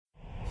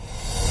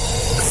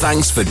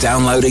Thanks for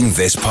downloading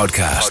this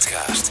podcast.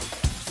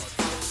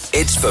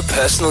 It's for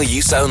personal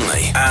use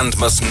only and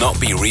must not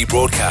be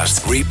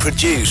rebroadcast,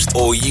 reproduced,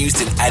 or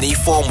used in any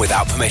form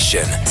without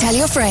permission. Tell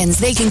your friends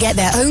they can get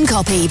their own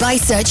copy by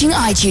searching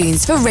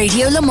iTunes for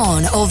Radio Le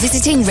Mans or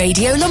visiting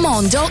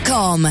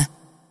radiolemans.com.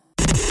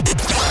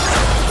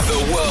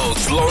 The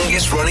world's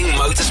longest running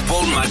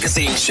motorsport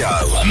magazine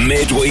show,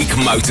 Midweek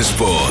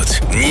Motorsport.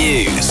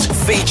 News,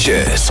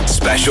 features,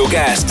 special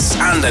guests,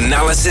 and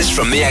analysis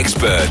from the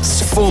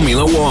experts.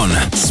 Formula One,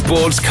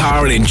 sports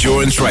car and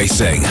endurance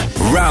racing,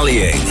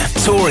 rallying,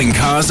 touring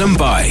cars and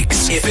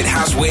bikes. If it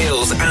has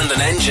wheels and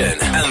an engine,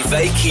 and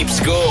they keep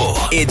score,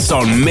 it's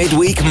on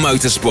Midweek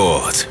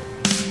Motorsport.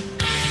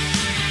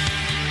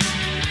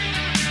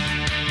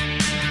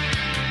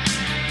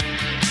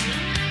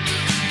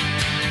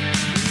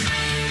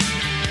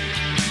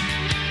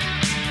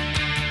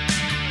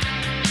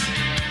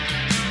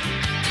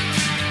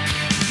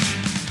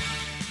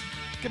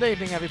 Good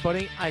evening,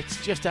 everybody.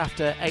 It's just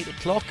after 8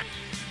 o'clock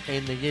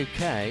in the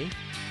UK,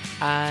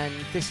 and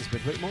this is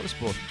Midweek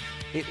Motorsport.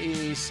 It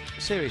is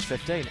Series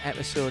 15,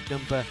 episode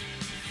number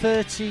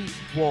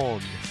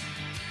 31.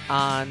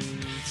 And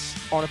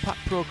on a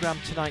packed programme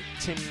tonight,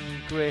 Tim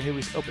Gray, who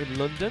is up in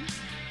London,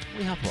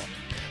 we have what?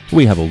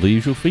 We have all the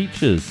usual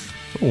features.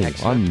 Oh,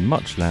 Excellent. I'm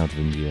much louder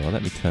than you are.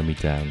 Let me turn me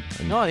down.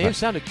 No, you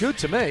sounded good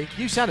to me.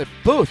 You sounded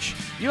butch.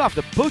 You have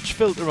the butch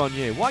filter on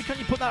you. Why can't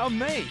you put that on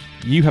me?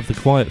 You have the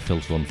quiet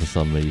filter on for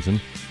some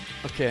reason.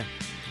 Okay.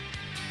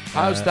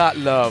 How's that,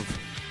 love?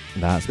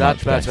 That's that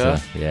much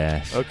better?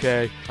 Yes.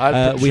 Okay.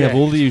 We have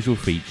all the usual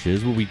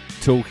features. We'll be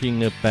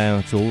talking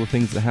about all the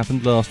things that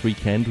happened last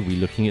weekend. We'll be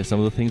looking at some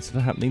of the things that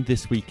are happening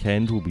this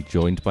weekend. We'll be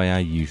joined by our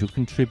usual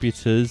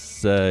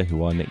contributors,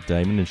 who are Nick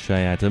Damon and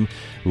Shay Adam.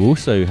 We'll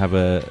also have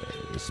a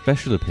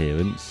special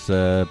appearance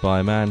by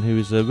a man who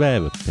is a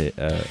rare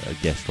a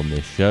guest on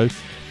this show,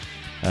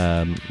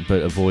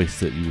 but a voice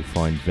that you will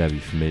find very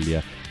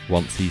familiar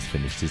once he's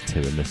finished his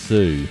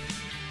tiramisu.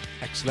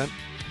 Excellent.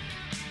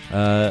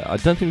 I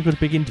don't think we've got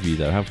a big interview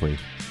though, have we?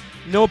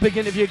 No big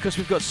interview because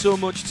we've got so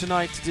much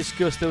tonight to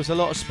discuss. There was a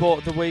lot of sport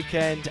at the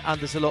weekend, and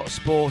there's a lot of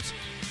sport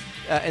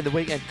in the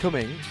weekend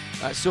coming.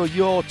 So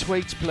your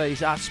tweets,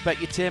 please, at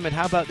Specutainment.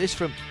 How about this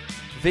from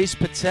Viz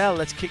Patel?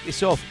 Let's kick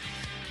this off.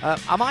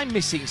 Am I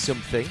missing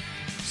something?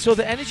 So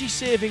the energy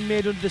saving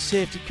made under the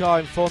safety car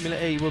in Formula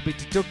E will be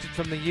deducted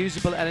from the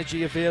usable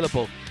energy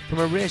available. From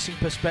a racing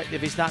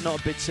perspective, is that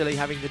not a bit silly,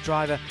 having the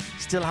driver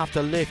still have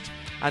to lift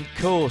and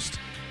coast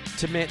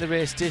to make the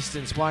race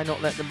distance? Why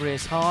not let them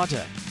race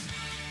harder?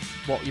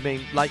 What you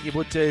mean, like you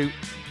would do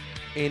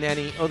in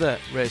any other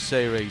race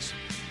series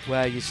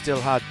where you still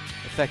had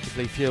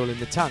effectively fuel in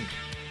the tank?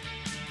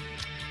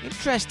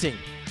 Interesting,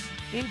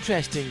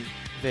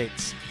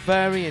 Vince.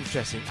 Very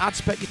interesting. Add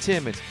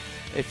Specutainment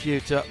if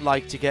you'd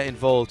like to get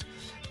involved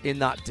in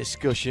that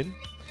discussion.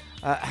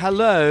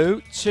 Hello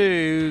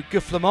to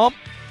Gufflemont,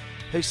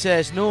 who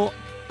says no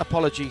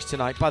apologies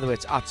tonight. By the way,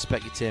 it's at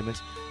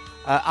Specutainment.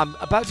 I'm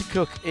about to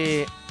cook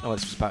this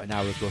was about an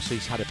hour ago, so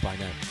he's had it by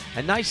now.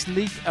 A nice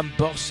leek and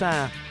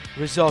boursin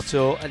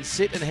risotto, and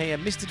sit and hear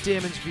Mr.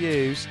 Damon's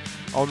views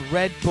on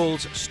Red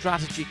Bull's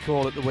strategy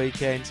call at the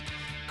weekend.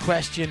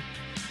 Question: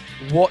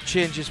 what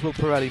changes will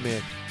Pirelli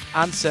make?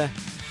 Answer: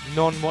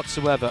 none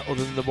whatsoever,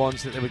 other than the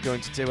ones that they were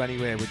going to do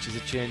anyway, which is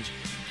a change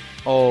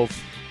of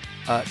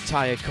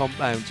tyre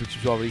compounds, which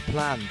was already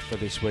planned for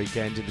this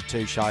weekend in the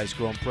Two Shires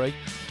Grand Prix.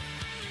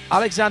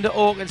 Alexander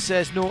Orkin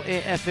says no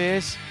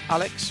AFAs.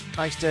 Alex,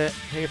 nice to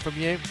hear from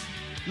you.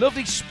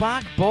 Lovely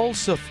spag ball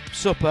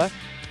supper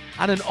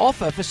and an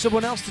offer for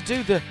someone else to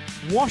do the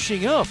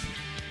washing up.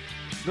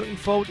 Looking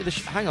forward to the...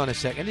 hang on a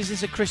second. Is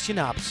this a Christian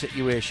App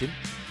situation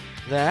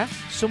there?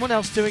 Someone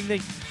else doing the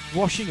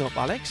washing up,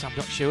 Alex? I'm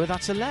not sure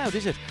that's allowed,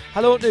 is it?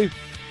 Hello to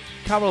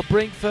Carol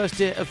Brink, first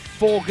day of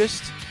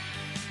Fogust,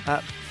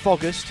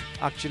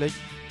 actually,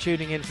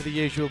 tuning in for the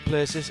usual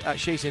places.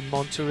 She's in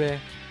Monterey.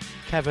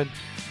 Kevin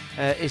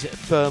is at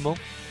Thermal.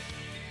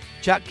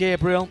 Jack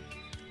Gabriel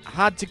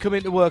had to come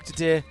into work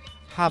today.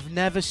 Have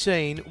never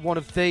seen one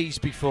of these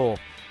before.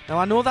 Now,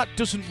 I know that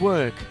doesn't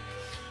work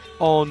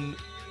on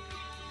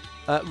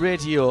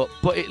radio,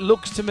 but it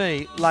looks to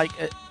me like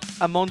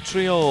a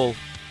Montreal.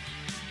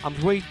 I'm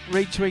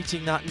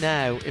retweeting that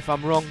now. If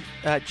I'm wrong,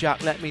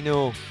 Jack, let me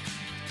know.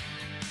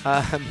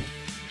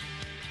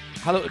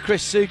 Hello to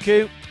Chris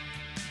Suku.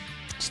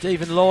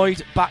 Stephen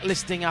Lloyd,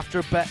 backlisting after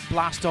a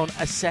blast on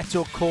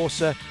Assetto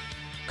Corsa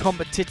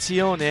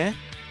Competizione.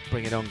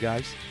 Bring it on,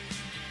 guys.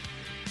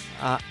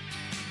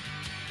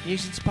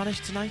 Using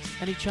Spanish tonight,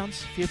 any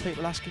chance? A few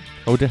people asking.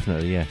 Oh,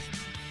 definitely, yes.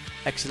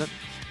 Excellent.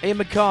 Ian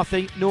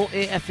McCarthy, no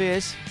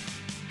AFAs.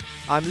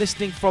 I'm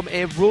listening from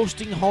a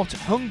roasting hot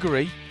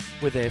Hungary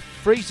with a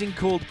freezing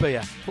cold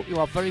beer. Hope you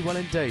are very well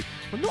indeed.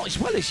 Well, not as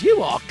well as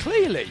you are,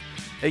 clearly.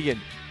 Ian,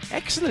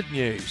 excellent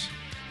news.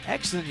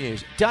 Excellent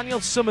news. Daniel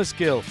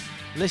Summerskill,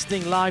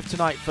 listening live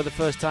tonight for the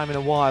first time in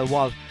a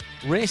while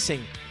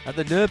racing at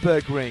the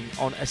Nürburgring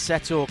on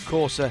Assetto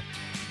Corsa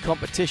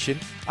competition.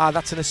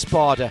 That's an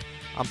Espada,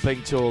 I'm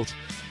being told.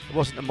 It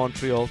wasn't a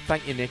Montreal.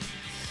 Thank you, Nick.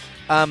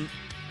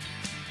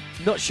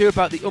 Not sure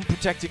about the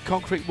unprotected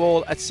concrete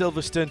wall at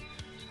Silverstone,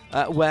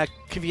 where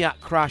Kvyat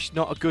crashed.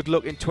 Not a good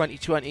look in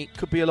 2020.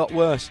 Could be a lot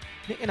worse.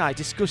 Nick and I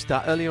discussed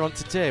that earlier on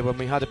today when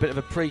we had a bit of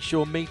a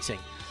pre-show meeting,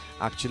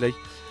 actually,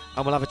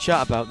 and we'll have a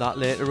chat about that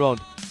later on.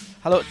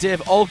 Hello,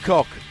 Dave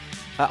Alcock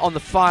on the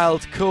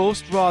Fylde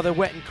coast, rather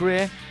wet and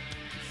grey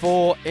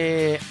for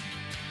an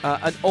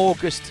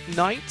August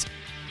night.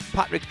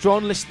 Patrick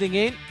Dron listening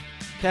in.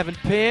 Kevin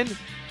Payne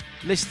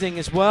listening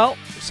as well.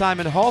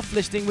 Simon Hoff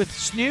listening with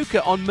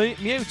snooker on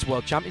mute.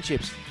 World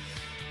Championships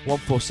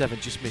 147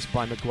 just missed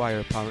by Maguire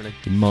apparently.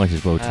 You might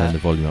as well turn the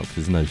volume up because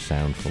there's no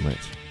sound from it.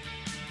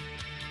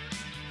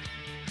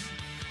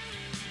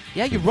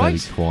 Yeah, you're very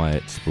right.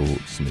 Quiet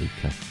sport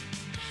snooker.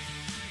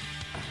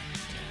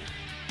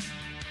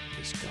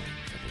 He's going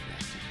for the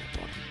red in the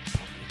bottom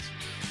pocket.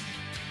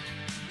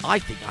 I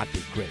think that'd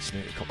be great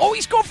snooker. Oh,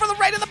 he's gone for the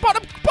red in the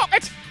bottom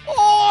pocket.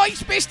 Oh,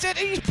 he's missed it.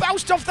 He's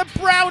bounced off the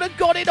brown and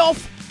got it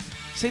off.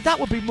 See, that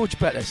would be much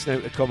better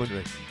snooker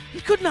commentary.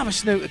 You couldn't have a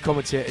snooker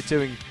commentator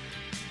doing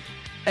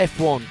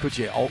F1, could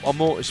you? Or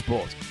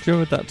motorsport. Do you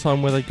remember that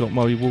time where they got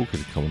Murray Walker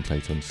to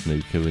commentate on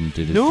snooker and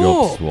did a No.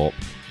 job swap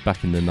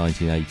back in the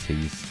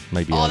 1980s,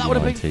 maybe early 90s? Oh, that would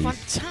have been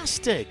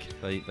fantastic.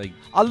 They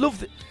I love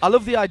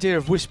the idea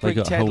of whispering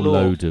got Ted a whole Lowe.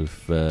 load of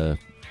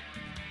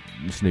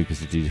snookers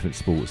to do different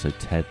sports. So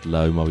Ted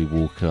Lowe, Murray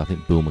Walker, I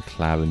think Bill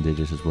McLaren did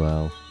it as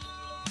well.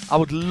 I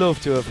would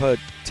love to have heard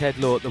Ted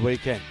Lowe at the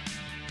weekend.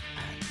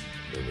 And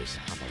Lewis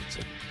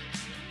Hamilton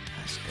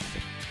has got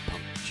a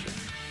puncture.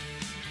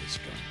 He's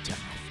going to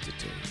have to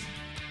do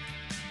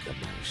the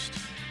most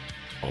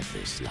of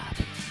this lap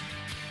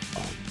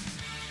on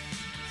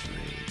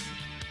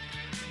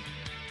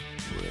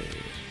 3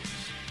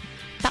 wheels.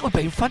 That would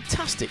be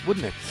fantastic,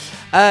 wouldn't it?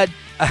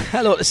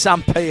 Hello to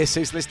Sam Pierce,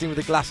 who's listening with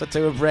a glass or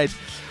two of red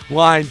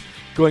wine,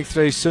 going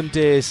through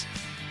Sunday's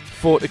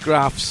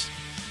photographs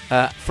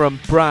from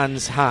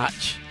Brands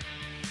Hatch.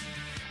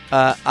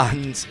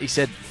 And he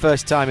said,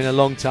 first time in a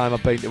long time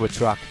I've been to a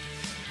track.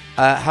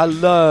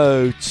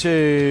 Hello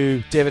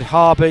to David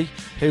Harby,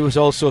 who was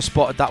also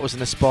spotted. That was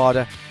an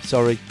Espada.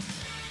 Sorry.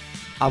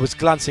 I was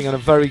glancing on a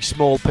very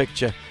small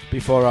picture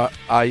before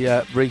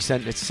I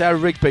resent it. Sarah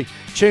Rigby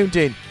tuned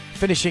in,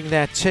 finishing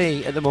their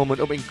tea at the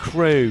moment up in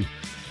Crewe.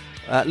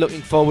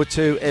 Looking forward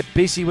to a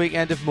busy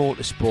weekend of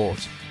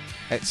motorsport,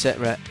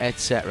 etc,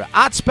 etc.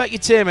 Add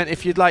Specutainment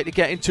if you'd like to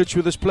get in touch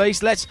with us,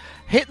 please. Let's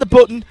hit the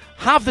button,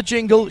 have the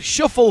jingle,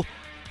 shuffle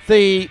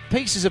the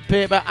pieces of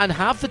paper and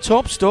have the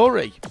top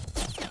story.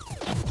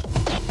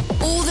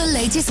 All the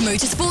latest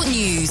motorsport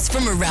news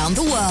from around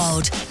the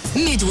world.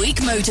 Midweek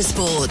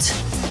Motorsport.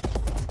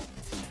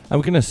 And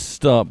we're going to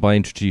start by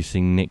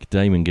introducing Nick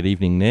Damon. Good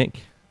evening,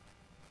 Nick.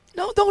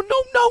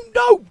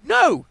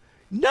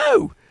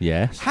 No.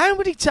 Yes. How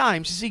many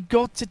times has he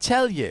got to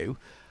tell you?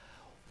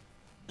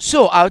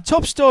 So, our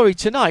top story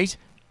tonight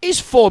is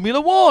Formula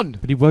One.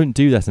 But he won't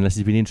do that unless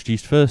he's been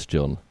introduced first,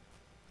 John. Do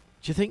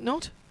you think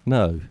not?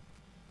 No.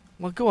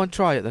 Well, go on,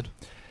 try it then.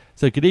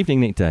 So, good evening,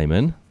 Nick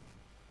Damon.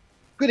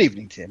 Good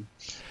evening, Tim.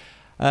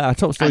 Our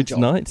top story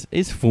tonight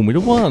is Formula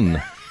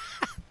One.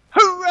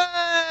 Hooray!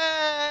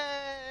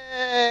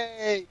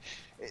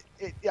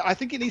 I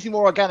think it needs to be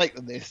more organic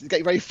than this. It's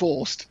getting very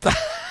forced.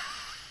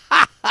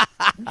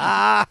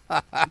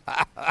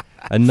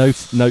 And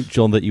note,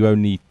 John, that you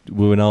only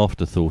were an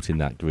afterthought in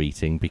that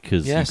greeting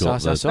because Yes, you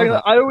got I saw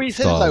that. I already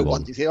said Style hello one.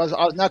 once, you see. I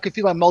was now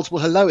confused by multiple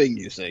helloing,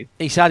 you see.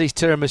 He's had his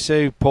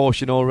tiramisu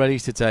portion already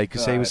today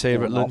because he was here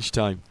fair at enough.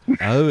 lunchtime.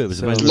 Oh, it was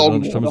So- available at Long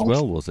lunchtime as one.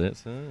 well, was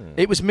it? Oh.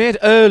 It was made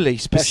early,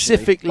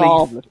 specifically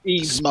Marvellous.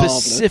 He's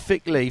marvellous.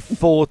 specifically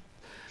for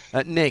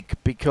Nick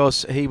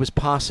because he was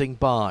passing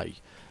by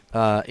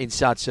in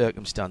sad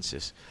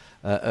circumstances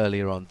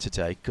earlier on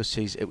today because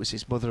it was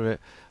his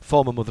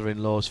former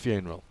mother-in-law's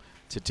funeral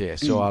today.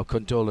 So our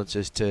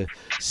condolences to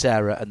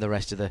Sarah and the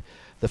rest of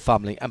the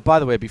family. And by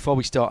the way, before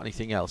we start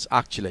anything else,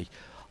 actually,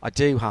 I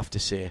do have to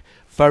say,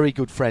 very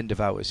good friend of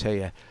ours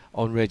here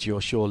on Radio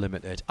Show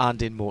Limited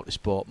and in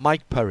motorsport,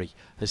 Mike Perry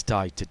has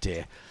died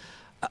today.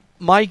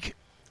 Mike,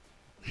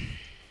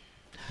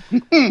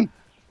 the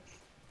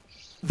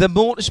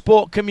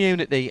motorsport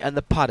community and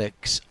the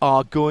paddocks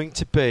are going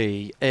to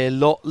be a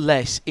lot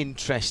less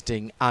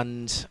interesting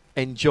and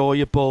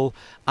enjoyable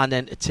and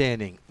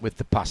entertaining with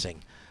the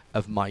passing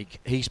of Mike.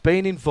 He's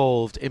been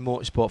involved in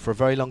motorsport for a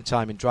very long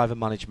time in driver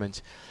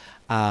management,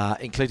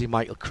 including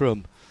Michael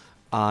Crum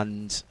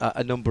and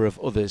a number of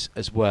others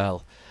as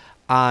well.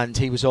 And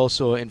he was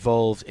also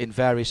involved in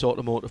various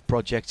automotive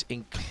projects,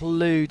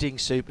 including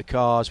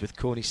supercars with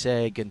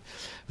Koenigsegg and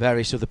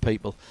various other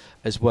people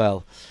as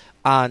well.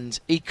 And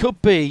he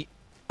could be,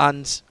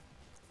 and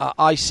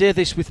I say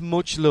this with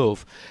much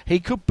love, he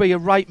could be a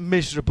right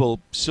miserable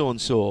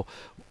so-and-so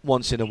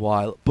once in a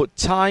while, but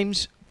time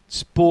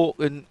spent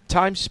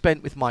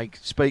with Mike,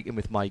 speaking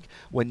with Mike,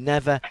 were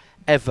never,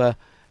 ever,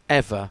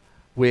 ever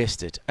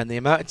wasted. And the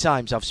amount of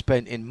times I've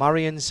spent in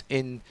Marion's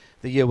in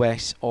the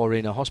US or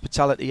in a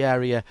hospitality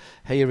area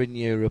here in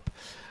Europe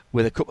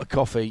with a cup of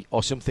coffee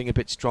or something a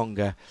bit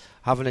stronger,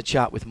 having a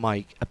chat with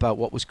Mike about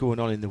what was going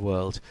on in the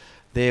world.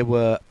 They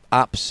were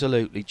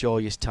absolutely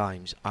joyous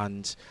times,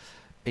 and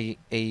he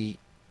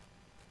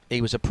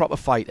was a proper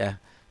fighter,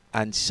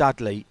 and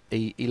sadly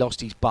he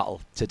lost his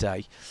battle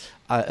today,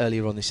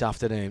 earlier on this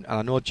afternoon. And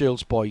I know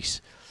Jules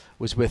Boyce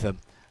was with him.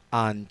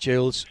 And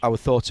Jules, our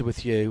thoughts are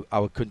with you.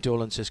 Our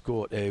condolences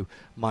go to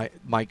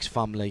Mike's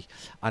family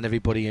and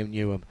everybody who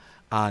knew him.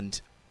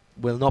 And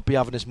we'll not be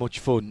having as much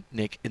fun,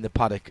 Nick, in the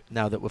paddock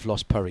now that we've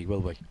lost Perry,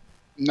 will we?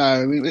 No,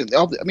 I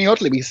mean,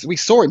 oddly, we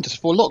saw him just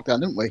before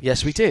lockdown, didn't we?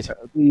 Yes, we did.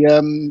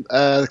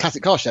 The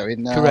classic car show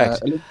in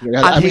correct.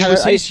 Olympia. And he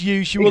was his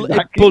usual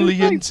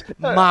ebullient,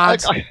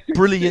 mad,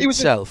 brilliant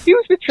self. He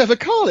was with Trevor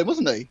Carlin,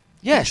 wasn't he?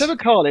 Yes. Trevor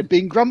Carlin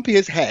being grumpy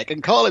as heck,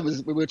 and Carlin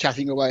we were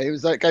chatting away. He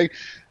was like going,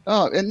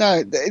 "Oh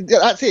no,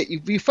 that's it.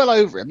 You fell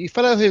over him. You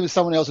fell over him with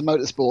someone else in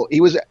motorsport." He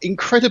was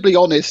incredibly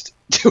honest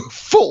to a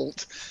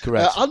fault,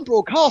 correct,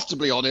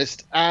 unbroadcastably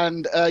honest,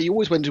 and you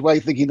always went away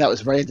thinking that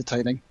was very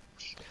entertaining.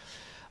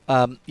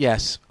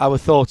 Yes, our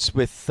thoughts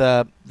with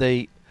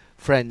the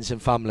friends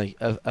and family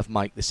of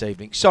Mike this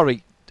evening.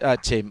 Sorry,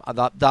 Tim,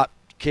 that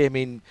came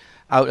in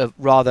out of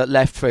rather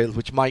left field,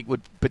 which Mike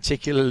would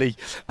particularly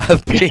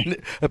have been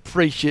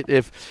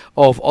appreciative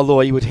of,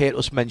 although he would hate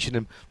us mention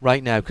him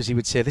right now because he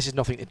would say, this is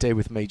nothing to do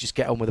with me, just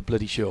get on with the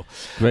bloody show.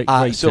 Great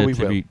so we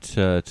tribute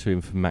to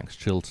him from Max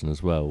Chilton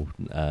as well.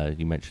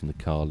 You mentioned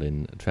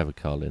the Trevor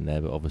Carlin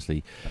there, but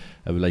obviously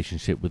a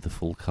relationship with the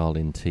full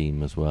Carlin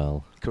team as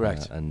well.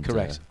 Correct,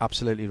 correct,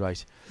 absolutely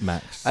right.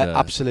 Max,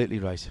 absolutely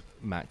right.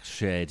 Max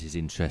shared his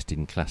interest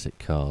in classic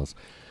cars.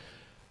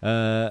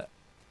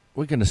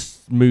 We're going to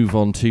move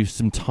on to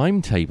some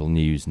timetable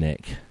news,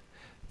 Nick,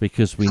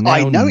 because we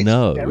now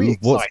know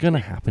what's going to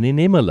happen in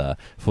Imola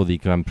for the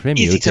Gran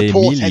Premio di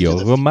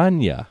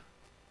Emilia-Romagna.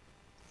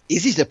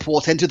 Is it a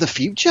portent of the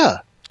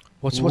future?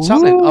 What's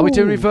happening? Are we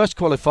doing reverse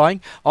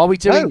qualifying? Are we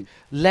doing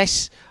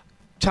less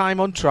time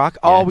on track?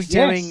 Are we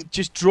doing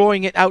just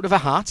drawing it out of a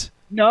hat?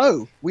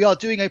 No, we are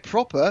doing a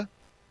proper,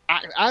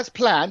 as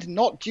planned,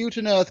 not due to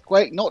an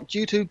earthquake, not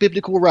due to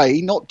biblical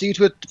rain, not due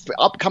to an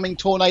upcoming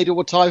tornado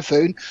or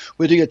typhoon.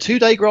 We're doing a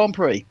 2-day Grand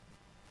Prix.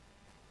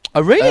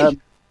 Oh, really?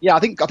 Yeah, I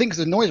think because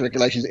of noise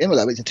regulations at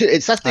Imola,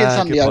 it's Saturday and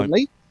Sunday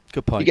only.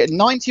 Good point. You get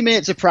 90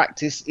 minutes of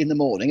practice in the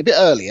morning, a bit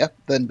earlier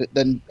than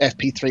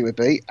FP3 would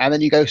be, and then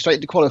you go straight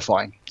into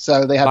qualifying.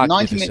 So they have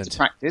 90 minutes of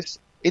practice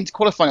into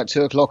qualifying at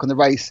 2 o'clock, and the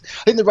race.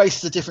 I think the race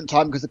is a different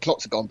time because the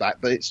clocks have gone back,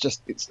 but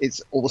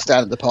it's all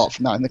standard apart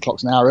from that, and the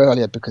clock's an hour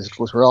earlier because of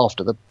course we're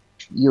after the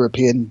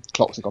European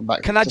clocks have gone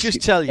back. Can I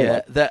just tell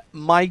you that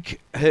Mike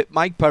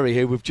Perry,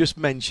 who we've just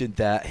mentioned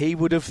there, he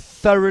would have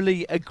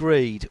thoroughly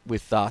agreed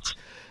with that,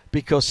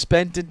 because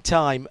spending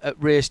time at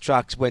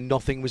racetracks when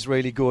nothing was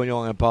really going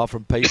on apart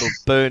from people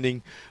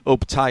burning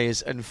up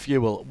tyres and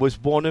fuel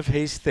was one of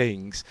his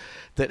things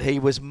that he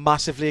was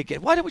massively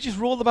against. Why don't we just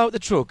roll them out the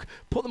truck,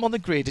 put them on the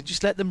grid and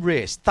just let them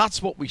race?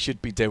 That's what we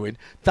should be doing.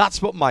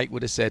 That's what Mike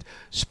would have said.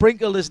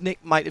 Sprinkled, as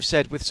Nick might have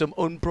said, with some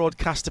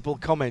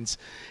unbroadcastable comments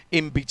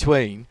in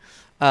between.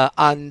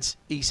 And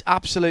he's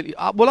absolutely...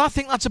 well, I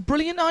think that's a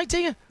brilliant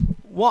idea.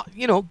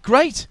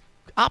 Great.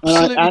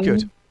 Absolutely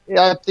good.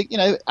 Yeah, I think,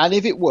 and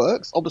if it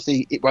works,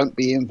 obviously it won't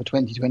be in for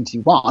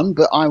 2021,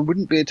 but I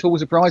wouldn't be at all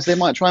surprised they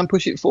might try and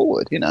push it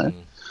forward,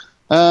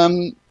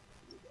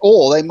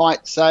 Or they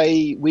might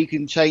say we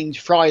can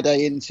change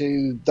Friday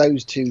into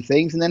those two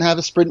things and then have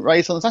a sprint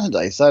race on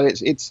Saturday. So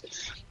it's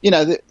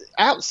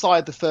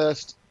outside the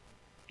first,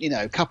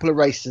 couple of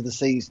races of the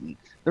season,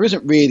 there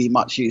isn't really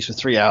much use for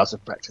 3 hours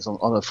of practice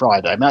on a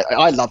Friday. I mean,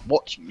 I love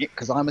watching it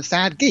because I'm a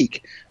sad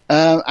geek,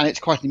 and it's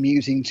quite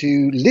amusing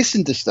to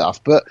listen to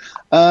stuff. But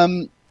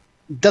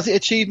does it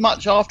achieve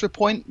much after a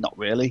point? Not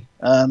really.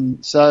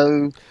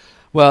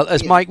 Well,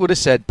 as Mike would have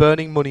said,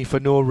 burning money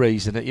for no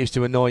reason, it used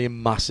to annoy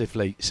him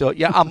massively. So,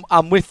 yeah,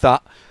 I'm with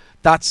that.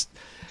 Do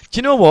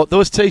you know what?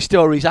 Those two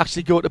stories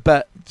actually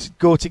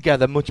go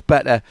together much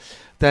better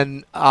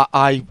than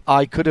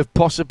I could have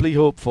possibly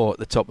hoped for at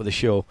the top of the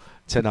show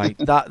tonight.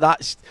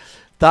 That's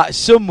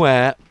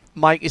somewhere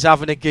Mike is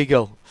having a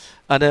giggle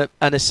and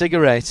a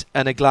cigarette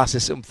and a glass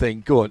of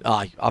something going,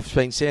 I've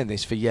been saying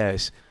this for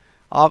years.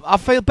 I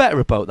feel better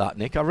about that,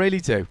 Nick. I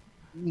really do.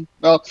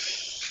 Well,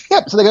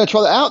 yeah, so they're going to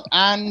try that out,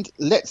 and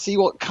let's see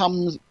what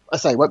comes. I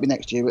say it won't be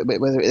next year,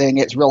 but whether it then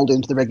gets rolled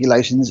into the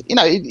regulations.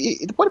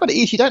 The point about it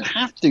is you don't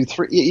have to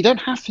do you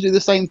don't have to do the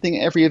same thing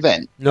at every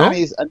event. No? That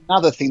is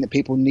another thing that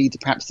people need to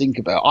perhaps think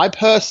about. I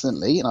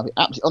personally, and I'll be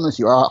absolutely honest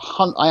with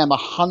you, I am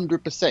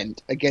 100%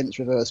 against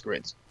reverse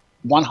grids.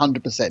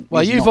 100%.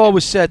 Well, you've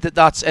always said that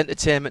that's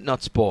entertainment,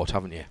 not sport,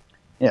 haven't you?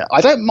 Yeah,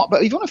 I don't.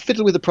 But if you want to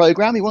fiddle with the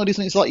program, you want to do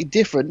something slightly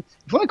different.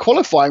 If you want a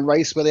qualifying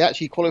race where they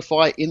actually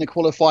qualify in the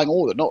qualifying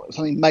order, not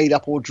something made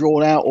up or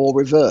drawn out or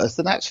reversed,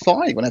 then that's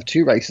fine. You want to have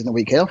 2 races in the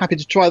weekend. I'm happy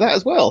to try that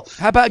as well.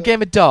 How about a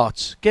game of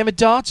darts? Game of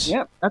darts?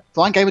 Yeah, that's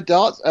fine. Game of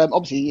darts.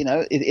 Obviously,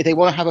 if they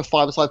want to have a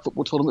 5-a-side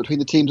football tournament between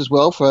the teams as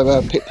well for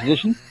a pit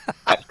position,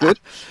 that's good.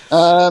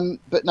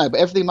 But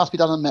everything must be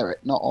done on merit,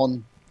 not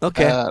on.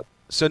 Okay.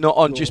 So not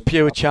on just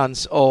pure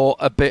chance or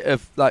a bit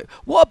of like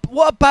what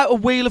about a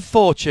Wheel of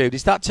Fortune?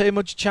 Is that too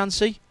much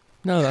chancey?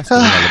 No, that's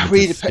an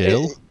element of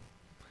skill.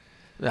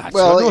 That's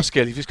no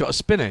skill. You've just got to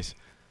spin it.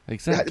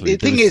 Exactly.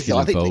 The thing is,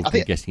 I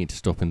think getting it to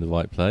stop in the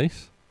right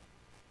place.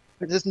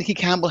 But does Nicky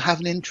Campbell have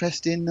an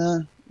interest in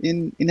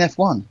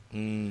F1?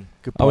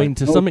 Good point. I mean,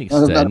 to some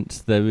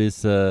extent, there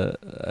is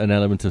an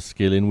element of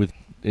skill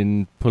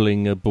in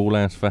pulling a ball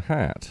out of a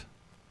hat.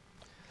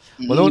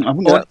 Well,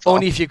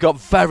 only if you've got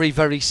very,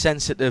 very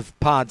sensitive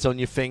pads on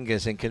your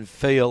fingers and can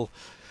feel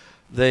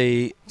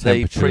the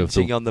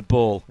printing on the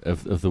ball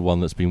of the one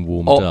that's been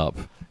warmed up.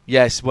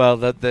 Yes, well,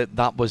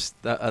 that was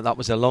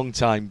a long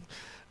time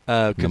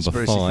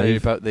conspiracy theory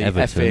about the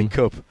Everton. FA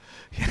Cup.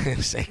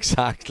 Yes,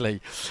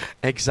 exactly.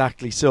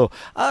 So,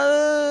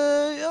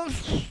 I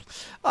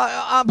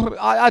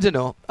don't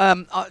know.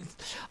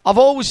 I've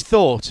always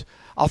thought.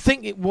 I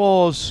think it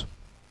was.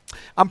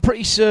 I'm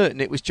pretty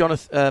certain it was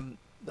Jonathan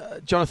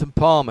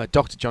Palmer,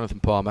 Dr. Jonathan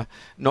Palmer,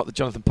 not the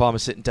Jonathan Palmer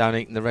sitting down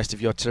eating the rest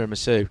of your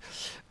tiramisu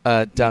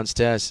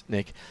downstairs,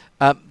 Nick,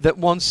 that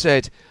once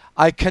said,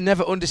 I can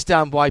never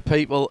understand why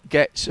people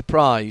get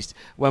surprised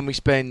when we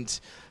spend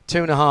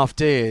 2.5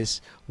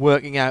 days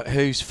working out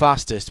who's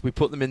fastest. We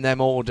put them in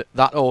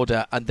that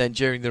order, and then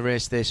during the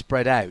race they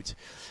spread out.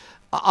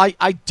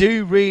 I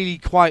do really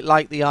quite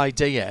like the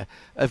idea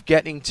of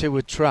getting to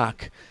a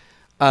track,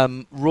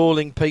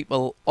 rolling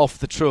people off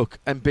the truck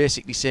and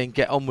basically saying,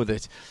 get on with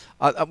it.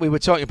 We were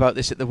talking about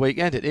this at the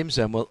weekend at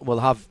IMSA, and we'll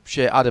have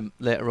Shea Adam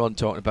later on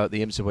talking about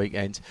the IMSA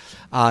weekend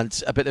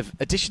and a bit of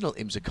additional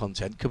IMSA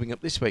content coming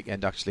up this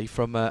weekend, actually,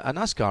 from a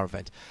NASCAR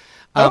event.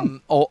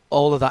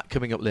 All of that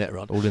coming up later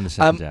on. All in the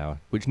second hour,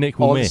 which Nick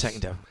will miss. All in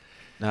the second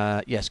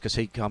hour. Yes, because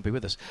he can't be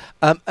with us.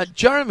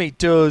 Jeremy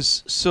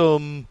does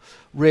some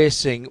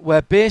racing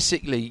where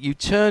basically you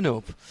turn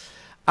up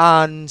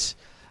and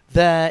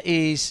there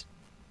is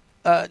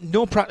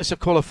no practice of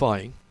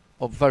qualifying,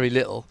 or very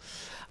little.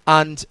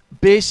 And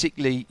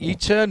basically, you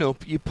turn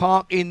up, you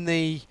park in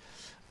the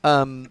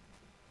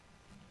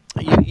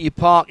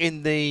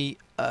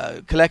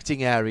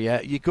collecting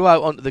area, you go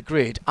out onto the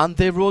grid, and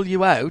they roll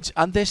you out,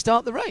 and they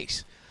start the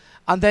race.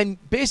 And then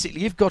basically,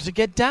 you've got to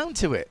get down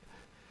to it,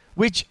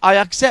 which I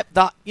accept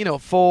that,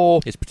 for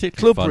it's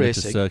particularly club fun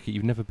racing. It's a circuit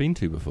you've never been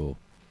to before.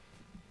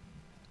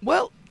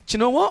 Well, do you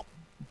know what?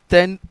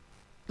 Then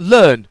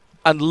learn,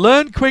 and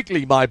learn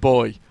quickly, my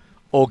boy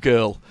or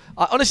girl.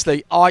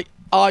 Honestly,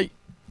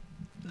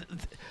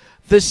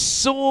 there's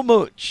so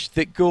much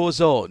that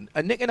goes on,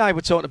 and Nick and I were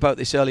talking about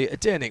this earlier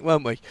today, Nick,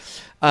 weren't we?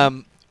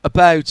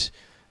 About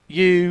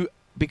you,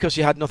 because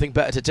you had nothing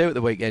better to do at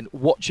the weekend,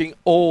 watching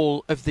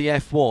all of the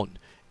F1,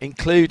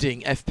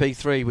 including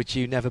FP3, which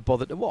you never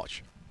bothered to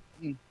watch.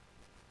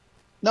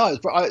 No,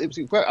 it was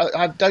great.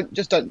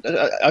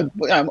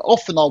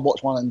 Often I'll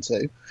watch 1 and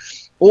 2.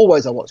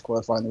 Always I watch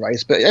qualifying the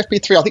race, but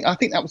FP3, I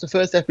think that was the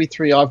first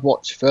FP3 I've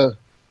watched for.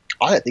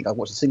 I don't think I've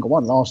watched a single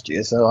one last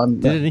year, so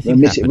we're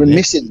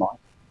missing mine.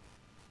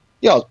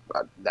 Yeah,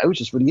 it was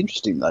just really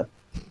interesting though,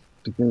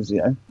 because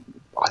I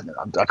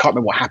can't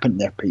remember what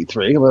happened in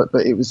FP3,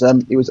 but it was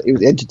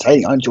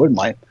entertaining. I enjoyed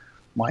my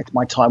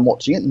time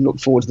watching it and look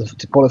forward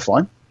to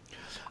qualifying.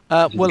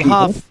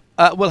 We'll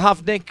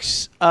have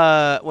Nick's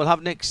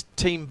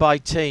team by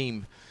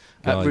team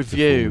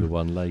review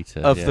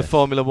of the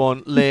Formula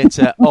One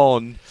later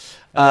on.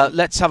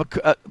 Let's have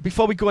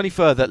before we go any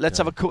further. Let's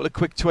have a couple of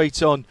quick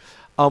tweets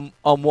on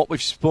what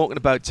we've spoken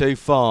about too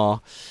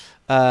far.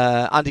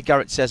 Andy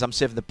Garrett says, I'm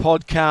saving the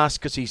podcast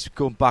because he's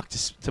going back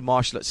to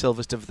Marshall at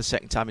Silverstone for the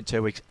second time in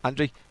 2 weeks.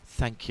 Andrew,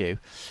 thank you.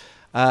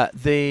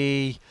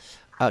 Can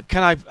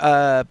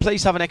I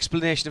please have an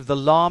explanation of the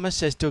llama,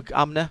 says Doug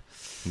Amner.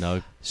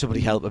 No.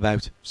 Somebody help him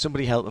out.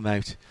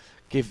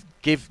 Give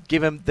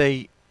him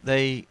the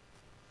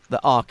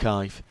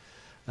archive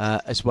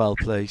as well,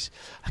 please.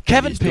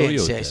 Kevin Payne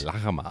says,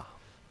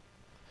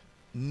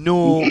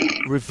 no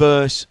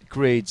reverse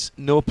grids,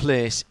 no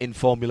place in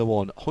Formula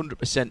One.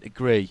 100%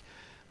 agree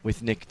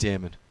with Nick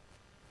Damon.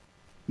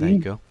 There you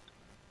go.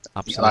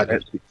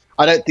 Absolutely.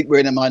 I don't think we're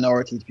in a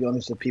minority, to be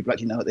honest, of people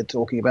actually know what they're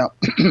talking about.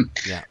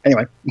 Yeah.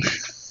 Anyway.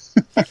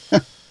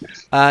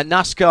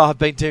 NASCAR have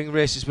been doing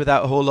races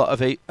without a whole lot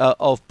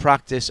of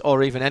practice,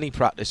 or even any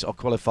practice or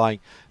qualifying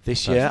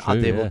this year,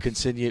 and they will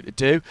continue to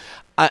do,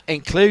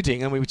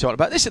 including, and we were talking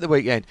about this at the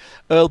weekend,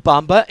 Earl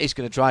Bamber is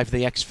going to drive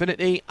the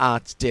Xfinity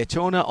at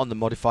Daytona on the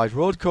modified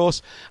road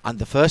course, and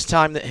the first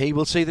time that he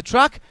will see the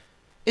track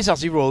is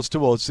as he rolls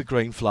towards the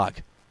green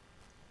flag.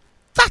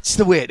 That's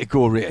the way to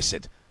go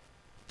racing.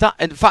 That,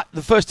 in fact,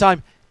 the first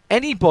time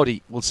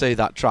anybody will see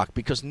that track,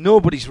 because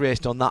nobody's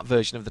raced on that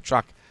version of the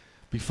track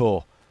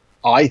before.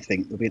 I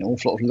think there'll be an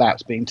awful lot of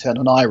laps being turned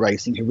on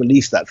iRacing, who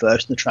released that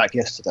version of the track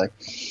yesterday.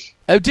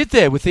 Oh, did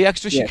they? With the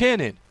extra chicane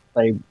in?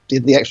 They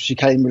did the extra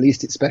chicane,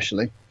 released it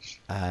specially.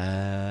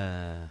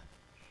 Very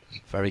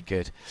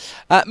good.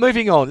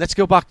 Moving on, let's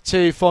go back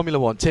to Formula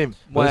One. Tim,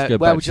 where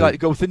would you like to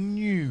go with the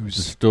news?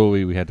 The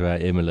story we had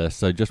about Imola.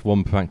 So just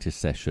one practice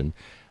session.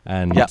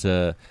 And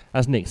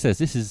as Nick says,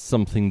 this is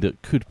something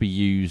that could be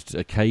used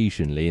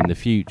occasionally in the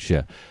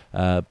future.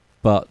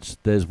 But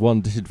there's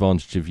one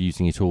disadvantage of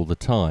using it all the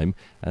time,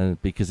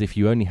 because if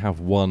you only have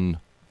one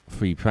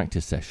free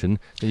practice session,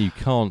 then you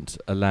can't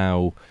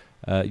allow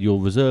your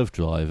reserve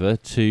driver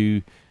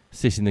to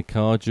sit in the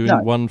car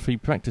during one free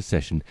practice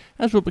session,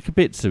 as Robert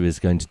Kubica is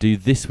going to do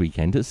this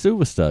weekend at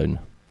Silverstone.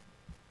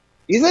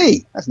 Is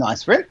he? That's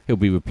nice for him. He'll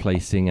be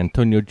replacing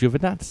Antonio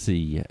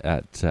Giovinazzi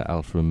at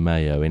Alfa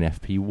Romeo in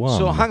FP1.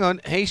 So hang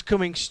on, he's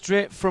coming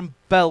straight from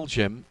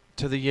Belgium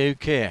to the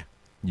UK?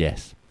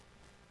 Yes.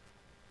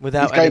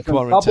 Without he's any going from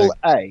quarantine? Bubble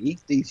A,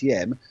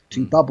 DTM,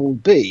 to Bubble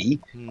B.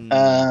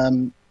 But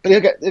he'll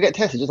get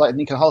tested, just like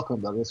Nico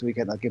Hulkenberg this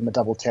weekend. They'll give him a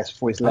double test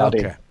before he's allowed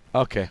in.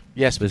 Okay.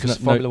 Yes, because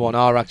Formula One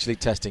are actually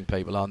testing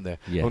people, aren't they?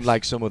 Yes.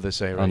 Unlike some other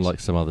series. Unlike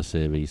some other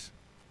series.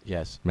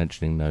 Yes.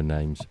 Mentioning no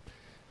names.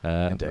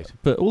 Indeed.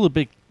 But all the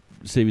big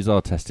series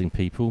are testing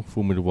people.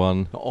 Formula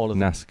One, Not all of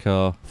them.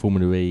 NASCAR,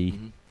 Formula E.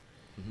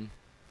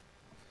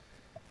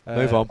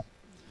 Move on.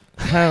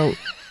 How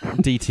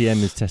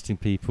DTM is testing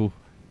people.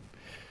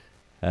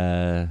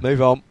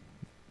 Move on.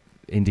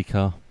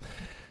 IndyCar.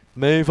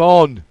 Move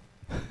on.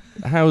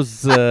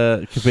 How's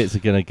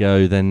Kubica going to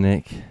go then,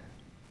 Nick?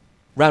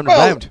 Round and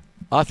round,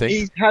 I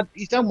think.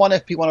 He's done one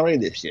FP1 already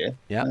this year.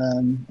 Yeah.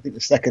 I think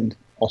the second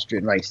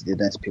Austrian race he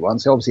did an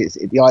SP1. So obviously it's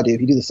the idea,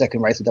 if you do the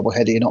second race, a double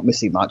header, you're not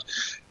missing much.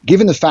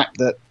 Given the fact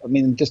that,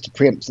 just to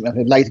preempt something I've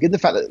heard later, given the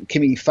fact that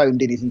Kimi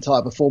phoned in his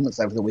entire performance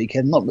over the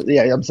weekend,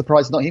 I'm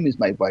surprised not him who's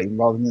made way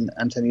rather than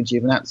Antonio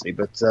Giovinazzi.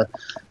 But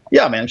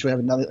I'm sure he'll have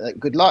another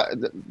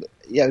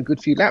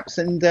good few laps,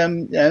 and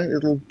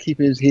it'll keep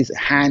his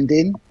hand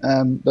in.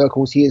 But of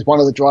course, he is one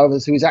of the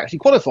drivers who is actually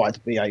qualified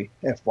to be a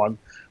F1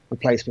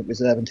 replacement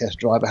reserve and test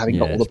driver, having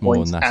got all the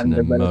points and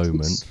the relative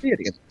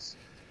experience.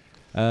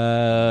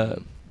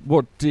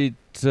 What did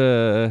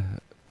Kubica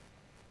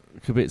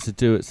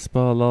do at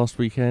Spa last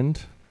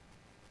weekend?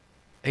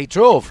 He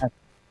drove.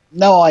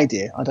 No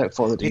idea. I don't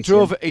follow the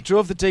DTM. He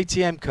drove the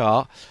DTM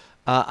car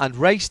and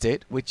raced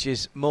it, which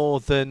is more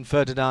than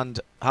Ferdinand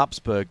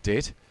Habsburg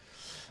did.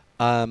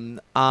 And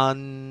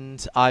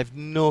I've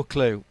no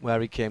clue where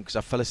he came because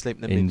I fell asleep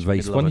in the middle of it. In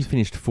race 1 he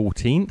finished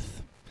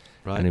 14th,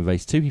 right. And in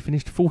race 2 he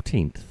finished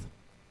 14th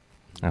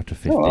out of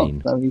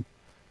 15.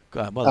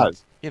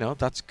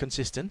 That's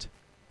consistent.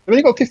 They've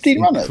only got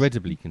 15 runners.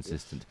 Incredibly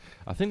consistent.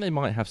 I think they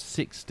might have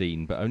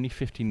 16, but only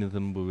 15 of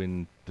them were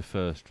in the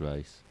first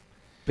race.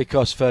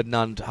 Because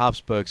Ferdinand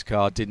Habsburg's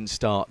car didn't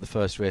start the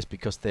first race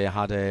because they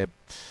had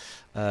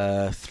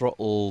a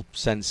throttle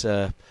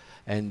sensor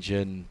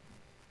engine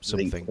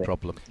something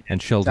problem.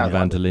 And Sheldon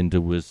van der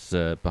Linde was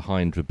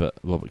behind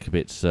Robert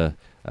Kubica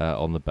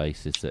on the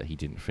basis that he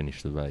didn't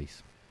finish the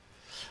race.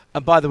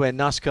 And by the way,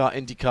 NASCAR,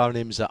 IndyCar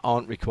and IMSA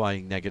aren't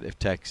requiring negative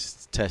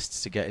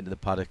tests to get into the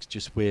paddocks,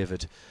 just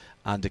wavered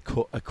and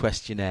a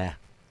questionnaire.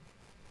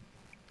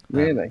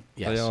 Really?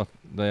 Yes.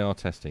 They are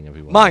testing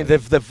everyone.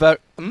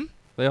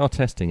 They are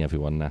testing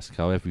everyone,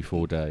 NASCAR, every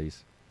 4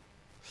 days.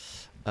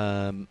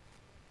 The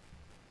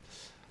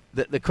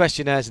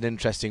questionnaire is an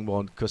interesting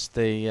one because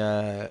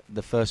the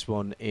first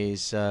one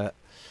is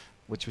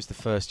which was the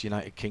first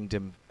United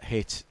Kingdom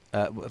hit,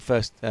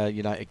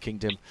 United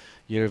Kingdom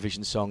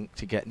Eurovision song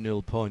to get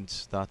 0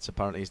 points. That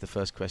apparently is the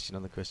first question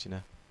on the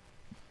questionnaire.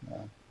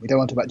 We don't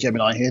want to talk about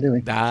Gemini here, do we?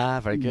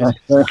 Very good.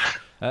 Who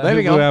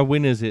were our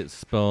winners at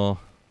Spa?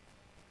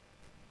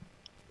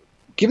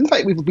 Given the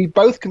fact we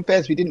both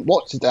confessed we didn't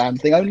watch the damn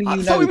thing, I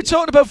thought we were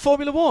talking about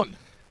Formula One.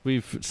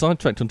 We've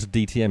sidetracked onto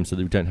DTM so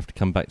that we don't have to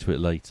come back to it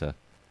later.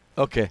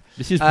 Okay.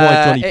 This is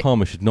why Johnny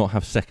Palmer should not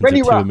have seconds at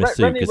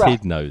Tiramisu, because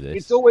he'd know this.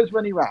 It's always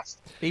Rennie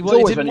Rast. He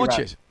didn't watch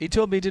it. He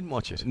told me he didn't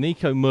watch it.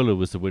 Nico Muller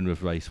was the winner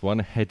of race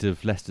 1, ahead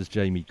of Leicester's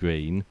Jamie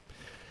Green.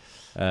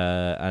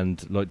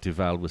 And Lloyd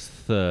Duval was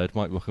 3rd,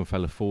 Mike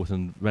Rockenfeller 4th,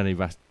 and Rennie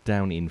Rast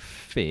down in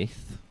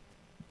 5th.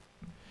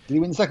 Did he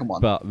win the second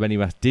one? But Rennie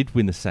Rast did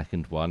win the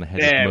second one,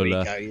 ahead of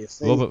Muller,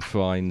 Robert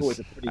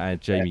Freins,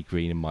 Jamie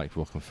Green and Mike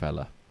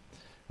Rockenfeller.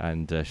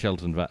 And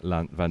Sheldon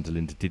van der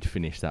Linde did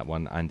finish that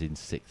one and in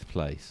 6th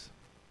place.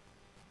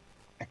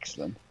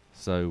 Excellent.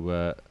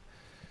 So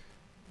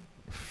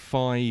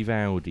 5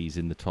 Audis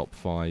in the top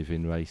 5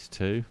 in race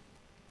 2.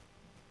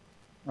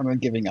 I'm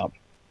giving up.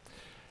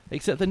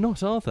 Except they're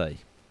not, are they?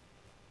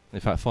 In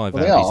fact, 5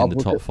 Audis Audis in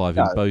the top 5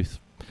 in both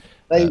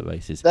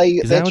races.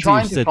 They're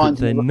trying to said find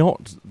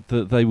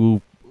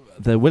that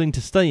they're willing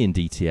to stay in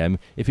DTM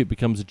if it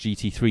becomes a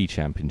GT3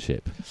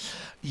 championship.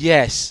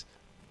 Yes,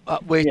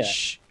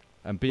 which.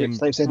 And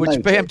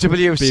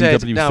BMW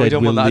said, no, we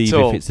don't want that leave at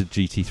all. If it's a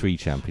GT3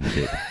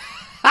 championship.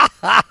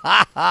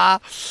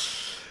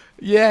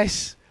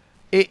 Yes,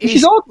 it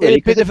is a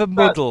bit of a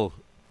muddle.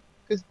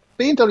 Because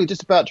BMW are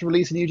just about to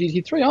release a new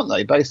GT3, aren't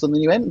they, based on the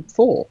new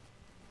M4?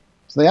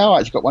 So they are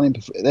actually got one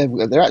in.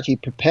 They're actually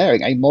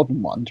preparing a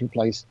modern one to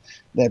replace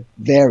their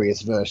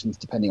various versions,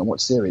 depending on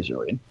what series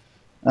you're in.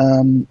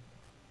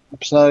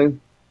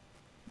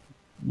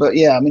 But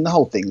yeah, the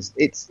whole thing's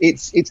it's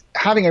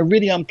having a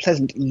really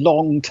unpleasant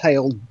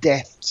long-tailed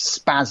death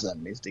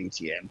spasm is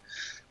DTM,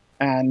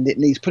 and it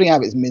needs putting out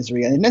of its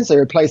misery, and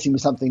necessarily replacing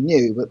with something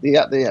new. But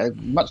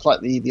much like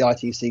the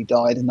ITC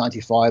died in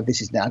 '95,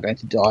 this is now going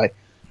to die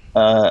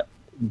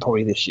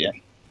probably this year,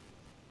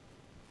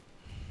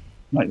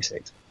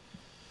 '96.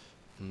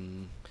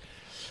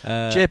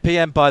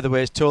 JPM, by the way,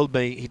 has told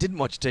me he didn't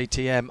watch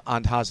DTM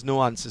and has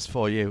no answers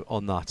for you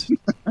on that.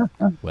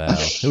 Well,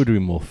 it would have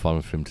been more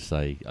fun for him to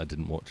say I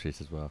didn't watch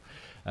it as well.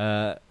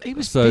 He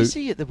was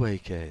busy at the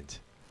weekend.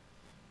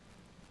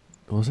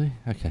 Was he?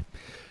 Okay.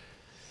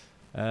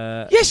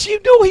 Yes, you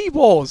know he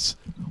was.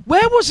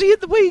 Where was he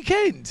at the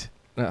weekend?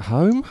 At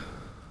home?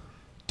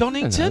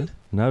 Donington?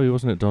 No, he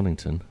wasn't at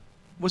Donington.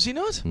 Was he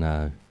not?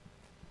 No.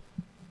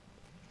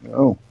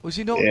 Oh. Was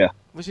he not? Yeah.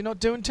 Was he not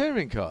doing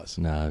touring cars?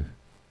 No.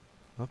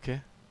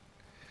 Okay.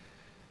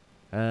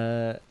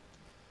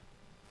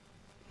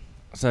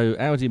 So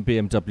Audi and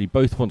BMW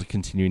both want to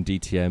continue in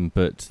DTM,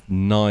 but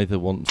neither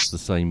wants the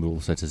same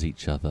rule set as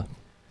each other.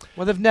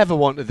 Well, they've never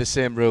wanted the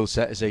same rule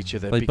set as each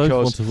other. They because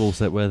both want a rule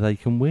set where they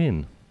can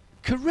win.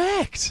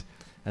 Correct.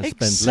 And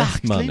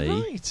exactly spend less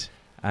money right.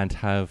 and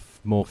have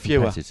more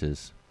Fewer.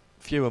 competitors.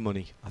 Fewer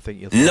money, I think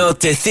you'll find.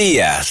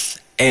 Noticias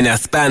en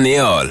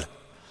español.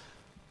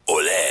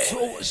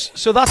 Olé.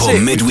 So that's For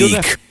it.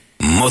 Midweek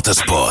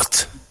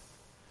Motorsport.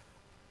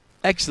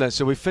 Excellent.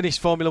 So we've finished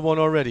Formula One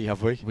already,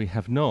 have we? We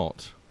have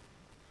not.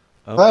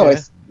 Okay. Oh,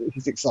 it's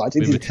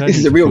exciting. We're This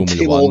is a real Formula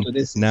kill 1 order.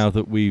 This now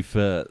that we've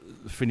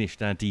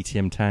finished our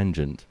DTM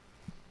tangent.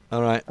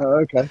 All right.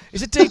 Oh, okay.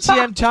 Is a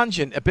DTM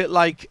tangent a bit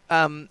like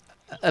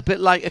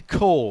a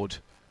chord?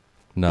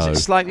 No. Is it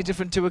slightly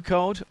different to a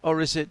chord, or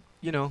is it,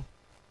 No,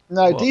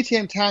 What?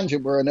 DTM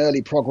Tangent were an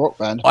early prog rock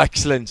band.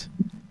 Excellent.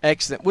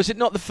 Excellent. Was it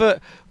not the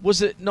first?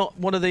 Was it not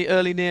one of the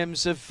early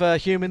names of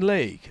Human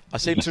League? I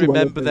seem to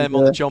remember them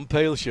on the John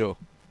Peel show.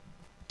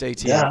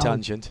 DTM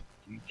Tangent.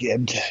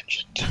 DTM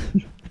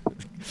Tangent.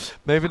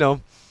 Moving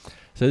on.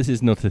 So this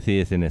is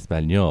Noticias en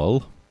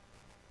español.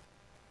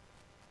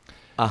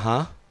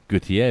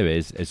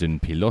 Gutiérrez es un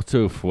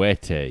piloto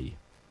fuerte.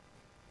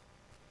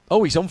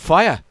 Oh, he's on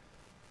fire.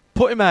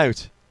 Put him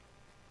out.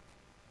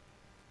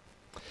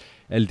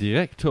 El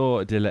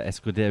director de la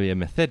escudería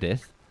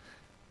Mercedes,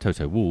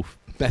 Toto Wolff,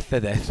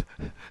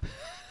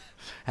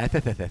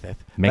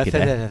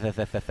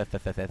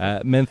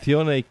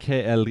 menciona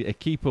que el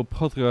equipo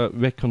podrá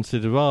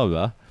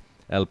reconsiderar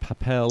el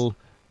papel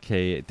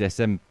que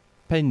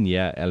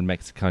desempeña el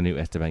mexicano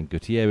Esteban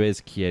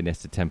Gutiérrez, quien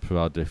esta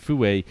temporada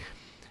fue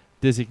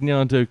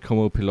designado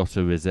como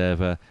piloto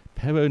reserva,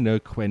 pero no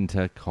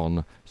cuenta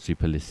con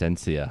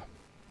superlicencia.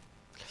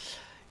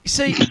 You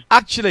see,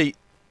 actually,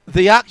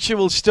 the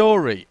actual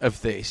story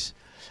of this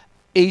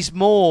is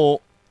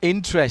more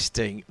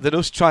interesting than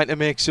us trying to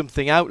make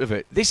something out of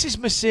it. This is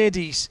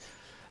Mercedes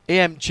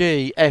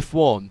AMG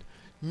F1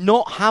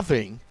 not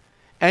having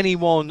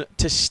anyone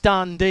to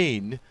stand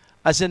in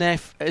as an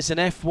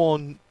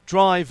F1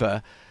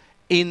 driver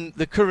in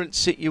the current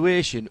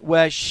situation,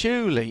 where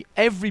surely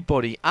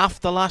everybody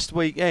after last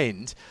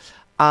weekend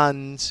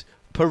and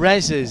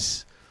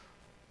Perez's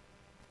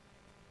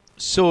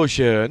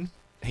sojourn,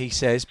 he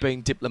says,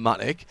 being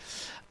diplomatic,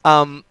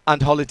 and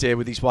holiday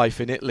with his wife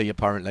in Italy,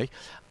 apparently.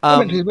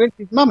 Went with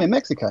his mum in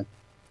Mexico.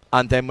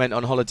 And then went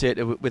on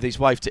holiday with his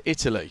wife to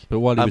Italy. But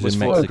while he was in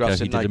Mexico, he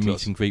did a nightclubs.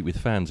 meet and greet with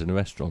fans in a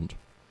restaurant.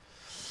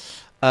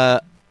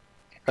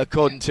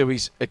 According to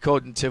his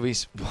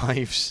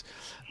wife's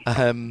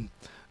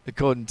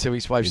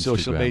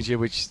social media,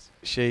 which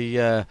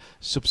she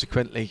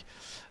subsequently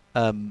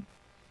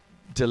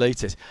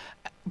deleted.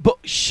 But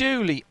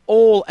surely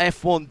all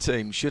F1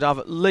 teams should have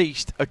at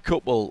least a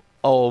couple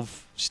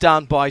of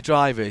standby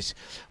drivers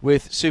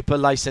with super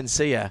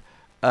licencia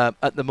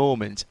at the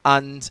moment,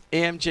 and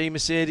AMG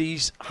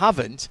Mercedes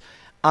haven't,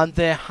 and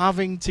they're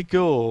having to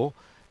go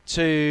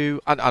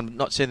to, and I'm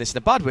not saying this in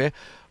a bad way,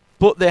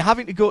 but they're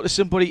having to go to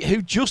somebody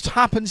who just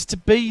happens to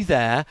be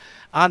there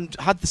and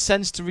had the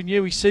sense to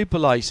renew his super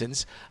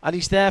licence, and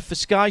he's there for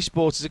Sky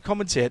Sports as a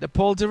commentator,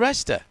 Paul di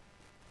Resta.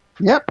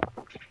 Yep.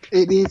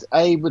 It is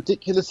a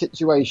ridiculous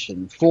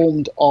situation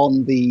formed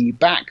on the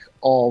back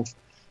of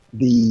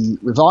the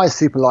revised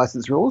super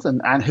licence rules,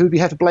 and who do we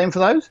have to blame for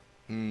those?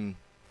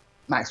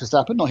 Max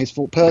Verstappen, not his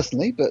fault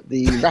personally, but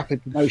the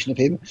rapid promotion of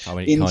him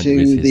into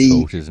his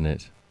fault, isn't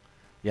it?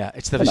 Yeah,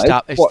 it's the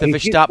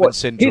Verstappen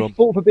syndrome. His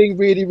fault for being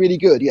really, really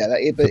good. Yeah,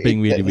 for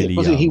being really, really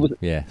young.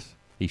 Yes,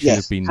 he should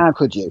have been. How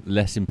could you?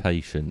 Less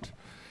impatient.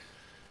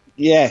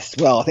 Yes,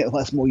 well, I think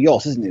that's more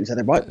Jos, isn't it? He's had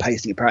a right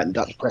pasting apparently in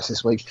the Dutch press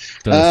this week.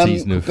 Done a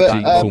season of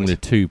Formula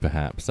 2,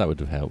 perhaps that would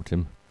have helped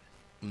him.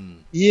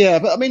 Yeah,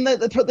 but I mean,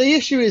 the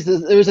issue is that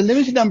there is a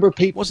limited number of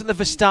people. Wasn't the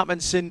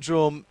Verstappen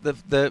syndrome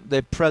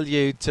the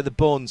prelude to the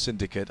Bourne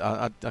Syndicate?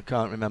 I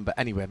can't remember.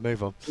 Anyway,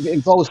 move on. It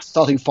involves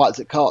starting fights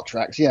at kart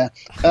tracks, yeah.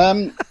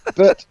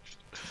 But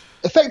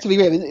effectively,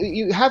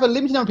 you have a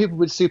limited number of people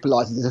with super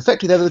licenses.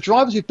 Effectively, they're the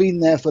drivers who've been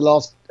there for the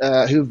last,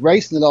 who've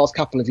raced in the last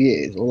couple of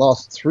years, or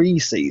last 3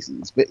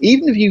 seasons. But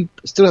even if you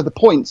still have the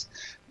points,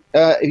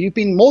 if you've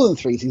been more than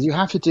 3 seasons, you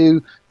have to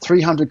do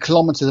 300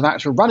 kilometres of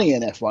actual running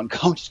in an F1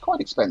 car, which is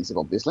quite expensive,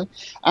 obviously.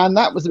 And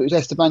that was what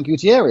Esteban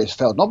Gutierrez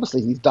felt. And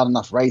obviously, he's done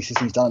enough races,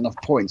 he's done enough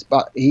points,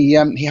 but he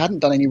hadn't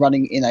done any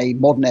running in a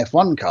modern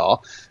F1 car.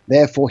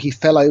 Therefore, he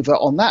fell over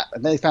on that.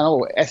 And they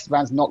found,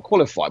 Esteban's not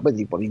qualified, whether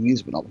he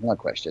used or not, no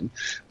question.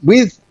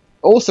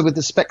 Also with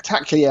the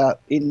spectacular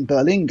in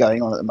Berlin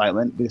going on at the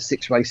moment, with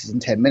 6 races in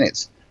 10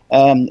 minutes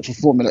for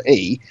Formula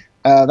E,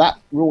 that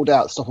ruled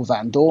out Stoffel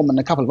Van Dorn and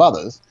a couple of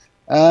others.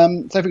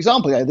 So, for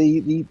example,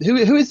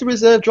 who is the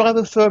reserve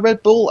driver for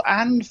Red Bull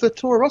and for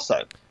Toro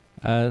Rosso?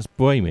 It's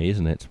Buemi,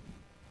 isn't it?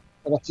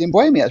 Sebastian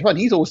Buemi, that's right.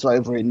 He's also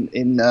over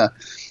in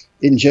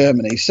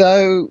Germany.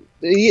 So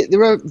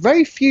there are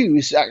very few,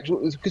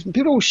 because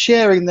people are all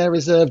sharing their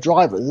reserve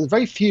drivers. There's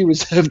very few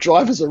reserve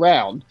drivers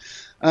around,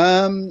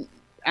 and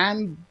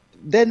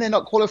then they're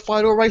not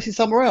qualified or racing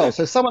somewhere else.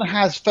 So someone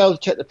has failed to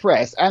check the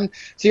press, and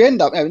so you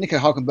end up. Nico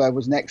Hülkenberg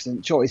was an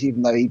excellent choice,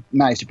 even though he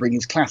managed to bring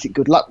his classic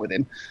good luck with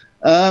him.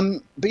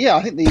 But yeah,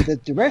 I think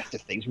the rest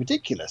of things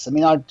ridiculous. I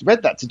mean, I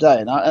read that today,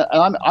 and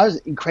I was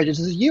incredulous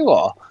as you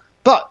are.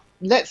 But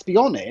let's be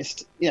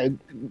honest.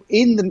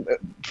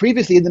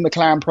 Previously in the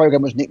McLaren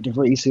program was Nick De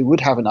Vries, who would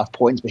have enough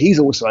points, but he's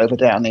also over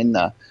down in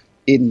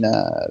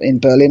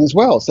Berlin as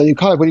well. So you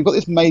when you've got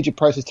this major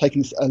process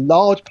taking a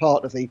large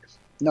part of the,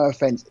 no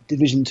offence,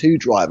 Division 2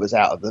 drivers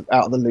out of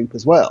the loop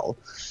as well.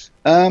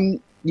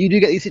 You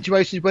do get these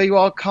situations where you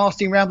are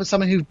casting around for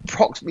someone who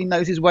approximately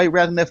knows his way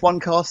around an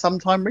F1 car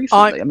sometime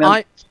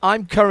recently.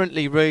 I'm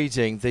currently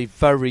reading the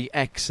very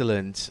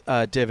excellent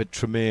David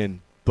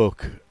Tremaine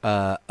book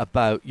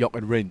about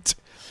Jochen Rindt,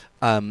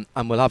 and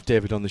we'll have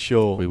David on the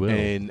show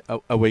in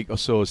a week or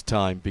so's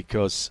time,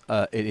 because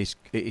it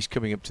is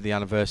coming up to the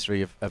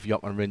anniversary of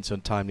Jochen Rindt's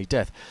untimely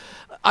death.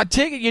 I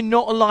take it you're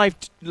not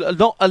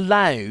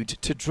allowed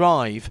to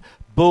drive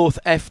both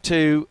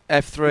F2,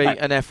 F3,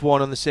 and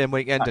F1 on the same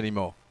weekend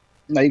anymore.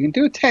 No, you can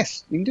do a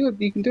test. You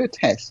can do a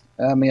test.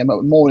 A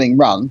morning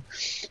run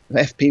of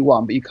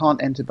FP1, but you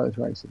can't enter both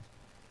races.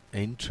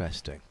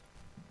 Interesting.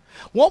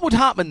 What would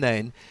happen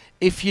then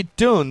if you'd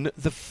done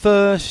the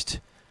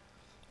first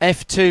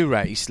F2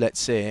 race,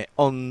 let's say,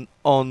 on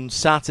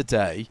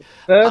Saturday?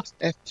 First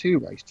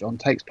F2 race, John,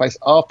 takes place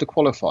after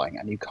qualifying,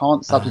 and you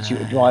can't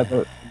substitute a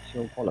driver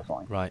until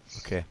qualifying. Right.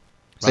 Okay.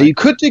 So you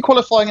could do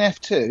qualifying in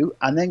F2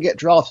 and then get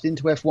drafted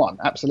into F1.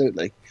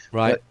 Absolutely.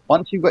 Right. But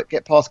once you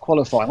get past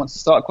qualifying, once the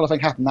start of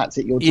qualifying happens, that's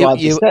it. Your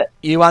driver's set.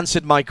 You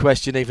answered my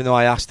question, even though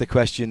I asked the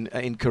question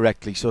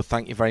incorrectly. So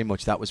thank you very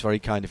much. That was very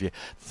kind of you.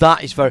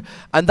 That is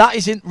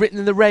written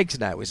in the regs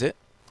now, is it?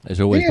 It's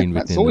always been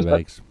written in the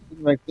regs.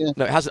 Yeah.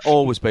 No, it hasn't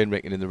always been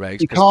written in the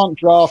regs. You can't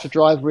draft a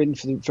driver in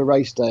for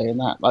race day, and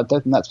that I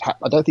don't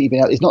think you've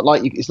been. It's not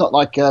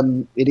like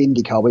in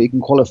IndyCar where you can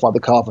qualify the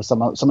car for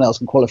someone else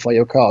can qualify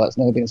your car. That's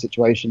never been a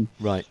situation.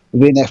 Right.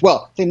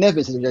 Well, it's never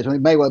been a situation.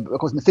 It may well, of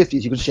course, in the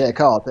 50s you could share a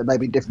car. That may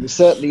be different. But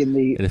certainly in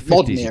the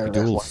modern 50s era, you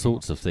could do all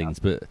sorts of things.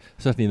 But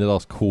certainly in the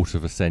last quarter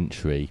of a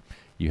century,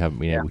 you haven't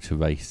been able to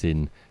race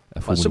in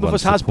a Formula 1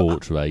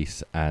 support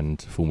race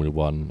and Formula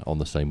 1 on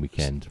the same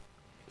weekend.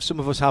 Some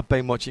of us have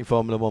been watching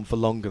Formula 1 for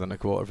longer than a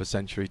quarter of a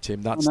century,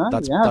 Tim. That's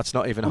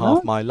not even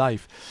half my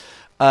life.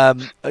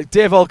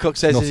 Dave Alcock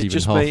says, not is it even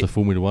just half me? The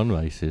Formula 1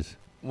 races.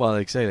 Well,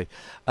 exactly.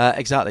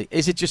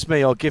 Is it just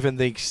me, or given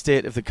the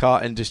state of the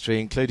car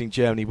industry, including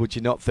Germany, would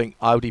you not think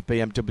Audi,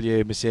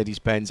 BMW,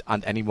 Mercedes-Benz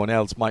and anyone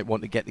else might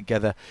want to get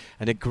together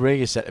and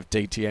agree a set of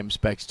DTM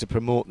specs to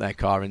promote their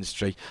car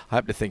industry? I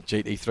happen to think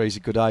GT3 is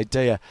a good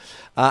idea.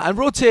 And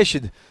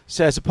Rotation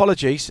says,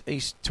 apologies,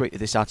 he's tweeted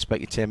this at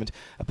Specutainment,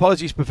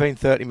 apologies for being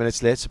 30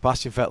 minutes late.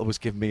 Sebastian Vettel was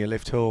giving me a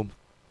lift home.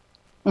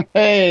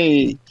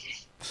 Hey!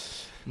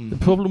 The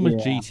problem with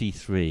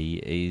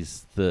GT3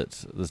 is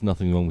that there's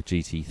nothing wrong with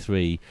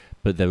GT3,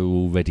 but there are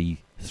already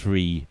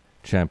 3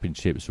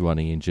 championships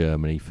running in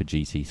Germany for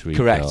GT3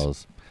 Correct.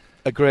 cars.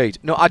 Agreed.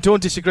 No, I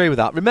don't disagree with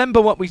that.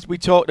 Remember what we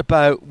talked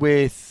about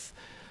with,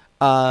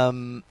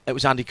 it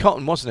was Andy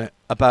Cotton, wasn't it,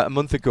 about a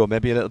month ago,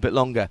 maybe a little bit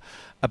longer,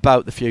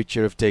 about the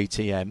future of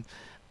DTM,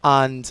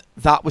 and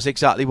that was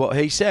exactly what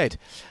he said.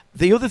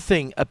 The other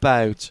thing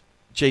about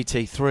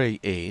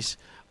GT3 is,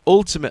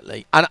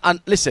 ultimately,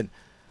 and listen,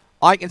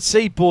 I can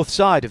see both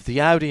sides of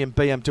the Audi and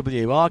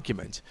BMW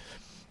argument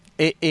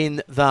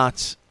in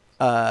that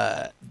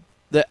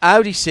the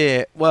Audi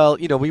say, well,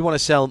 we want to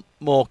sell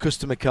more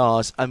customer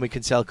cars and we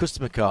can sell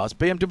customer cars.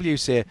 BMW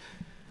say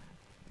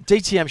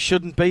DTM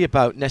shouldn't be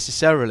about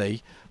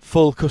necessarily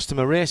full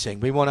customer racing.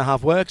 We want to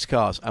have works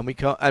cars, and we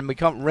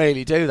can't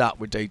really do that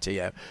with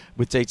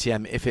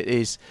DTM if it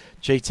is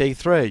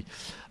GT3.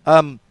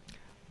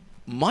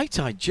 Might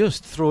I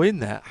just throw in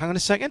there? Hang on a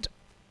second.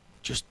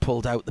 Just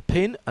pulled out the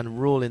pin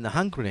and roll in the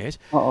hand grenade.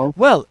 Uh-oh.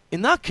 Well,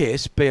 in that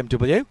case,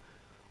 BMW,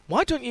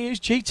 why don't you use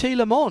GT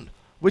Le Mans,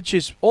 which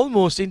is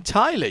almost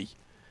entirely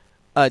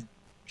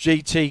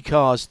GT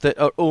cars that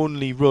are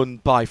only run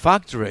by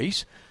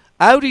factories?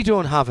 Audi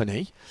don't have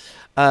any,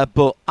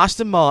 but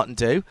Aston Martin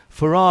do,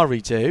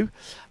 Ferrari do,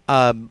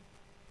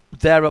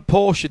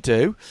 Porsche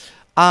do,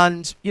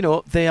 and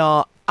they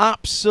are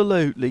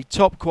absolutely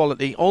top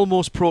quality,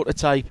 almost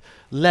prototype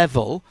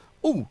level.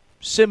 Ooh,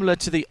 similar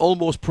to the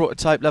almost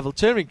prototype level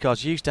touring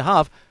cars you used to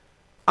have.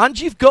 And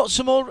you've got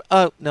some more...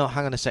 Oh, no,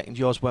 hang on a second.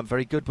 Yours weren't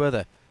very good, were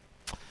they?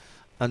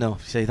 I know.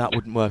 See, that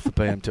wouldn't work for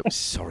BMW.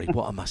 Sorry,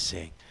 what am I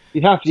saying?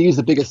 You'd have to use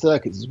the bigger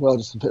circuits as well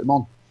just to put them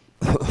on.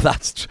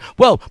 That's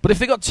well, but if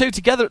they got two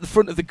together at the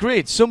front of the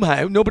grid,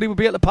 somehow nobody would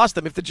be able to pass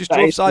them if they just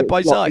drove side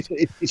by side.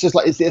 It's just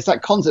like it's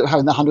that concept of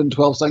having the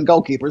 112-stone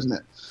goalkeeper, isn't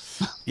it?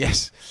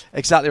 Yes,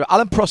 exactly right.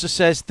 Alan Prosser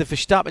says the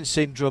Verstappen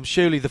syndrome,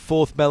 surely the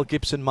fourth Mel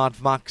Gibson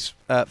Mad Max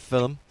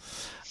film.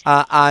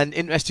 And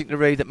interesting to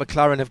read that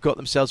McLaren have got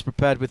themselves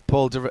prepared with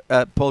Paul Di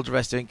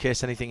Resto in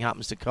case anything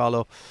happens to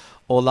Carlo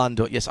or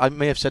Lando. Yes, I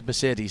may have said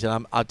Mercedes,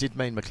 and I did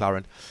mean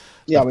McLaren.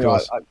 Yeah,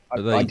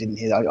 I didn't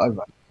hear that. I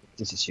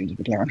just assumed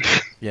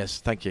McLaren. Yes,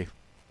 thank you.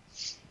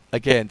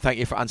 Again, thank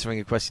you for answering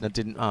a question I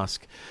didn't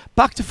ask.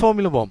 Back to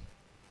Formula One.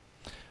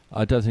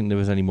 I don't think there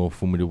was any more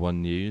Formula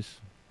One news.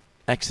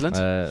 Excellent.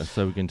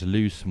 So we're going to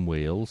lose some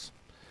wheels.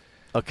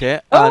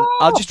 Okay, and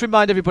I'll just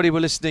remind everybody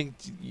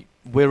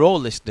we're all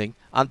listening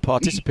and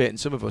participating,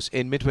 some of us,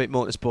 in Midweek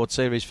Motorsport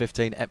Series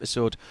 15,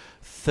 Episode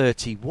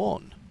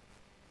 31.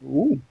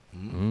 Ooh.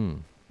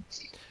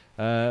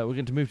 We're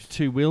going to move to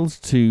two wheels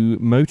to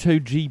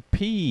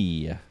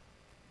MotoGP.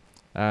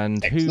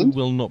 And Excellent. Who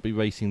will not be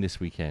racing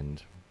this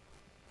weekend?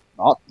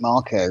 Marc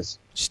Marquez.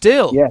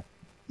 Still? Yeah.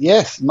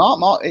 Yes,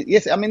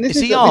 yes, I mean, is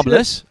he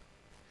harmless?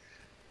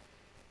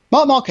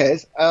 Marc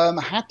Marquez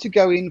had to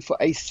go in for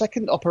a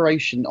second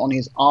operation on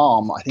his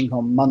arm, I think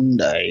on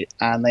Monday,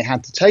 and they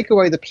had to take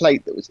away the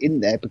plate that was in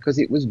there because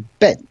it was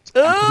bent.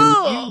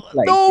 No, stop,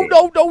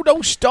 How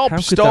could stop,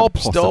 that stop.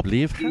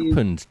 possibly have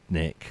happened,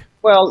 Nick?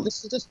 Well,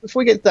 this is just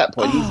before we get to that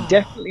point, he's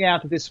definitely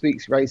out of this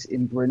week's race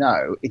in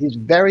Brno. It is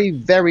very,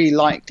 very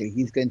likely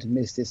he's going to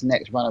miss this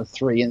next run of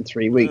 3 in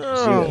 3 weeks.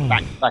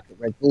 Back at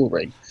Red Bull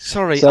Ring.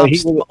 Sorry, So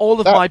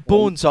all of my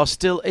bones are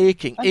still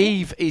aching.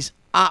 Eve is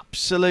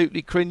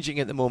absolutely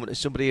cringing at the moment as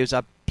somebody who's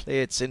had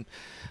plates and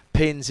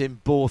pins in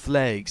both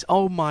legs.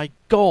 Oh my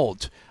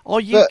God, are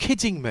you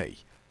kidding me?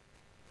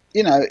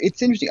 You know,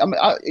 it's interesting. I mean,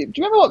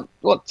 do you remember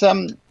what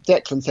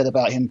Declan said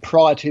about him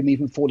prior to him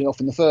even falling off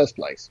in the first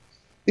place?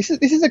 This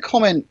is a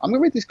comment. I'm going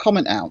to read this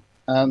comment out.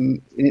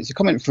 And it's a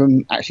comment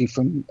from one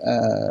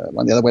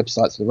of the other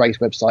websites, the race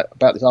website,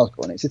 about this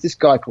article. And it says this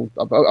guy called,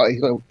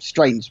 he's got a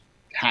strange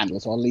handle,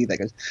 so I'll leave that.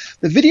 Goes,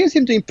 the videos of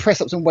him doing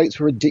press-ups and weights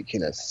were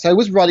ridiculous. So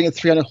was riding a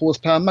 300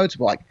 horsepower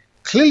motorbike.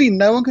 Clearly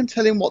no one can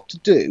tell him what to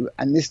do,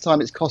 and this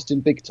time it's cost him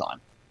big time.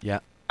 Yeah.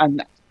 And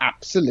that's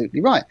absolutely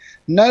right.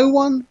 No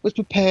one was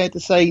prepared to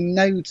say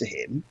no to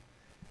him.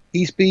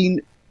 He's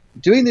been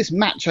doing this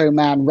macho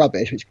man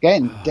rubbish, which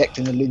again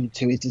Declan alluded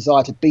to his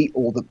desire to beat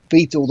all the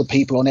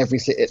people on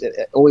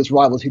all his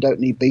rivals who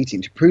don't need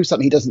beating, to prove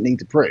something he doesn't need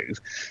to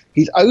prove.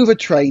 He's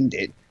overtrained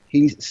it.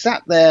 He's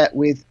sat there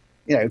with,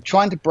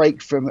 trying to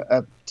break from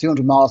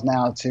 200 miles an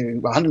hour to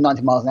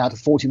 190 miles an hour to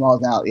 40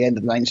 miles an hour at the end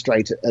of the main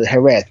straight at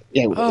Jerez.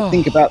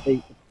 Think about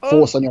the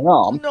force on your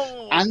arm.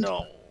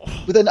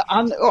 With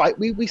all right,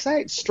 we say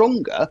it's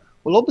stronger.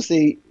 Well,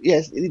 obviously,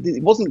 yes,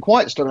 it wasn't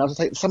quite strong enough to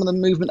take some of the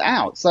movement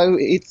out. So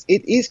it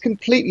is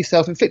completely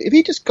self-inflicted. If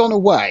he'd just gone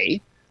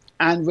away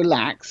and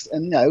relaxed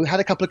and had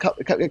a couple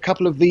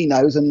of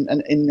vinos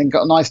and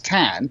got a nice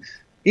tan,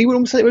 he would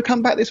almost say it would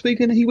come back this week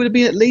and he would have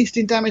been at least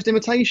in damage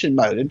limitation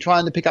mode and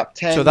trying to pick up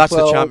 10. So that's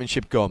 12, the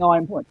championship gone.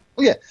 9 points.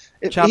 Well,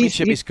 yeah,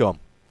 championship is gone.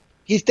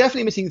 He's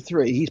definitely missing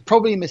 3. He's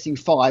probably missing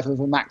 5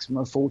 of a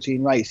maximum of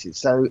 14 races.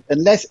 So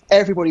unless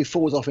everybody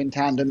falls off in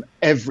tandem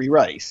every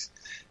race,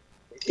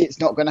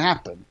 it's not going to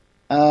happen.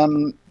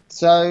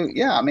 So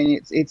yeah, I mean,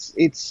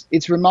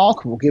 it's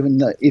remarkable given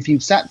that if you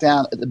sat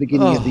down at the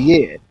beginning of the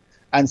year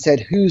and said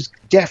who's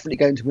definitely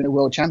going to win a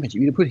world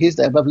championship, you'd have put his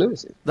there above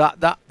Lewis's.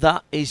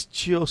 That is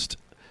just,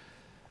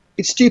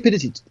 it's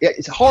stupidity.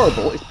 It's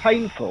horrible. It's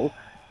painful.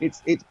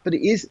 But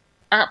it is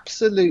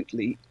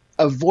absolutely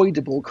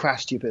avoidable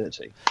crash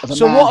stupidity.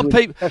 So what are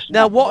people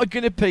now? What are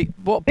going to be?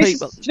 What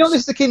people? Do you know what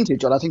this is akin to,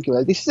 John? I think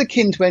this is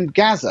akin to when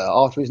Gaza,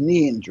 after his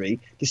knee injury,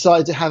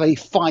 decided to have a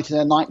fight in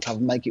a nightclub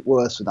and make it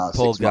worse for another 6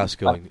 months. Paul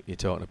Gascoigne, you're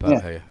talking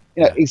about here.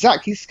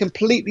 Exactly. It's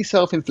completely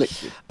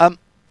self-inflicted.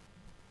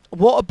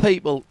 What are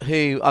people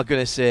who are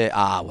going to say,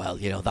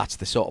 well, that's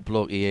the sort of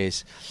bloke he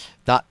is?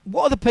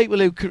 What are the people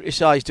who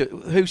criticised it,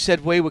 who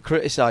said we were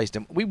criticised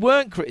him? We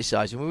weren't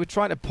criticising. We were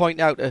trying to point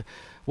out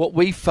what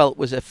we felt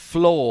was a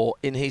flaw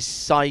in his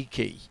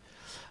psyche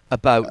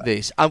about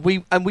this, and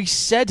we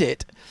said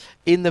it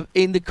in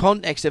the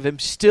context of him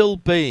still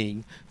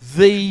being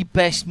the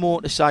best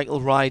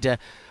motorcycle rider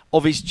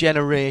of his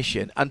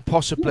generation and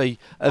possibly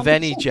of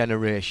any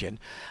generation.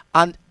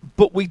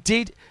 But we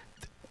did.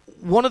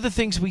 One of the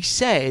things we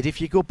said,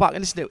 if you go back and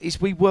listen to it, is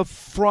we were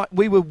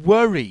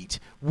worried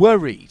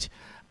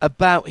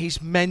about his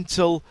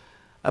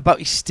about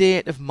his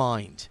state of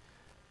mind.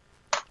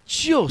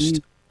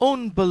 Just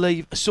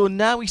unbelievable. So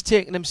now he's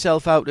taken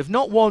himself out of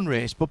not one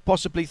race, but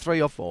possibly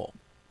 3 or 4.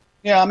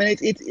 Yeah, I mean,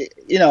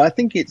 I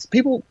think it's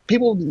people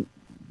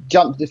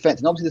jump to defence,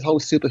 and obviously this whole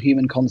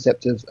superhuman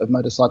concept of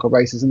motorcycle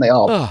races, and they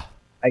are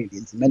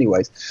aliens in many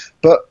ways.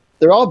 But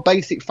there are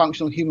basic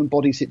functional human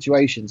body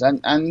situations,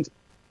 and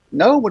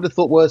no one would have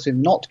thought worse of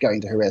him not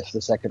going to Jerez for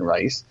the second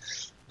race.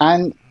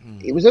 And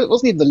it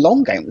wasn't even the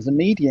long game; it was a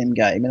medium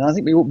game. And I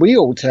think we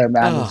all turned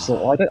around and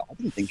thought, I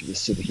didn't think it was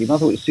superhuman. I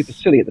thought it was super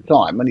silly at the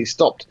time. When he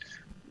stopped,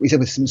 we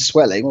said with some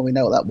swelling. Well, we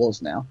know what that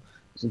was now.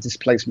 It's a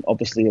displacement,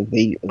 obviously, of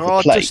the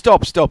plate.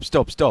 Stop!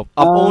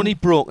 I've only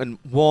broken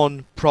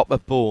one proper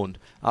bone.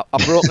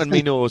 I've broken my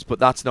nose, but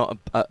that's not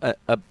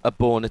a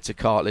bone; it's a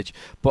cartilage.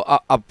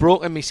 But I've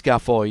broken my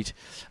scaphoid,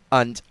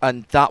 and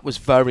that was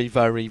very,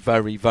 very,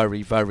 very,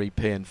 very, very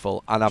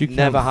painful. And I've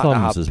never had to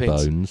have as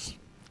pins. Bones?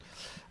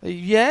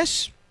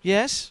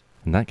 Yes.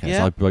 In that case,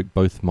 I broke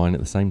both mine at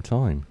the same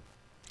time.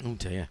 Oh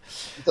dear!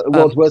 The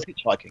world's worst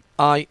hitchhiking.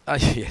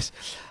 Yes.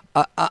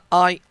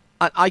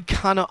 I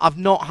cannot. I've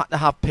not had to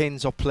have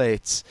pins or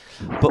plates,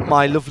 but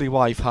my lovely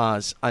wife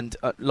has, and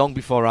long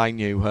before I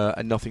knew her,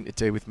 and nothing to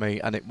do with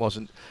me, and it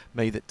wasn't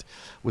me that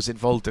was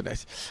involved in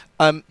it.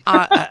 I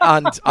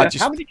just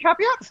how many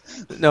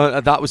caveats?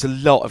 No, that was a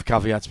lot of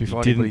caveats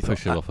before You anybody didn't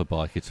push thought her off a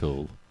bike at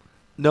all.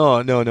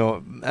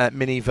 No.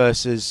 Mini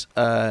versus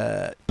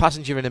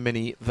passenger in a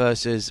Mini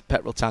versus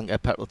petrol tanker.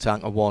 Petrol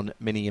tanker 1,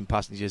 Mini and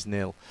passengers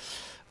 0.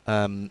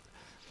 But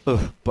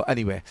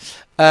anyway,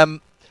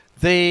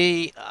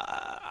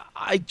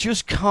 I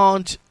just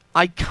can't.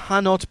 I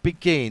cannot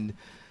begin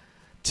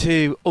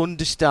to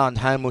understand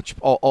how much,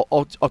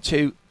 or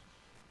to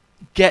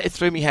get it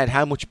through my head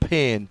how much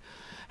pain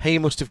he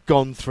must have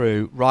gone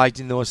through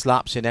riding those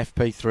laps in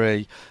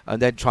FP3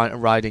 and then trying to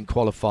ride in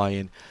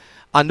qualifying.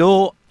 I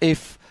know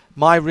if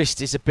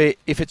it's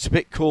a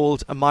bit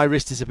cold and my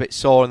wrist is a bit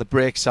sore on the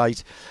brake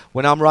site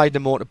when I'm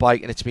riding a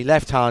motorbike and it's my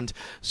left hand,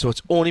 so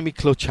it's only my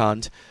clutch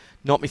hand,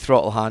 not my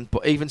throttle hand.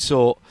 But even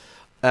so,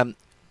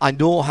 I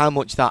know how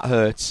much that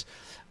hurts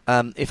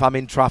if I'm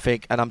in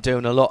traffic and I'm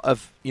doing a lot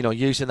of,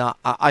 using that.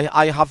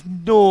 I have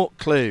no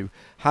clue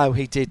how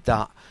he did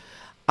that.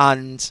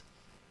 And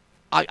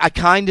I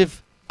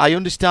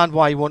understand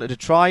why he wanted to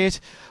try it,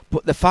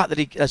 but the fact that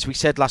he, as we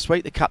said last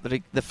week,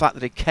 the fact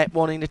that he kept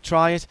wanting to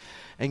try it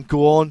and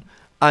go on,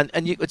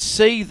 and you could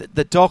see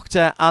the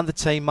doctor and the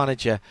team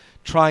manager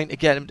trying to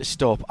get him to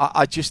stop.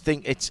 I just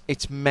think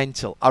it's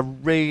mental. I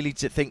really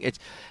do think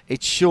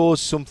it shows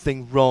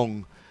something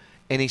wrong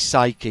in his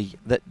psyche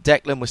that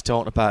Declan was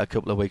talking about a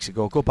couple of weeks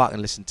ago. Go back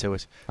and listen to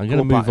it. I'm going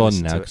to move on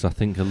now because I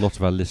think a lot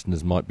of our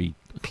listeners might be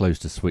close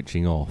to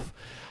switching off.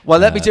 Well,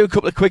 let me do a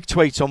couple of quick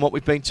tweets on what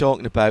we've been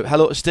talking about.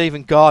 Hello to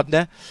Stephen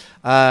Gardner.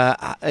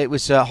 It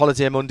was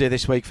Holiday Monday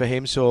this week for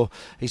him, so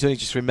he's only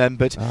just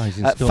remembered. He's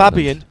in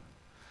Scotland.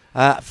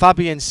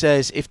 Fabian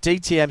says, if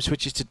DTM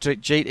switches to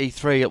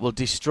GT3, it will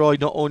destroy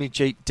not only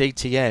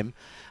DTM,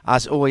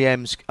 as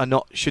OEMs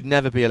should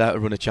never be allowed to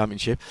run a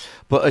championship,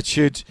 but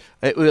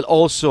it will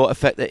also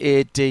affect the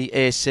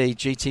ADAC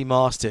GT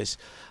Masters,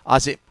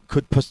 as it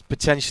could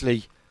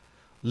potentially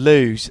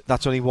lose.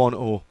 That's only one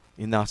O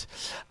in that.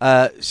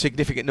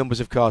 Significant numbers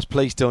of cars.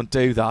 Please don't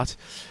do that.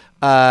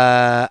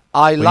 I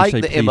when like you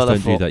say the please Imola.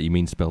 Don't do that. You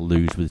mean spell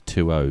lose with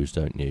 2 O's,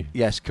 don't you?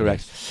 Yes,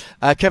 correct.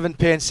 Yes. Kevin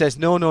Payne says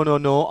no.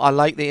 I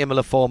like the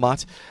Imola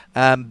format.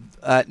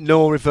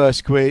 No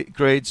reverse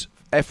grids.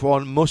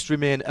 F1 must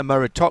remain a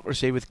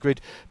meritocracy with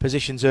grid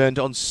positions earned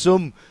on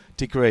some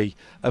degree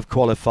of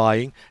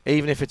qualifying,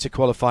 even if it's a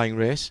qualifying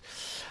race.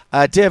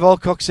 Dave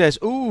Alcock says,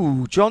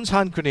 ooh, John's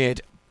hand grenade,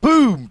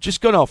 boom,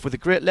 just gone off with a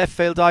great left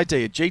field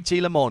idea.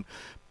 GT Le Mans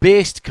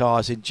based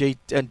cars in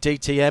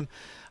DTM,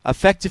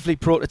 effectively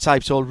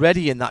prototypes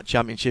already in that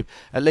championship.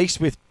 At least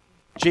with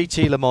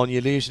GT Le Mans,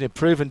 you're losing a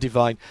proven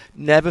divine.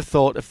 Never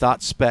thought of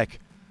that spec.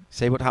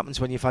 See what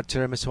happens when you've had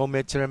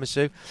homemade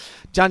tiramisu.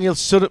 Daniel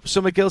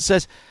Summergill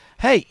says,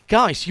 hey,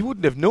 guys, you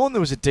wouldn't have known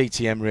there was a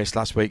DTM race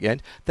last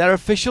weekend. Their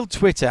official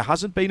Twitter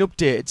hasn't been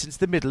updated since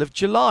the middle of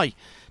July.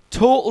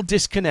 Total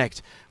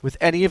disconnect with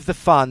any of the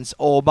fans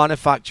or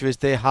manufacturers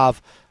they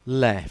have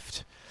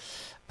left.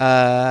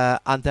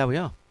 And there we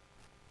are.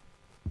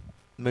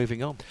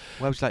 Moving on.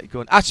 Where would you like to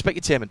go? Aspect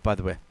Entertainment, by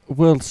the way.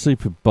 World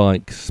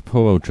Superbikes,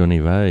 poor old Johnny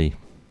Ray.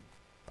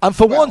 And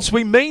for once,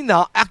 we mean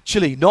that,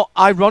 actually, not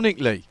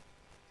ironically.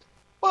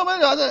 Well,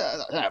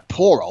 I don't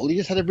poor old. He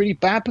just had a really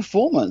bad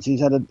performance. He's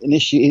had an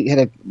issue. He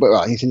said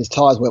his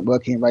tyres weren't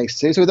working in race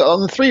 2. So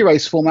on the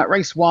 3-race format,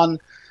 race 1,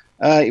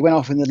 he went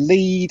off in the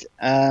lead,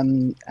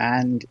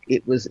 and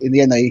it was in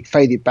the end they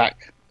faded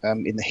back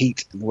in the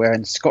heat,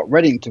 wherein Scott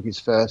Redding took his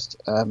first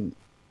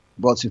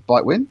World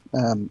Superbike win.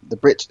 The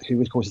Brit,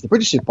 who of course is the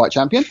British Superbike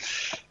champion.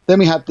 Then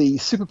we had the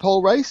Super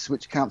Pole race,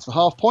 which counts for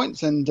half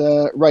points, and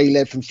Ray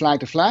led from flag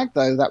to flag,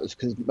 though that was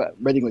because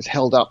Redding was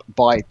held up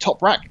by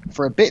Top Rack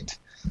for a bit.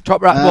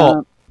 Top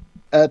Rack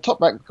what? Top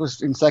Rack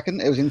was in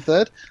second. It was in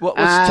third. What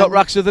was Top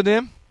Rack's other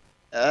name?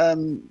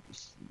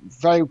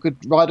 Very good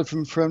rider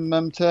from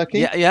Turkey.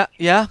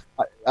 Yeah.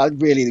 I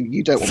really,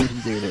 you don't want me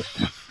to do this.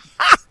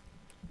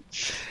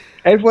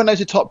 Everyone knows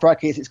who Top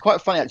Rack is. It's quite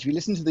funny actually.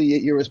 Listen to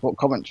the Eurosport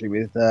commentary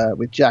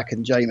with Jack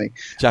and Jamie.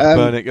 Jack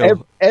Burnick.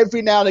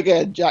 Every now and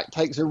again, Jack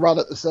takes a run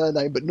at the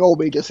surname, but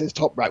normally he just says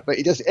Top Rack. But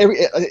he just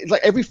it's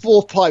like every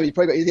fourth time he's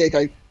probably got his ear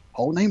going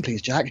Whole name,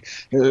 please, Jack.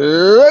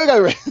 Razgav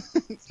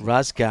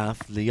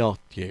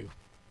Liotyu.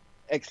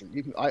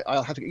 Excellent.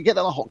 I'll have to get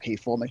that on a hotkey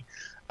for me.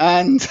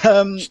 And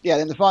then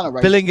the final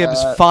race.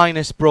 Billingham's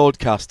finest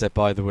broadcaster,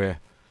 by the way.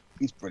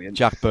 He's brilliant.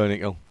 Jack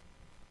Burnicle.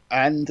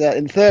 And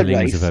in the third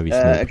Billingham's race, a very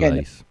small again.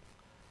 place.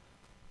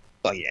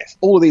 Oh yes,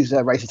 all of these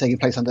races taking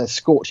place under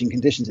scorching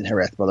conditions in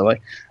Jerez, by the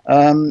way.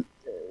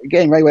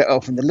 Getting very well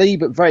off in the lead,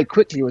 but very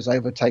quickly was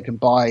overtaken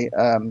by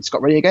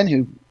Scott Redding again,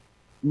 who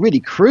really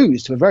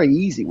cruised to a very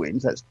easy win.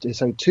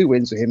 So 2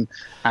 wins for him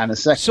and a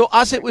second. So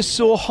as it was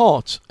so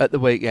hot at the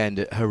weekend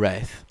at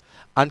Jerez,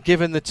 and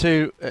given the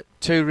two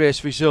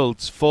race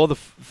results for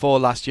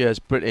last year's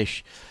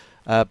British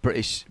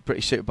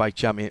Superbike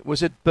champion,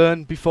 was it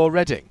Byrne before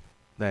Reading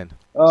then?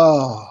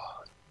 Oh,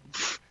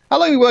 how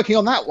long are you working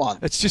on that one?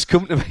 It's just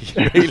come to me,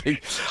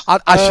 really.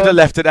 I should have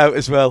left it out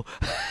as well.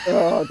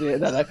 Oh dear,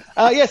 no.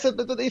 Yes, and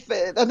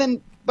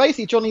then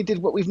basically Johnny did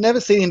what we've never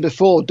seen him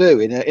before do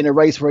in a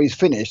race where he's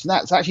finished, and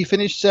that's actually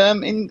finished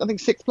in I think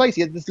 6th place.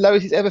 He had the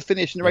lowest he's ever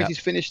finished in a race he's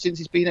finished since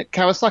he's been at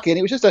Kawasaki, and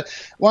it was just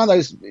one of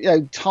those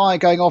tyre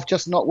going off,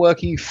 just not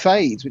working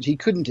fades, which he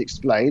couldn't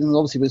explain, and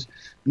obviously was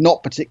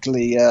not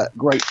particularly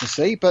great to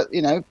see. But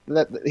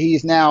that he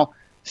is now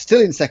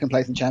still in second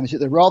place in the championship.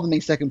 They're rather than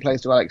second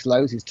place to Alex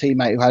Lowe's, his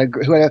teammate,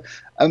 who had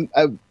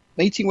a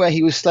meeting where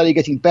he was slowly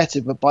getting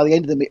better, but by the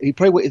end of the meeting,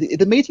 if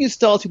the meeting had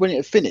started when it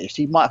had finished,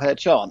 he might have had a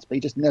chance, but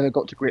he just never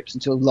got to grips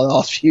until the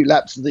last few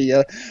laps of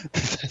the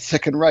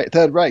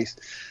third race.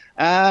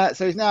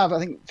 So he's now, I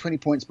think, 20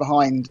 points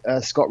behind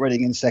Scott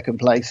Redding in second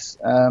place.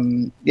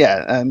 And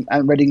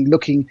Redding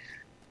looking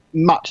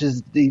much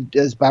as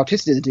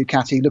Bautista did the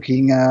Ducati,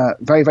 looking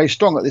very, very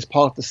strong at this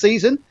part of the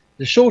season.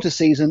 The shorter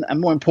season, and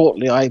more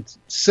importantly, I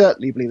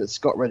certainly believe that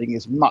Scott Redding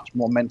is much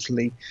more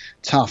mentally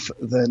tough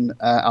than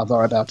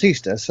Alvaro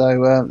Bautista.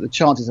 So the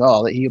chances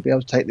are that he'll be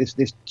able to take this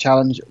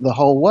challenge the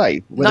whole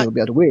way. Whether he'll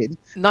be able to win.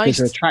 Nice.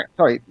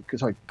 Sorry.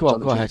 Go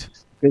ahead.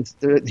 Because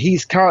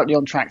he's currently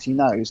on tracks he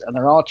knows, and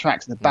there are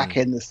tracks in the back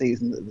end of the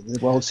season that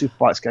the World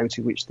Superbikes go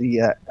to, which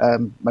the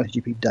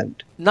MotoGP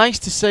don't. Nice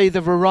to see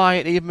the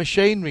variety of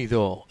machinery,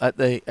 though, at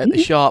the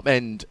sharp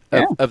end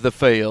of the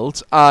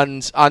field.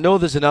 And I know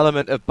there's an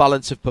element of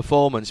balance of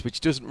performance which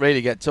doesn't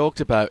really get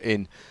talked about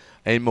in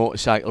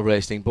motorcycle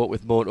racing, but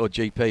with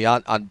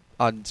MotoGP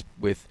and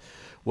with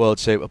World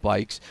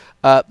Superbikes.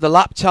 The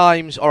lap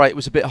times, all right, it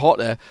was a bit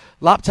hotter.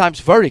 Lap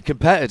times very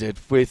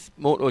competitive with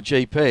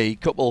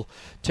MotoGP. Couple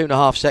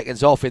 2.5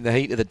 seconds off in the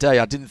heat of the day.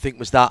 I didn't think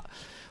was that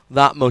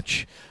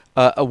much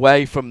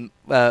away from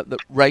the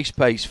race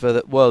pace for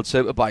the World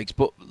Superbikes.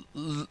 But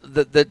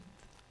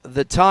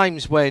the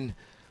times when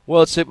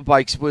World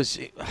Superbikes was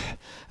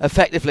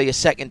effectively a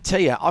second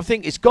tier, I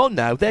think it's gone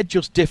now. They're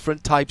just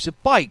different types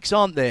of bikes,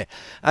 aren't they?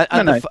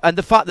 And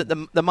the fact that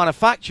the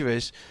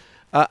manufacturers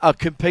are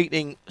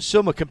competing.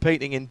 Some are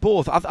competing in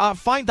both. I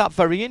find that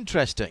very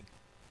interesting.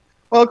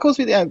 Well, of course,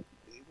 the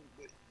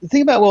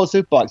thing about World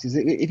Superbikes is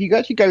that if you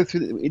actually go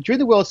through during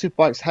the World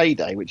Superbikes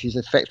heyday, which is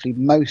effectively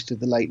most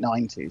of the late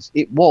 90s,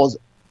 it was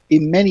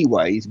in many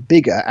ways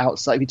bigger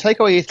outside. If you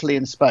take away Italy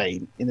and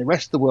Spain, in the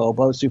rest of the world,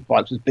 World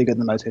Superbikes was bigger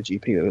than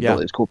MotoGP. It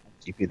was called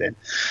MotoGP then.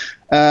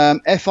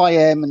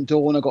 FIM and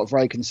Dorna got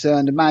very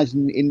concerned,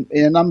 imagine in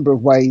a number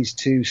of ways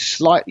to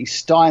slightly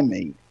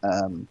stymie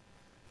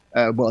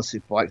World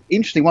Superbikes.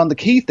 Interestingly, one of the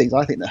key things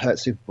I think that hurt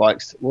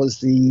Superbikes was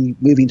the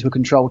moving to a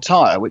controlled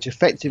tyre, which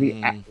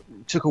effectively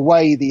took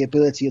away the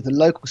ability of the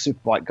local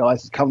Superbike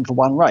guys to come for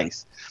one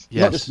race.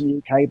 Yes. Not just in the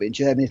UK, but in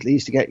Germany, Italy,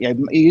 used to get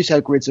you used to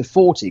have grids of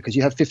 40 because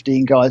you have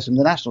 15 guys from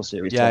the national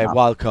series. Yeah,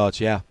 wild cards.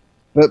 Yeah.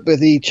 But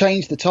they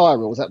changed the tyre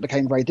rules. That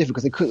became very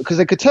difficult because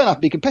they could turn up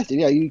and be competitive.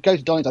 Yeah, you go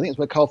to Donington. I think it's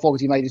where Carl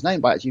Fogarty made his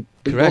name by actually.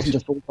 He wasn't a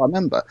full-time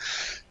member.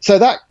 So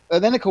that,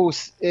 and then of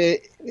course,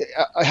 I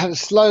had a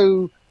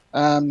slow.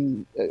 I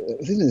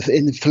think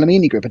in the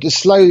Flamini group, a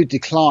slow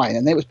decline,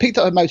 and it was picked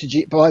up by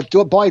MotoGP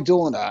by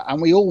Dorna,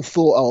 and we all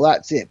thought, oh,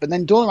 that's it. But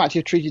then Dorna actually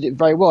have treated it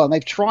very well, and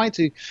they've tried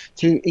to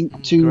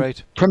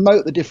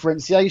promote the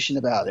differentiation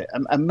about it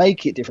and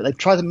make it different. They've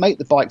tried to make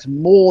the bikes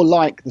more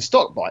like the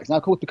stock bikes. Now,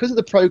 of course, because of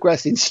the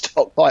progress in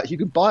stock bikes, you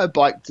can buy a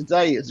bike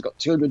today that's got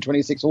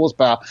 226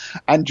 horsepower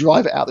and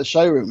drive it out the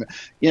showroom.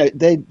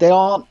 They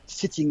aren't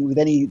sitting with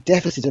any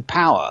deficit of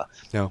power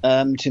to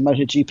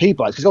MotoGP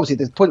bikes, because obviously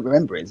the point of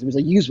remembering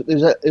is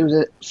there's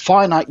a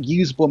finite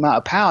usable amount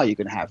of power you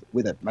can have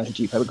with a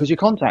MotoGP because your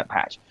contact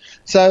patch.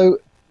 So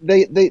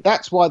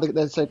that's why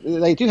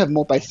they do have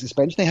more basic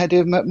suspension. They do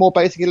have more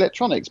basic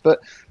electronics,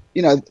 but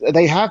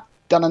they have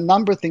done a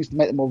number of things to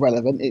make them more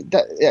relevant.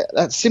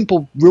 That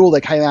simple rule they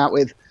came out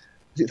with,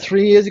 was it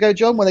 3 years ago,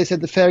 John, when they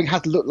said the fairing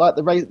had to look like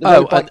the road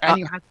bike and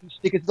you had to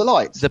stick it to the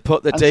lights. They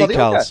put the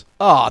decals.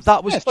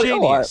 That was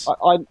genius.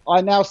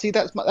 I now see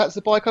that's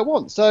the bike I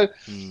want. So,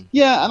 and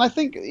I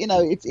think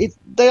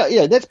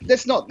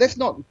let's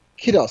not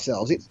kid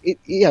ourselves. It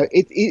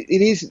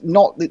is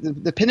not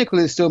the pinnacle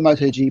is still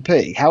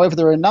MotoGP. However,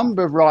 there are a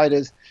number of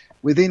riders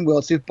within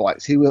World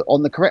Superbikes who were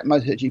on the correct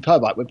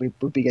MotoGP bike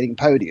would be getting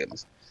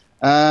podiums.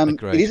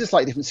 It is a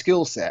slightly different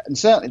skill set, and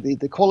certainly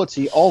the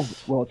quality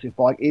of World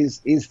Superbike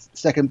is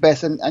second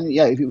best. And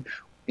if you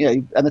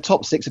and the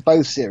top 6 of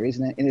both series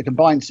in a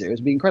combined series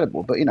would be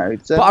incredible. But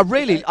but I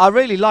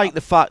really like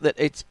the fact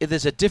that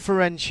there's a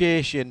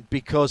differentiation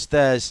because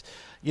there's.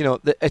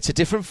 It's a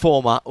different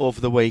format over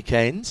the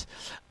weekend.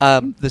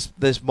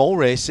 There's more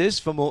races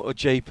for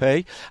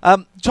MotoGP.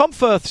 Tom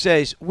Firth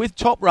says, with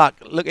Top Rack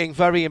looking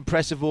very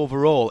impressive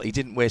overall, he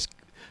didn't waste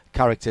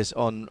characters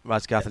on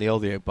Razgatli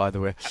Oldio, by the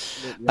way.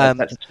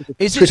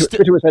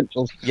 Twitter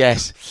essentials.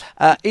 Yes.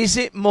 Is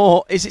it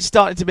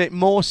starting to make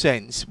more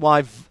sense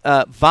why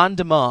Van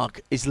der Mark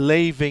is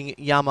leaving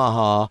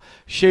Yamaha?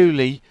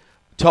 Surely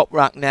Top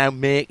Rack now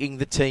making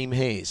the team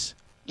his.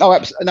 Oh,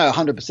 no,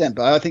 100%.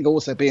 But I think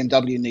also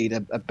BMW need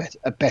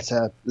a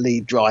better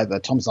lead driver.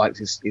 Tom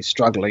Sykes is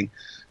struggling,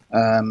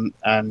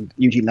 and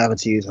Eugene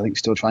Laverty is, I think,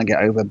 still trying to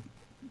get over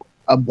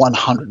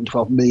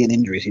 112 million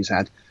injuries he's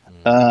had.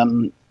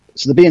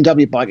 So the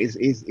BMW bike is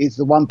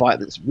the one bike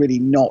that's really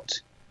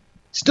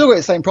still got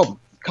the same problem.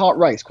 Can't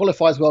race,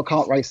 qualifies well,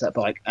 can't race that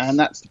bike, and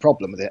that's the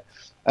problem with it.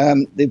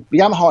 The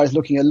Yamaha is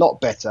looking a lot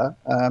better.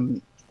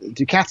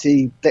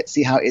 Ducati, let's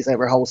see how it is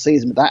over a whole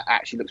season, but that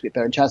actually looks a bit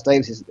better. And Chaz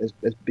Davis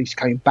is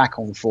coming back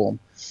on form.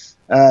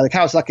 The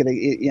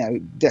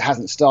Kawasaki, it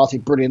hasn't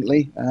started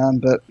brilliantly,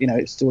 but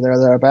it's still there or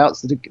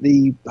thereabouts.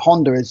 The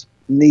Honda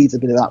needs a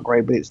bit of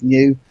upgrade, but it's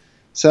new.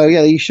 So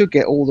you should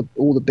get all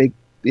the big.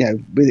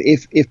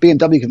 If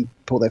BMW can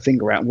pull their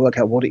finger out and work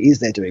out what it is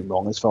they're doing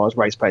wrong as far as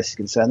race pace is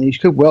concerned, then you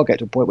could well get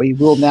to a point where you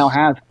will now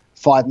have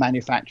 5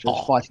 manufacturers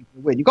fighting for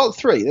the win. You've got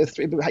 3.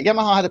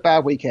 Yamaha had a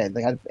bad weekend.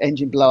 They had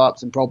engine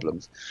blow-ups and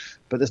problems.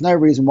 But there's no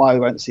reason why we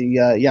won't see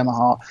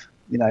Yamaha,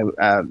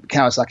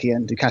 Kawasaki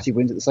and Ducati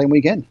wins at the same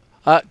weekend.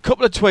 A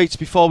couple of tweets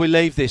before we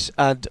leave this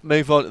and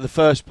move on to the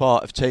first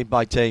part of Team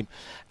by Team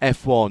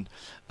F1.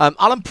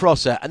 Alan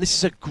Prosser, and this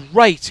is a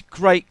great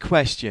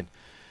question.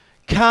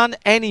 Can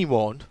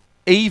anyone,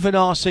 even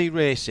RC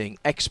Racing,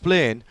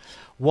 explain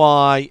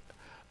why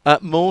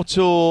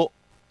MotoGP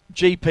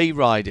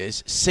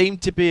riders seem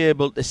to be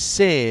able to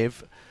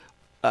save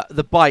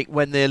the bike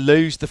when they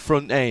lose the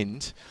front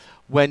end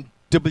when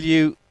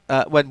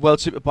World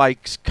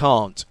Superbikes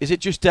can't? Is it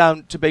just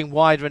down to being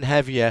wider and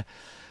heavier,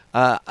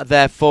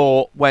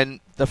 therefore when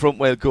the front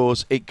wheel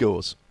goes, it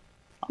goes?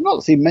 I've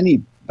not seen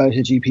many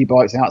MotoGP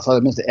bikes outside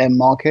of Mr. M.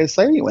 Marquez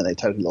sailing when they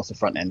totally lost the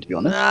front end, to be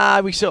honest.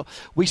 Nah, we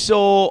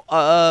saw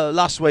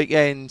last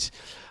weekend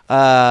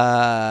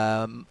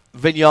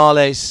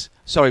Vinales.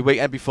 Sorry,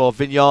 weekend before,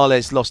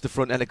 Vinales lost the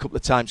front end a couple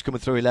of times coming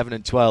through 11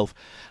 and 12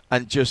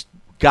 and just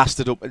gassed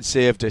it up and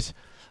saved it.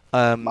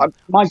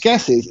 My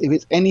guess is, if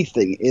it's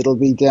anything, it'll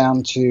be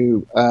down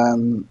to...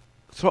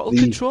 throttle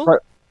control?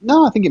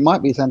 No, I think it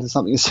might be down to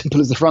something as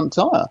simple as the front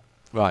tyre.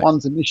 Right.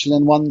 One's a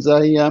Michelin, one's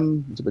a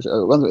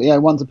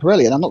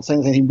Pirelli. And I'm not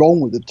saying there's anything wrong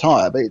with the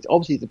tyre, but it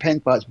obviously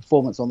depends by its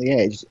performance on the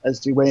edge as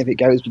to when, if it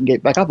goes, you can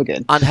get back up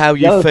again. And how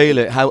you feel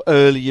it, how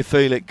early you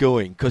feel it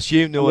going. Because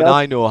and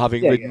I know,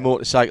 having ridden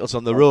motorcycles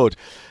on the road,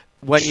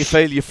 when you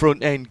feel your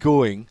front end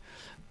going,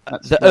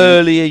 the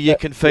earlier you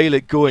can feel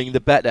it going, the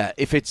better.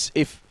 If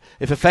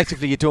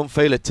effectively you don't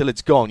feel it till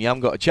it's gone, you haven't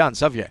got a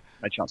chance, have you?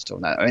 No chance at all.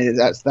 No, I mean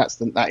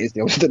that is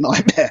the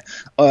nightmare.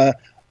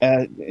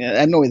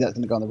 And normally that's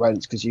going to go on the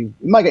roads because you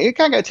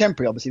can go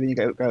temporary, obviously, when you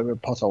go over a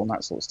pothole and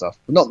that sort of stuff.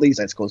 But not these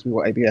days, of course. We've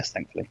got ABS,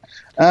 thankfully.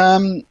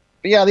 But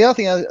yeah,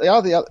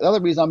 the other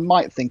reason I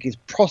might think is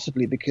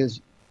possibly because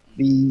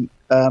the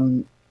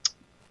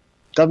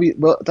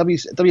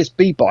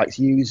WSB bikes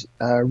use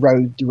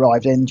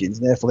road-derived engines,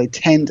 and therefore they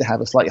tend to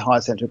have a slightly higher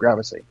centre of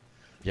gravity.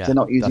 Yeah, they're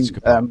not using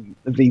the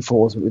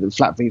V4s with the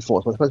flat V4s.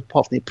 Well, I suppose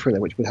apart from the Aprilia,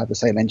 which would have the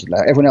same engine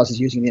layer. Everyone else is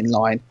using the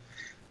inline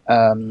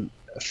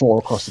 4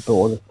 across the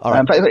board. All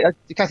right. But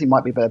Ducati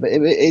might be better. But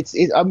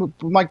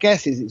my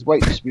guess is it's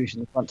weight distribution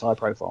and front tyre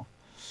profile.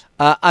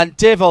 And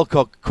Dave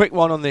Alcock, quick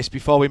one on this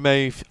before we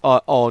move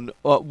on.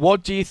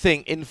 What do you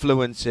think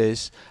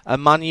influences a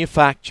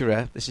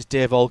manufacturer, this is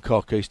Dave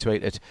Alcock who's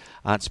tweeted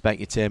at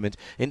Specutainment,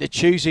 into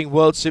choosing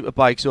World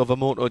Superbikes over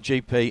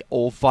MotoGP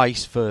or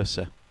vice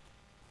versa?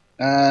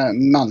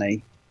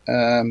 Money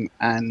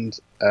and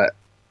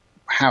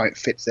how it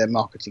fits their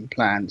marketing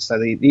plan. So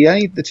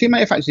the 2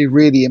 manufacturers who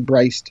really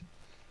embraced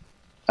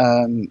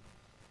World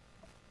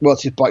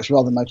Superbikes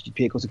rather than MotoGP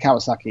vehicles are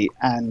Kawasaki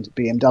and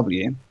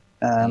BMW.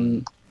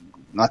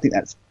 I think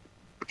that's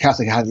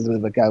Kawasaki had a little bit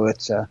of a go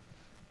at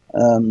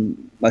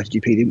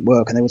MotoGP, didn't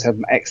work, and they always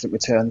have excellent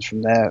returns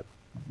from their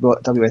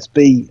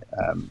WSB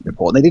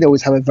report. And they did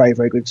always have a very,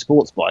 very good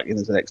sports bike in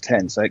the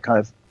ZX10, so it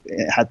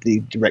had the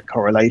direct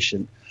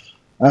correlation.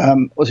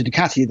 Also,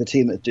 Ducati, the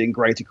team that's doing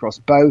great across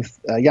both.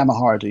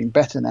 Yamaha are doing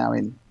better now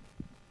in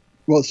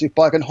World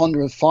Superbike, and Honda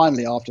have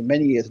finally, after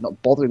many years of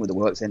not bothering with the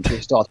Works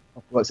Entry, started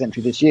the Works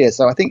Entry this year.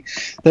 So I think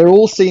they're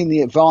all seeing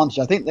the advantage.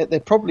 I think that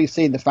they're probably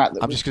seeing the fact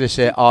that... I'm just going to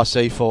say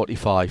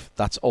RC45.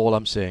 That's all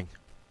I'm saying.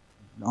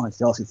 Nice.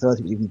 The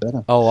RC30 was even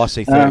better. Oh,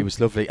 RC30 was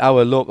lovely.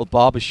 Our local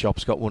barber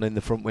shop's got one in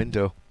the front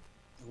window.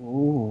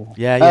 Ooh.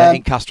 Yeah,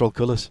 in Castrol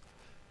colours.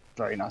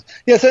 Very nice.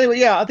 Yeah. So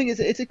anyway, I think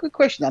it's a good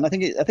question, and I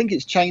think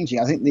it's changing.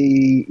 I think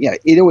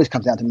it always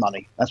comes down to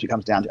money. That's what it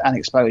comes down to, and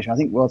exposure. I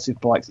think World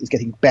Superbikes is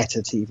getting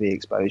better TV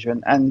exposure,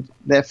 and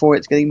therefore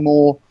it's getting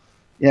more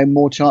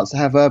chance to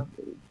have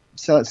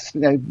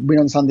win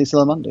on Sunday,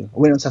 sell on Monday,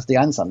 or win on Saturday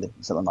and Sunday,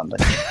 sell on Monday.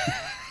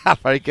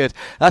 Very good.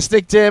 That's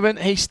Nick Damon.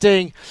 He's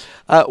staying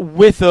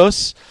with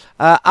us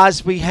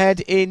as we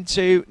head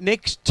into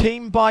Nick's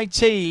team by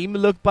team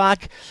look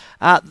back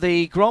at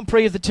the Grand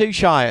Prix of the Two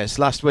Shires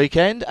last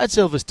weekend at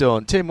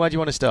Silverstone. Tim, where do you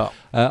want to start?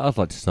 I'd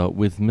like to start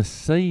with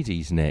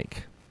Mercedes,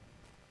 Nick.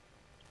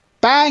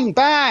 Bang,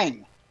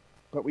 bang!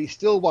 But we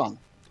still won.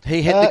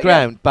 He hit the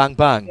ground. Bang,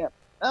 bang. Yeah.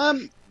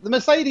 The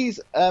Mercedes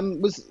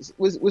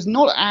was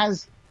not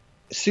as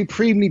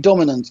supremely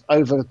dominant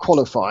over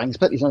qualifying,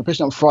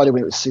 especially on Friday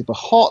when it was super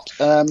hot.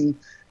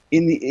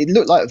 It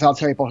looked like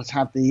Valtteri Bottas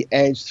had the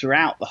edge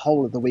throughout the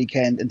whole of the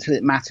weekend until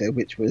it mattered,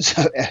 which was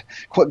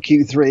quite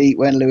Q3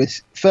 when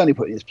Lewis firmly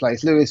put in his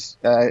place. Lewis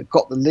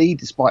got the lead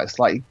despite a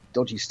slightly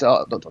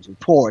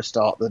poorer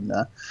start than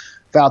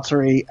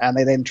Valtteri, and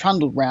they then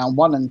trundled round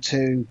 1 and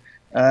 2,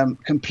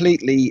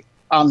 completely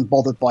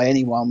unbothered by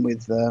anyone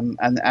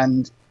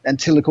and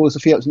until of course the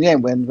few ups in the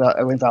end when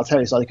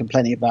Valtteri started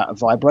complaining about a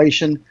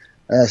vibration.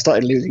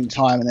 Started losing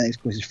time, and then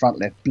of course his front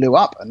left blew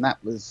up, and that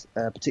was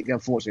particularly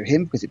unfortunate for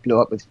him because it blew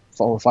up with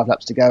 4 or 5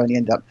 laps to go, and he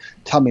ended up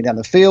tumbling down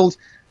the field.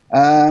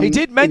 He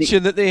did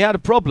mention that they had a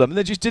problem, and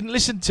they just didn't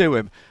listen to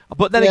him.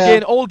 But then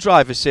again, all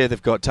drivers say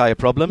they've got tyre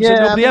problems, and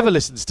nobody ever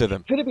listens to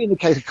them. Could have been the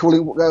case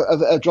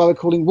of a driver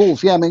calling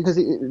Wolf. Yeah, I mean, because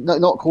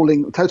not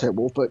calling Toto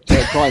Wolf, but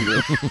Prime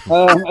Wolf.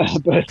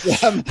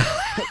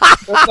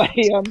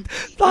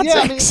 That's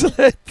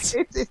excellent. It's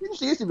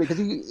interesting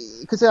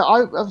because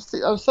I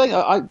was saying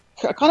I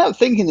kind of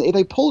thinking that if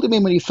they pulled him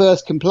in when he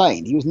first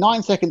complained, he was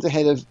 9 seconds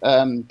ahead of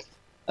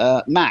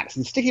Max,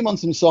 and stick him on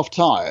some soft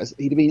tyres,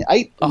 he'd have been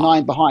 8 or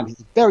 9 behind. It's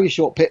a very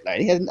short pit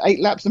lane. He had 8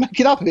 laps to make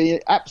it up. I mean,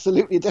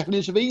 absolutely a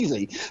definition of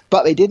easy.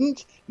 But they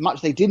didn't.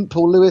 They didn't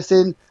pull Lewis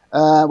in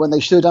when they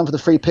should have done for the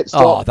free pit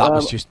stop. Oh, that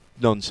was just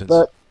nonsense.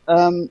 But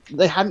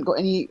they hadn't got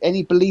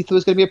any belief there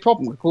was going to be a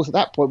problem. Of course, at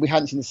that point, we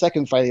hadn't seen the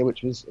second failure,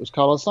 which was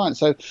Carlos Sainz.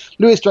 So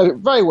Lewis drove it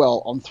very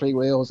well on 3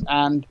 wheels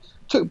and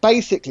took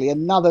basically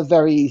another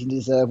very easy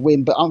deserved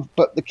win.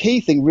 But the key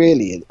thing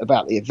really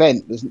about the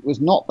event was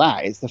not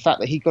that. It's the fact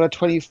that he got a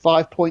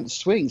 25-point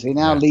swing. So he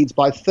now leads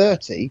by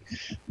 30,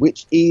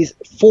 which is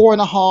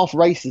 4.5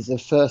 races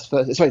of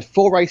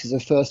 4 races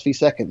of first few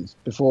seconds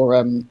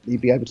before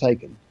he'd be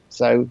overtaken.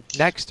 So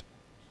next.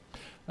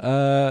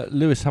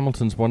 Lewis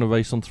Hamilton's won a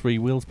race on 3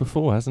 wheels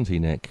before, hasn't he,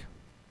 Nick?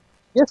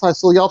 Yes, I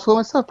saw the article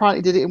myself.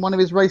 Apparently did it in one of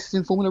his races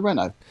in Formula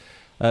Renault.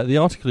 The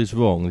article is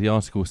wrong. The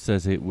article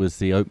says it was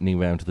the opening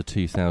round of the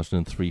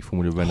 2003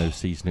 Formula Renault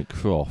season at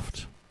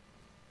Croft.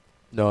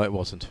 No, it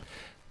wasn't.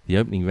 The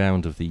opening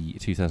round of the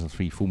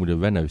 2003 Formula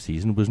Renault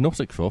season was not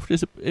at Croft.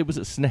 It was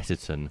at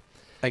Snetterton.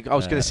 I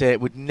was going to say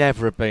it would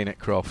never have been at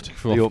Croft,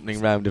 the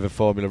opening round of a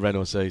Formula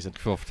Renault season.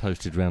 Croft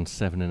hosted round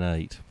 7 and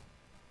 8.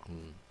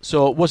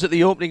 So was it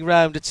the opening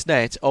round at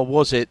Snet, or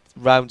was it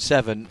round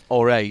 7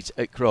 or 8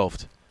 at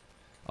Croft?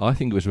 I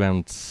think it was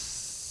round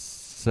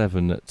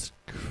 7 at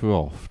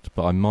Croft,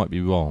 but I might be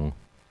wrong.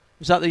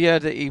 Was that the year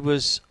that he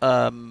was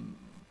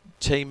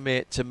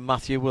teammate to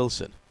Matthew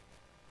Wilson?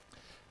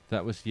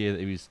 That was the year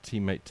that he was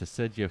teammate to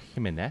Sergio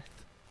Jimenez.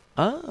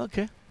 Ah,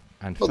 okay.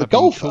 And the Fabio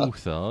golfer?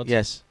 Coulthard.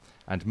 Yes.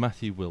 And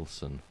Matthew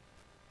Wilson.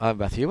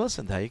 Matthew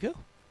Wilson, there you go.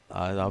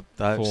 4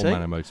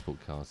 Manor Motorsport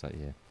cars that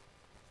year.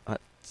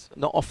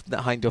 Not often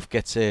that Hindhoff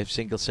gets a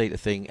single-seater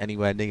thing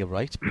anywhere near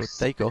right, but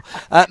there you go.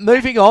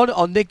 Moving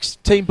on Nick's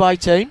team by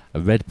team. A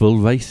Red Bull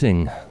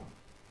Racing.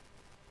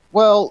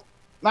 Well,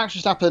 Max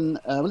Verstappen,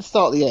 let's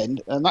start at the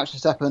end. Max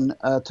Verstappen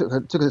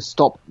took a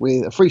stop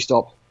with a free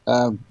stop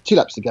 2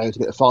 laps to go to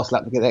get the fast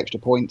lap to get the extra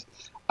point.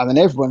 And then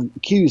everyone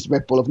accused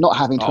Red Bull of not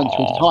having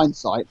 20/20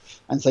 hindsight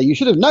and say you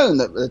should have known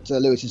that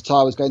Lewis's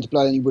tyre was going to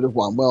blow and you would have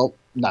won. Well,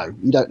 no,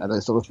 you don't know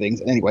those sort of things.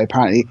 And anyway,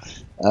 apparently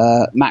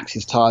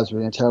Max's tyres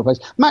were in a terrible place.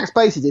 Max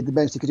basically did the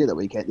best he could do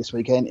this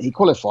weekend. He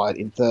qualified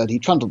in 3rd. He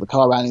trundled the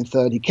car around in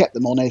 3rd. He kept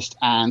them honest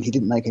and he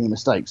didn't make any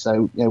mistakes.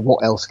 So,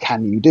 what else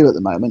can you do at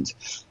the moment?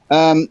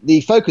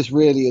 The focus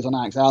really is on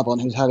Alex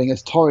Albon, who's having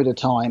as torrid a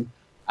time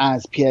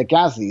as Pierre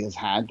Gasly has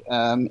had.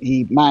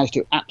 He managed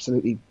to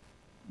absolutely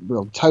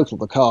total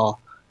the car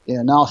in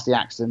a nasty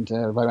accident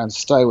right around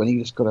Stowe, and he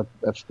just got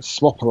a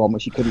swapper on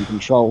which he couldn't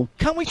control.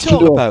 Can we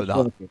talk about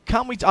that?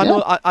 Can we?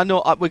 I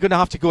know. We're going to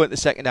have to go into the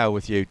second hour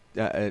with you,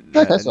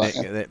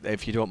 Nick,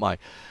 if you don't mind.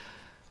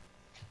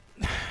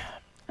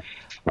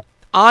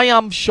 I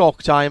am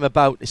shocked. I am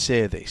about to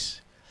say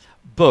this,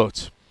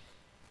 but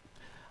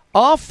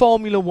are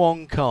Formula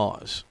One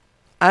cars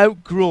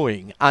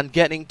outgrowing and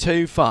getting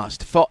too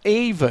fast for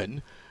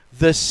even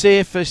the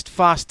safest,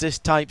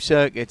 fastest type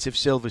circuits of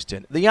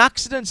Silverstone? The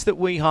accidents that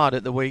we had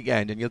at the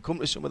weekend, and you'll come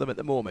to some of them at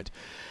the moment,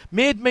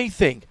 made me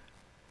think,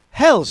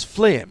 hell's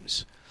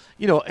flames.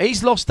 You know,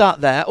 he's lost that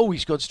there. Oh,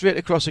 he's gone straight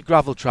across a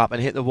gravel trap and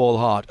hit the wall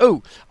hard.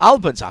 Oh,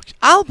 Albon's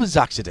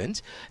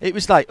accident. It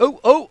was like,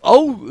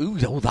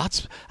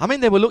 that's... I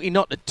mean, they were lucky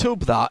not to tub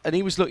that, and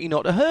he was lucky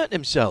not to hurt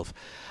himself.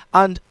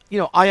 And, you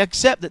know, I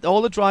accept that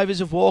all the drivers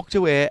have walked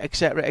away,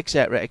 etc.,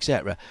 etc.,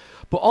 etc.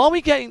 But are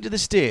we getting to the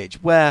stage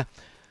where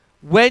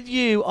when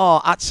you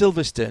are at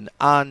Silverstone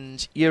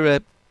and you're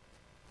a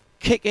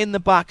kick in the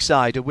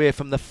backside away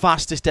from the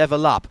fastest ever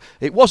lap?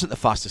 It wasn't the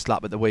fastest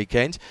lap at the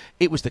weekend.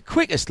 It was the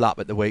quickest lap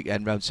at the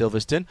weekend round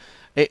Silverstone.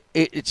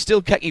 It's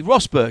still Keke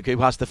Rosberg who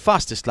has the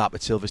fastest lap at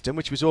Silverstone,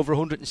 which was over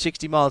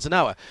 160 miles an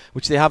hour,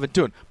 which they haven't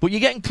done. But you're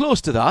getting close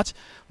to that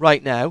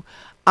right now,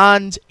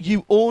 and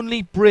you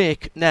only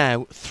brake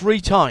now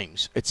 3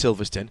 times at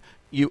Silverstone.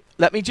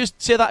 Let me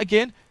just say that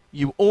again.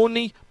 You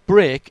only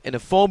brake in a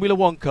Formula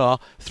 1 car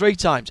 3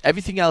 times.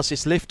 Everything else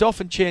is lift off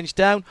and change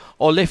down,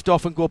 or lift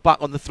off and go back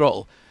on the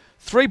throttle.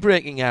 3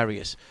 braking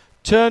areas.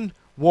 Turn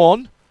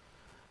 1,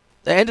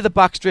 the end of the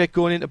back straight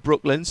going into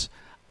Brooklands,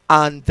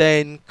 and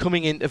then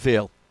coming into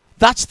Vale.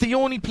 That's the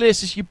only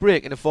places you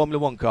brake in a Formula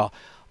 1 car.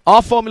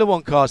 Are Formula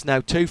 1 cars now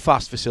too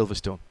fast for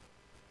Silverstone?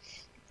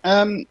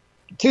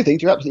 2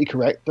 things, you're absolutely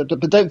correct, but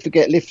don't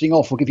forget lifting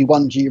off will give you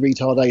 1G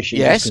retardation.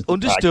 Yes,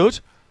 understood.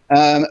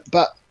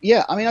 But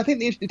yeah, I mean, I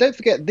think don't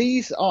forget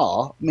they've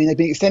been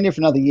extended for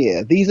another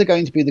year. These are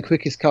going to be the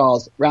quickest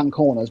cars round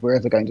corners we're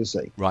ever going to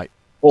see. Right.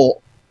 Or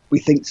we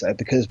think so,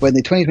 because when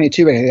the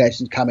 2022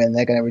 regulations come in,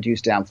 they're going to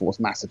reduce downforce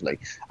massively,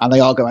 and they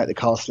are going to make the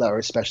cars slower,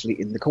 especially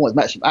in the corners.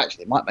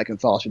 Actually, it might make them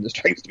faster in the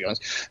straights, to be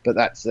honest, but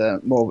that's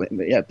more.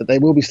 Yeah, but they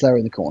will be slower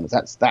in the corners.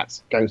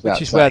 That goes without saying.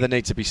 Which is where they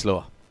need to be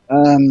slower.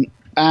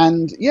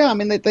 And yeah, I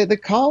mean, the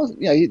cars,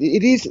 you know,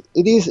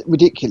 it is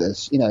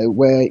ridiculous, you know,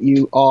 where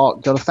you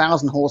got a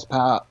 1,000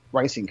 horsepower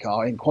racing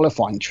car in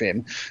qualifying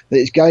trim that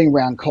is going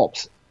around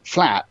cops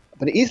flat,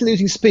 but it is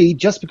losing speed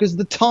just because of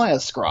the tyre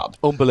scrub.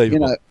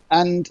 Unbelievable. You know,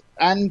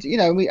 and you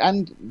know,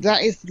 and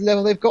that is the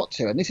level they've got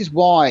to, and this is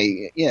why,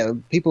 you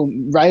know, people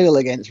rail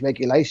against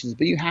regulations,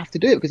 but you have to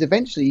do it, because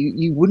eventually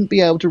you wouldn't be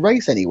able to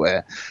race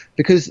anywhere,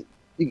 because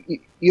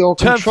you're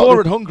Turn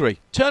forward Hungary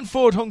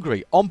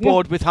on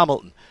board with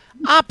Hamilton.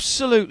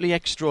 Absolutely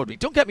extraordinary.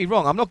 Don't get me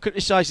wrong, I'm not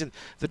criticising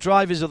the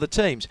drivers or the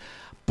teams,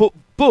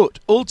 but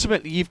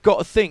ultimately you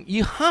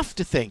have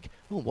to think,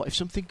 oh, what if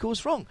something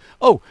goes wrong?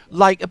 Oh,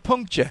 like a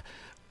puncture,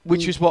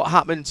 which is what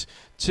happened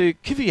to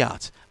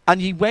Kvyat. And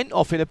he went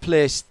off in a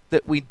place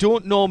that we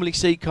don't normally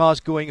see cars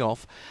going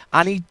off,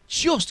 and he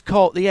just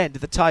caught the end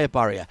of the tyre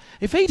barrier.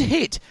 If he'd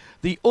hit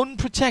the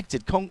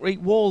unprotected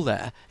concrete wall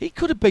there, he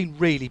could have been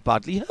really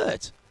badly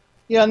hurt.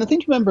 Yeah, and the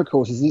thing to remember, of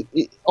course, is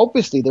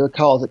obviously there are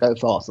cars that go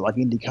faster, like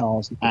Indy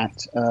cars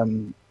at,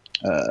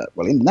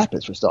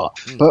 Indianapolis for a start.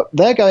 But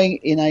they're going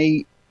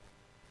in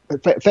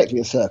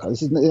effectively a circle.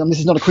 This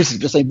is not a criticism,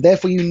 just saying,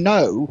 therefore you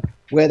know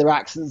where their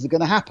accidents are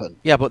going to happen.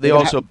 Yeah, but they're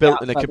also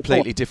built in a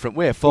completely different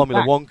way. A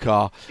Formula 1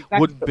 car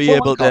wouldn't be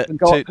able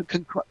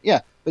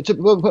to... But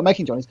what we're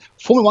making, John, is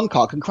Formula 1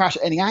 car can crash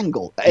at any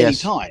angle at any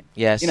time.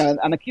 Yes. You know,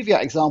 and the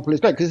Kvyat example is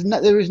great, because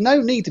there is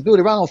no need to build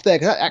a runoff there,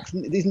 because that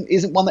accident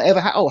isn't one that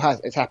ever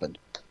it's happened.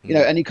 You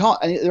know, and you can't.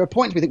 And there are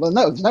points where you think, well,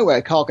 no, there's no way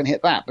a car can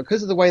hit that,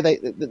 because of the way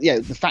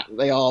the fact that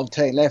they are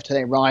turning left,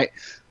 turning right,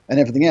 and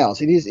everything else.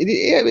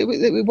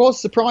 It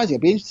was surprising.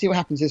 It'd be interesting to see what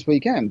happens this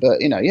weekend.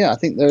 But you know, I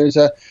think there is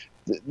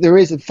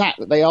a fact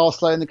that they are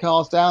slowing the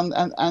cars down,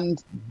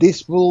 and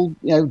this will,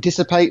 you know,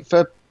 dissipate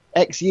for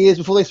X years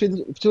before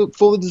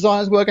the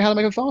designers work out how to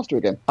make them faster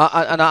again.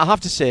 And I have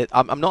to say,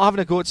 I'm not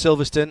having a go at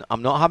Silverstone.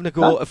 I'm not having a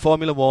go at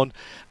Formula 1.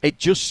 It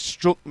just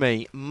struck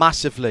me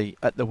massively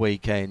at the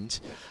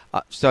weekend.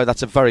 So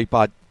that's a very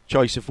bad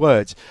choice of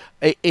words.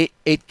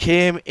 It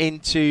came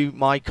into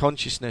my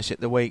consciousness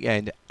at the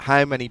weekend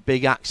how many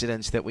big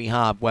accidents that we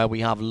have, where we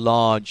have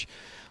large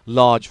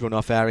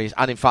runoff areas,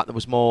 and in fact there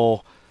was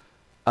more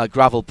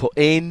gravel put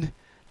in,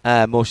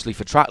 mostly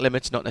for track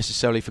limits, not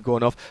necessarily for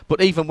going off.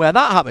 But even where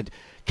that happened,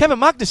 Kevin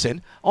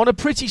Magnussen on a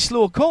pretty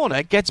slow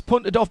corner gets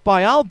punted off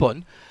by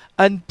Albon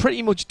and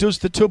pretty much does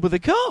the tub of the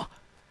car,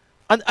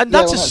 and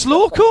that's a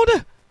slow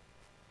corner.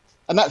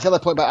 And that's the other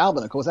point about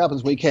Albon, of course.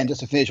 Albon's weekend,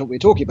 just to finish what we were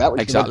talking about.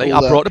 Exactly. I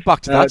brought it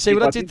back to that. See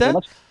what I did there?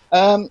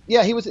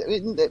 He was.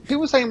 People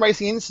were saying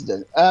racing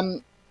incident.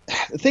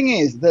 The thing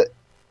is that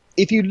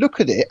if you look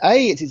at it,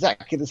 it's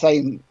exactly the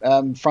same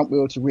front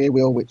wheel to rear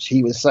wheel, which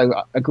he was so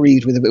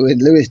aggrieved with when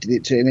Lewis did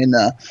it to him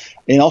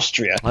in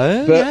Austria.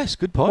 But yes,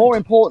 good point. More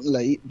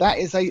importantly, that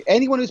is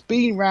anyone who's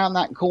been around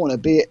that corner,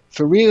 be it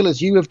for real as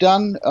you have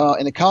done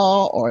in a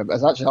car, or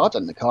as actually I've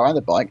done in the car and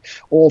the bike,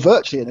 or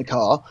virtually in a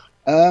car.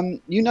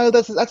 You know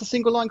that's a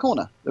single line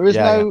corner. There is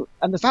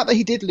and the fact that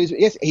he did lose,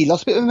 yes, he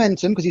lost a bit of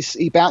momentum because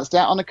he bounced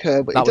out on a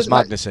curb. But that was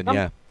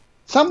Magnussen,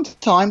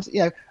 Sometimes,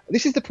 you know,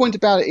 this is the point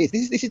about it.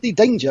 This is the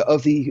danger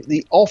of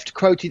the oft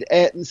quoted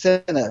Ayrton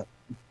Senna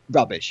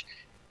rubbish.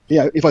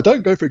 if I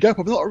don't go for a gap,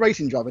 I'm not a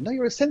racing driver. No,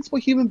 you're a sensible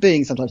human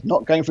being sometimes,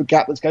 not going for a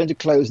gap that's going to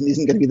close and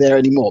isn't going to be there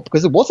anymore.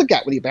 Because there was a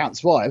gap when he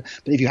bounced wide,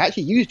 but if you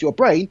actually used your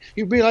brain,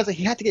 you realise that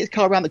he had to get his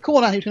car around the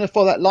corner and he was going to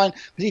follow that line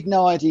because he had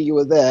no idea you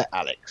were there,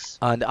 Alex.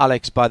 And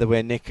Alex, by the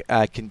way, Nick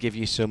can give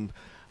you some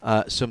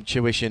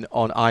tuition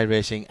on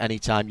iRacing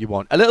anytime you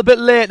want. A little bit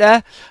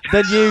later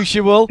than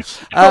usual.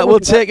 We'll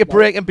take a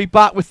break and be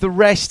back with the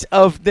rest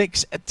of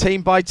Nick's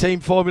team-by-team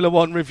Formula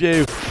One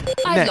review.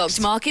 I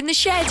locked Mark in the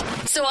shed,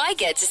 so I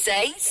get to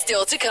say,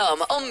 still to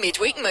come on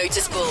Midweek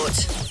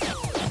Motorsport.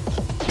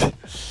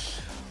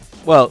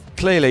 Well,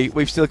 clearly,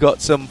 we've still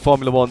got some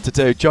Formula One to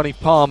do. Johnny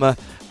Palmer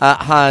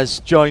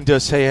has joined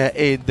us here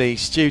in the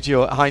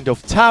studio at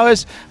Hindhoff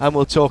Towers, and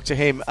we'll talk to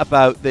him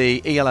about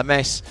the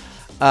ELMS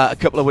a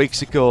couple of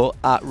weeks ago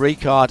at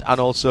Ricard and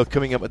also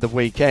coming up at the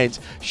weekend.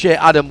 Shea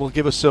Adam will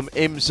give us some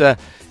IMSA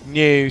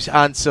news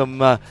and some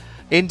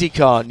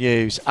IndyCar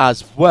news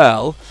as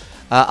well,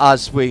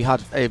 as we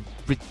had a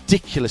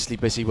ridiculously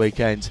busy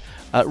weekend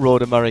at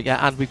Road America,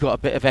 and we've got a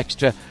bit of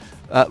extra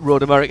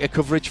Road America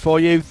coverage for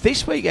you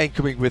this weekend,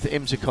 coming with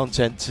IMSA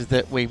content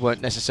that we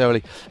weren't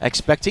necessarily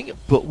expecting,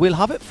 but we'll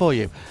have it for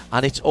you,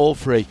 and it's all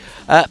free.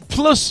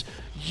 Plus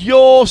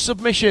your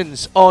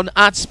submissions on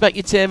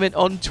 @Specutainment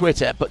on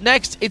Twitter. But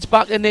next, it's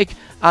back to Nick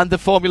and the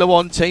Formula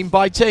One team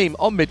by team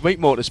on Midweek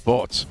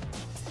Motorsport.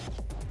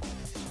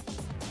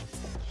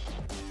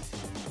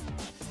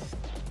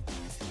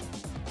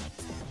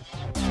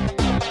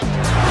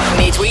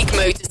 Midweek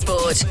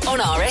Motorsport on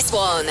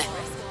RS1.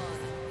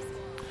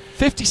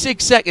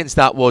 56 seconds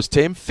that was,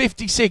 Tim.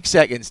 56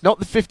 seconds. Not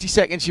the 50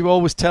 seconds you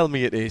always tell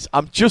me it is.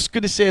 I'm just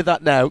going to say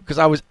that now because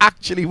I was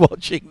actually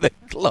watching the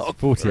clock.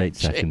 48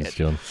 seconds,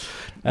 John.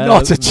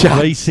 Not a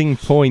chance. Racing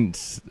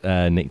points,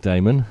 Nick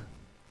Damon.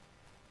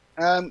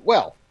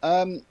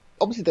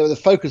 Obviously they were the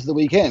focus of the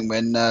weekend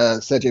when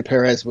Sergio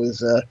Perez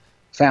was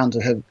found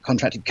to have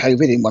contracted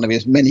COVID in one of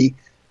his many,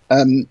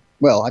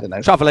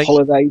 travelling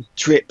holidays,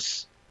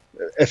 trips,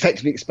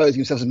 effectively exposing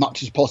himself as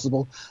much as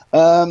possible.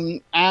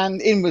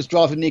 And in was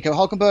driver Nico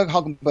Hülkenberg.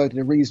 Hülkenberg did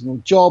a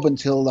reasonable job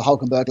until the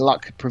Hülkenberg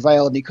luck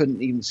prevailed, and he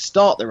couldn't even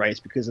start the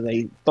race because of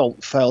a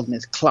bolt failed in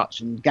his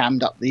clutch and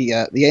gammed up the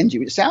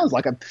engine, which sounds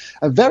like a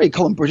very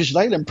common British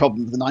Leyland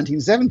problem of the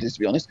 1970s, to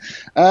be honest.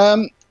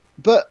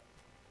 But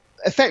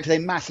effectively,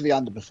 they massively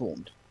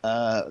underperformed.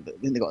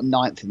 They got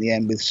 9th in the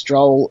end with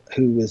Stroll,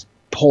 who was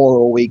poor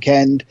all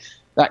weekend.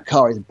 That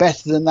car is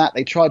better than that.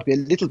 They tried to be a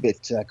little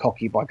bit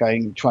cocky by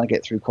trying to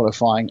get through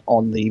qualifying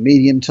on the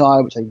medium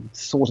tyre, which they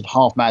sort of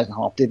half managed and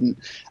half didn't,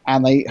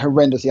 and they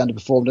horrendously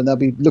underperformed. And they'll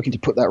be looking to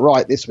put that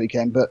right this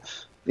weekend. But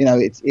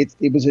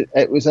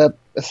it was a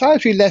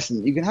salutary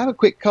lesson. You can have a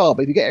quick car,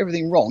 but if you get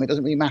everything wrong, it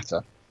doesn't really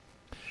matter.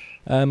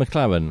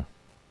 McLaren.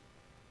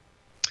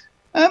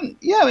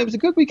 It was a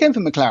good weekend for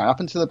McLaren up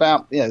until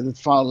about the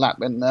final lap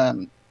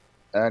when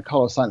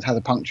Carlos Sainz had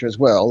a puncture as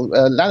well.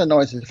 Lando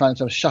Norris has found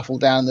himself shuffled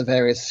down the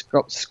various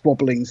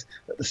squabblings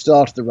at the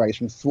start of the race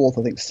from 4th,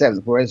 I think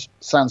 7th, whereas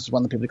Sainz was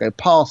one of the people to go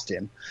past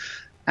him.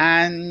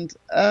 And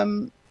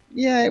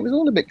it was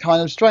all a bit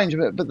kind of strange,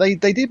 but they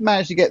did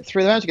manage to get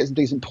through. They managed to get some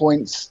decent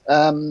points,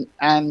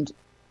 and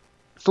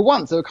for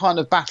once they were kind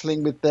of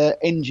battling with their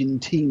engine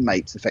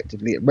teammates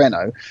effectively at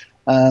Renault.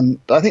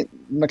 But I think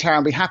McLaren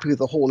will be happy with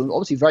the haul, and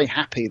obviously very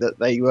happy that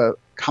they were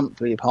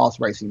comfortably past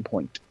Racing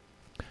Point.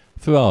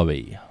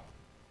 Ferrari.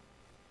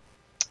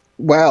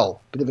 Well,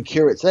 bit of a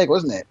curate's egg,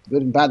 wasn't it?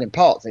 Good and bad in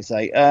parts, they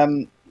say.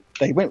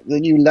 They went with the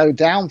new low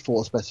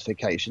downforce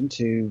specification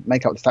to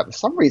make up the fact that for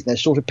some reason they're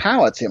short of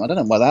power, Tim. I don't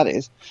know why that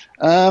is.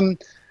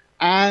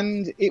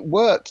 And it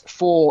worked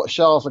for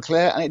Charles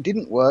Leclerc, and it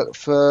didn't work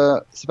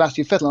for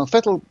Sebastian Vettel. And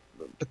Vettel,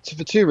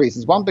 for two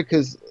reasons. One,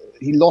 because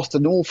he lost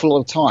an awful lot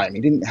of time.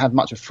 He didn't have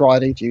much of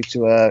Friday due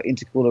to an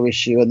intercooler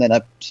issue and then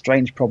a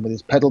strange problem with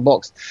his pedal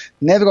box.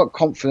 Never got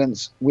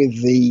confidence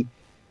with the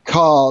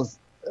cars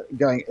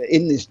going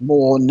in this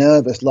more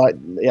nervous, low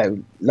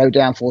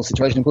downforce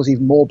situation. Of course,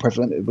 even more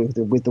prevalent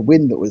with the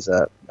wind that was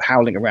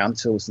howling around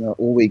Silverstone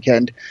all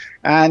weekend,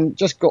 and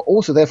just got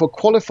also therefore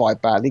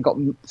qualified badly. Got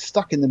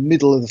stuck in the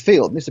middle of the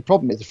field. And this the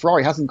problem is the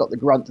Ferrari hasn't got the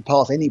grunt to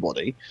pass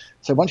anybody.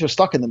 So once you're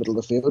stuck in the middle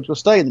of the field, you'll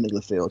stay in the middle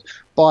of the field.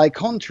 By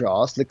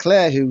contrast,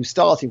 Leclerc, who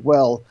started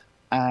well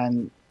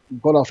and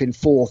got off in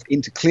 4th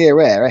into clear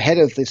air ahead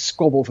of this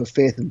squabble for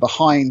 5th and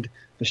behind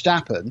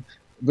Verstappen,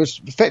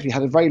 was effectively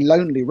had a very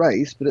lonely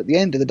race, but at the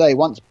end of the day,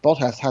 once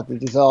Bottas had the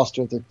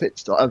disaster of the pit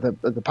stop of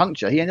the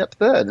puncture, he ended up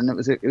 3rd, and it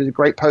was a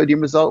great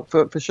podium result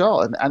for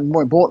Charles, and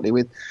more importantly,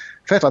 with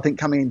Vettel, I think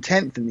coming in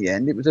 10th in the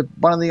end, it was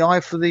one in the eye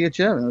for the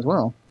German as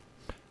well.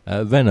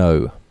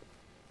 Renault.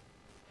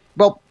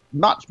 Well,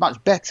 much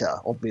better,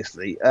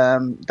 obviously.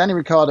 Danny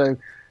Ricciardo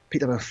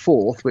picked up a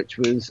 4th, which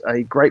was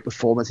a great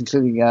performance,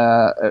 including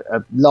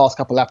a last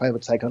couple lap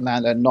overtake on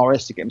Lando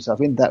Norris to get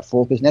himself into that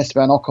 4th position.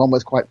 Esteban Ocon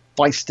was quite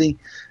feisty.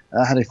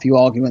 Had a few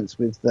arguments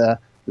with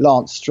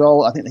Lance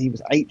Stroll. I think that he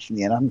was 8th in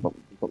the end. I haven't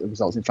got got the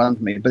results in front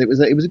of me, but it was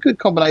a good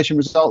combination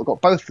result.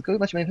 Got both. I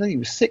think it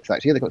was 6th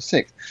actually. Yeah, they got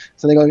 6th,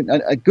 so they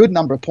got a good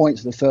number of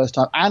points for the first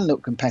time and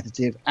looked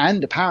competitive.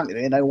 And apparently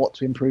they know what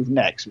to improve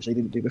next, which they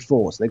didn't do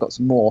before. So they got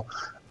some more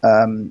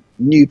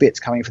new bits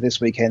coming for this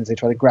weekend. So they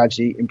try to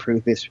gradually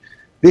improve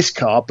this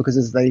car, because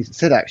as they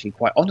said, actually,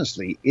 quite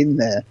honestly, in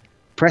their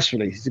press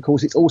releases, of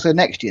course, it's also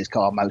next year's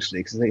car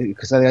mostly,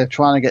 because they're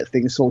trying to get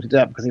things sorted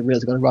out, because they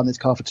realise they've got to run this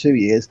car for 2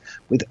 years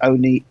with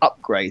only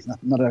upgrades,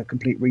 not a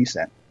complete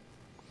reset.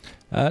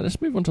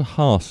 Let's move on to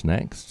Haas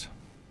next.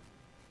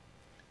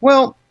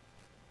 Well,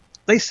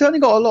 they certainly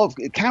got a lot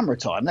of camera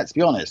time, let's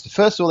be honest.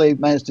 First of all, they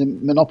managed to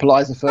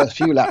monopolise the first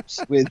few laps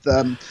with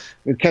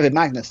Kevin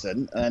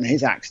Magnussen and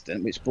his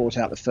accident, which brought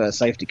out the first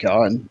safety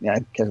car, and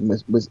Kevin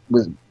was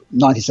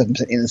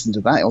 97% innocent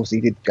of that. Obviously,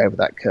 he did go over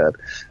that curb.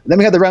 And then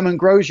we had the Roman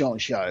Grosjean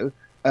show,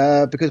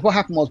 because what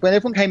happened was, when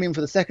everyone came in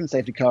for the second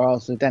safety car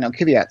after Daniel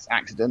Kvyat's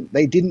accident,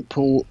 they didn't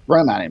pull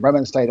Roman in.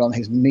 Roman stayed on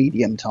his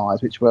medium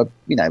tyres, which were,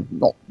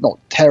 not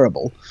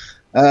terrible.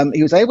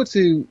 He was able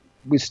to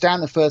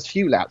withstand the first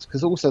few laps,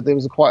 because also there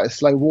was quite a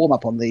slow warm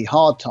up on the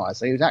hard tyres,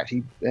 so he was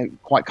actually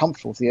quite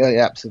comfortable for the early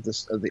laps of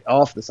the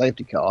after the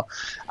safety car,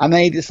 and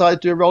they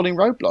decided to do a rolling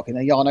roadblock in a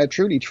Jarno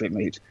Trulli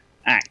tribute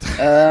act.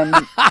 And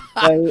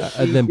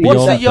then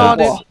beyond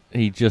that,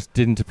 he just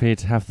didn't appear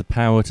to have the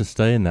power to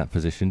stay in that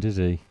position, did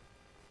he?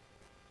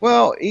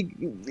 Well,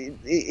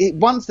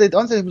 once it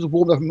was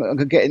warmed up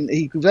and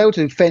he was able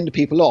to fend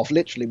people off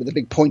literally with a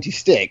big pointy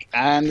stick,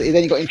 and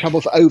then he got in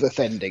trouble for over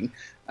fending.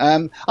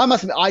 I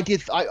must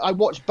admit, I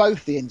watched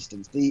both the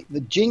incidents. The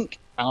jink,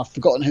 and I've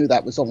forgotten who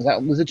that was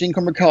on. Was a jink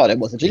on Ricciardo?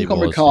 Was a jink on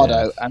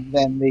Ricciardo, yes. And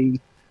then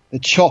the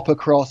chop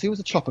across. Who was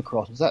the chop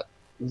across? Was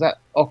that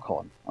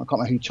Ocon? I can't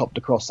remember who chopped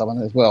across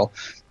someone as well.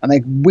 And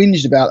they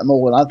whinged about them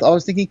all. And I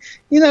was thinking,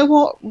 you know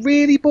what?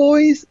 Really,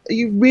 boys? Are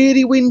you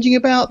really whinging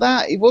about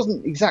that? It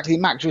wasn't exactly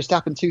Max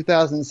Verstappen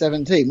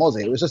 2017, was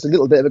it? It was just a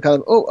little bit of a kind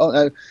of, oh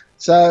no.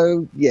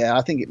 So, yeah,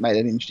 I think it made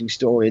an interesting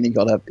story, and he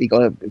got people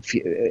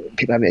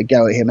having a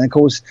go at him. And, of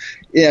course,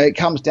 it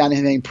comes down to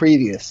him being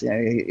previous.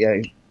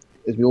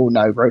 As we all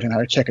know, Grosjean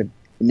had a checkered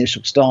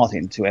initial start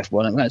into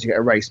F1 and managed to get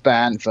a race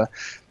ban for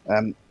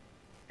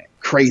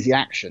crazy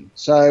action.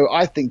 So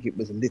I think it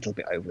was a little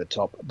bit over the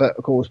top. But,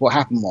 of course, what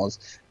happened was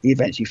he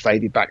eventually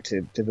faded back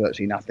to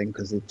virtually nothing,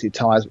 because the two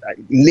tyres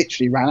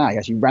literally ran out. He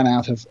actually ran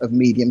out of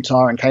medium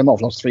tyre and came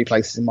off, lost 3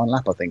 places in one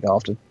lap, I think,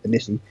 after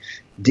initially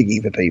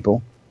digging for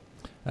people.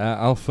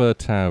 Alpha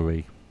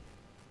Tauri.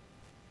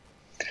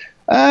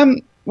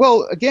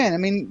 Well, again, I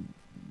mean,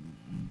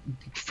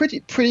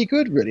 pretty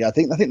good, really. I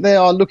think they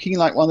are looking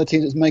like one of the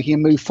teams that's making a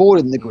move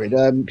forward in the grid.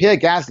 Pierre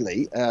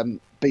Gasly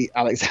beat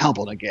Alex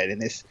Albon again in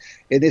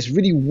this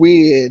really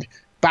weird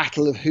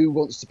battle of who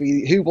wants to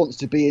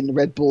be in the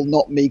Red Bull,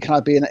 not me. Can I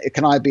be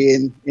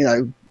in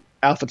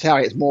Alpha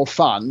Tauri? It's more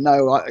fun.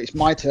 No, it's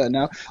my turn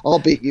now. I'll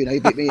beat you.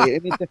 You beat me. I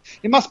mean,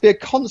 it must be a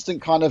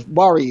constant kind of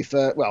worry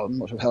for. Well, I'm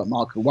not sure how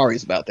Marco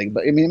worries about things,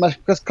 but I mean, it must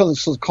be constant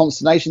sort of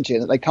consternation to you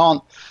that they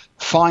can't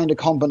find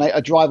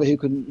a driver who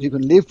can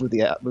live with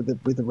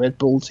the Red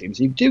Bull team.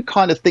 So you do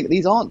kind of think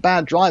these aren't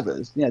bad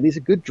drivers. These are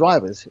good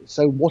drivers.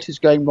 So what is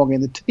going wrong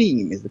in the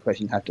team is the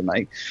question you have to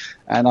make.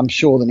 And I'm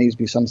sure there needs to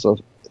be some sort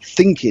of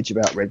thinkage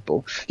about Red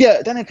Bull.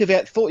 Yeah, Daniel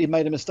Kvyat thought he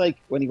made a mistake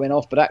when he went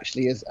off, but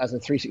actually as a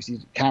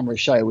 360 camera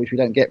show, which we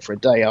don't get for a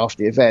day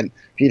after the event,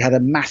 he'd had a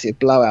massive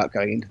blowout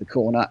going into the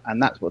corner,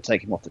 and that's what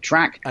took him off the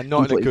track. And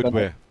not in a good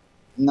way.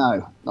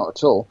 No, not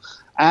at all.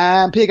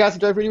 And Pierre Gasly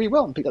drove really, really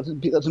well and picked up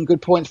some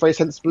good points very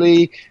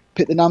sensibly,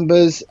 picked the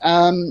numbers.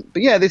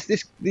 But yeah,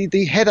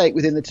 the headache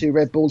within the two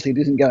Red Bull teams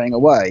isn't going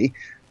away.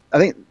 I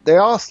think they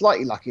are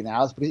slightly lucky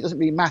now, because it doesn't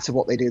really matter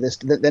what they do.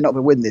 They're not going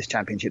to win this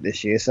championship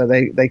this year, so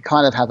they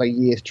kind of have a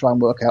year to try and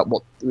work out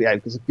what,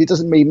 because it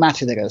doesn't really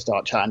matter. They're going to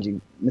start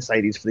challenging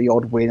Mercedes for the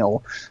odd win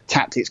or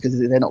tactics, because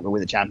they're not going to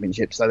win the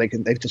championship, so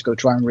they've just got to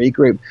try and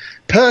regroup.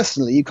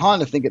 Personally, you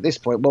kind of think at this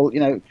point, well,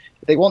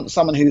 they want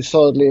someone who's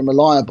solidly and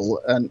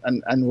reliable and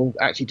will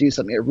actually do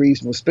something at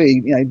reasonable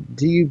speed.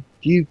 Do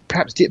you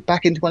perhaps dip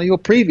back into one of your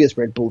previous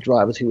Red Bull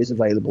drivers who is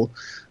available?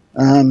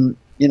 And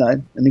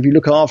if you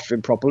look after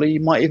him properly, you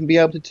might even be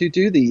able to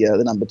do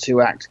the number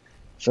 2 act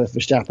for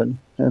Verstappen.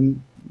 Who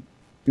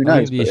knows?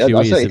 I think the issue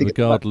is that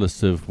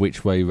regardless of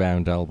which way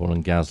round Albon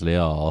and Gasly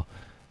are,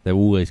 they're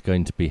always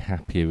going to be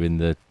happier in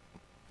the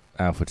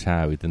Alpha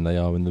Tauri than they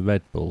are in the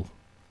Red Bull.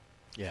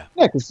 Yeah,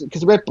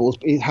 because Red Bull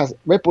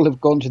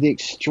have gone to the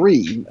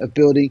extreme of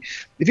building.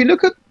 If you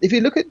look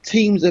at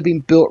teams that have been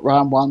built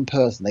around one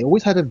person, they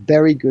always had a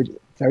very good,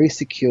 very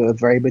secure,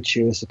 very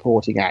mature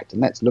supporting act.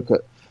 And let's look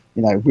at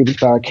Rubens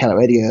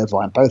Barrichello, Eddie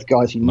Irvine, both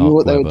guys who knew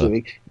what they were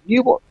doing,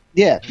 well,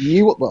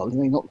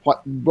 not quite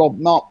Rob,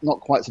 not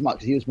quite so much,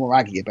 because he was more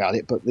aggy about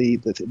it, but in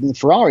the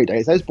Ferrari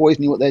days, those boys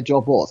knew what their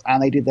job was,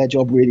 and they did their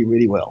job really,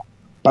 really well.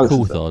 Both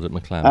Coulthard at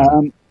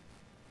McLaren.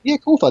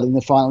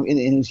 Coulthard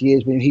in his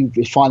years when he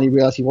finally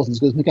realised he wasn't as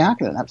good as Mika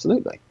Häkkinen,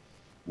 absolutely.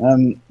 I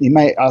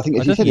don't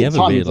think he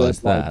ever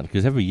realised that,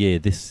 because every year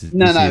this is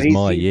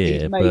my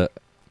year, but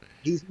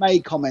he's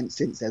made comments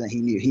since then that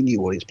he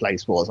knew what his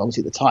place was.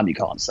 Obviously, at the time you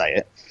can't say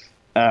it,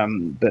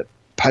 But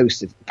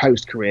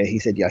post career, he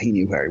said, he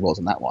knew where he was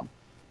in that one.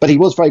 But he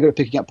was very good at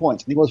picking up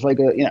points. And he was very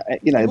good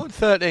at, He won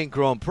 13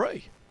 Grand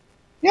Prix.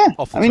 Yeah.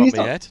 Off the top of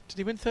my head. Did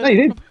he win 13? No,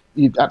 he did.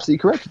 You're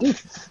absolutely correct. He did.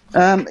 He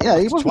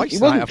wasn't. Twice he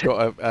wasn't, I've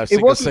got a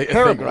single-seater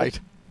thing right.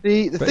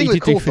 The But thing he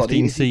with did do Coulthard,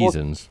 15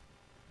 seasons.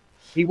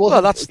 he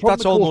wasn't. Well,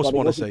 that's almost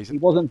one a season. He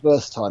wasn't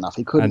versatile enough.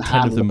 He couldn't And 10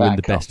 of handle them the were bad in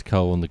the car. best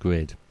car on the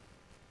grid.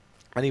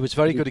 And he was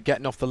very good at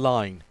getting off the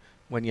line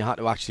when you had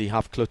to actually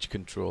have clutch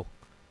control.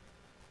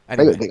 Very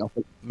Anyway, good at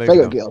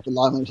moving on. getting off the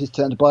line when it's his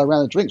turn to buy a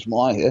round of drinks, from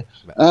what I hear.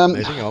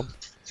 Moving on.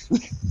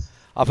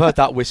 I've heard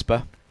that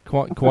whisper.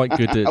 Quite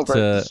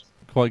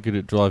good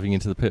at driving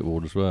into the pit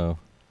wall as well.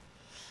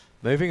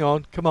 Moving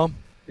on. Come on.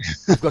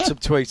 I've got some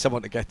tweets I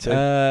want to get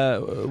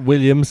to.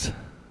 Williams.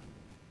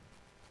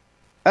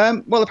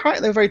 Well,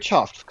 apparently they were very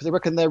chuffed because they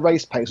reckon their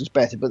race pace was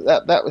better, but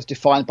that was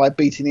defined by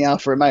beating the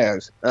Alfa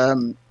Romeos,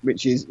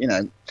 which is,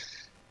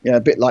 a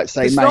bit like,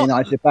 say, Man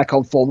United back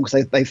on form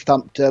because they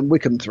thumped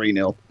Wickham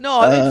 3-0.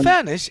 No,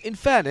 in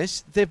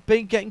fairness, they've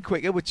been getting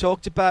quicker. We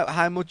talked about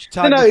how much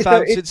time they've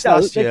found since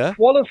last year.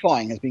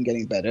 Qualifying has been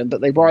getting better,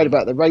 but they worried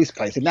about the race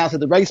pace. And now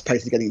said the race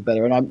pace is getting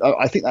better, and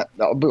I think that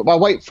I'll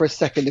wait for a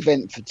second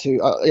event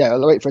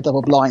I'll wait for a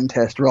double blind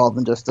test rather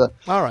than just a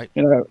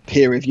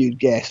peer-reviewed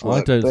guess.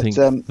 I don't think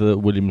that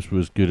Williams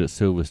was good at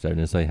Silverstone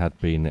as they had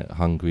been at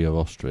Hungary or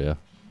Austria.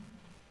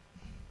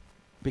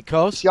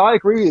 Because? See, I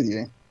agree with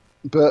you,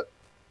 but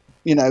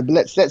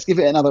let's give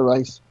it another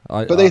race.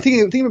 The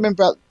thing to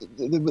remember about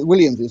the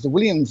Williams is the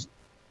Williams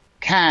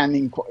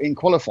can, in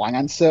qualifying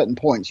and certain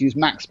points, use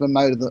maximum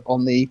mode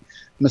on the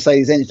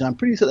Mercedes engine. I'm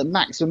pretty sure the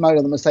maximum mode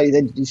on the Mercedes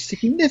engine is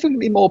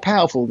significantly more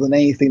powerful than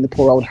anything the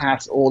poor old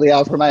Haas or the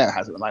Alfa Romeo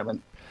has at the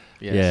moment.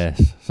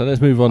 Yes. So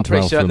let's move on to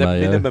Alfa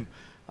Romeo.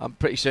 I'm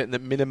pretty certain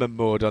that minimum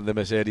mode on the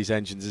Mercedes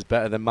engines is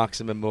better than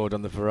maximum mode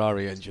on the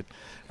Ferrari engine.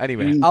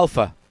 Anyway,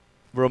 Alfa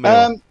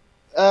Romeo.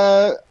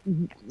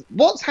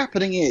 What's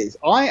happening is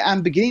I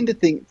am beginning to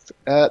think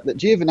that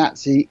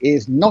Giovinazzi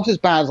is not as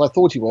bad as I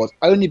thought he was,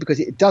 only because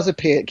it does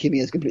appear that Kimi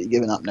has completely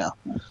given up now.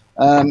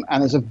 And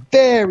there's a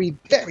very,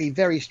 very,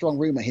 very strong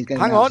rumour he's going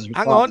to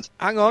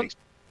hang on.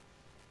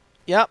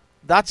 Yep,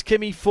 that's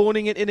Kimi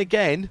phoning it in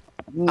again.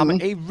 I mean,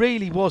 he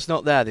really was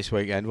not there this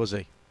weekend, was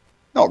he?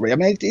 Not really. I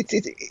mean,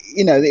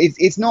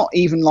 it's not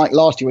even like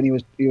last year when he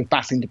was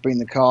battling to bring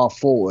the car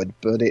forward,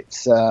 but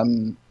it's.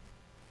 I'm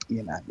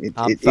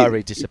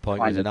very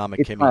disappointed, and I'm a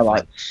Kimi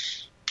fan.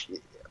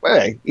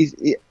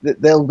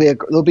 There'll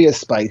be a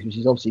space, which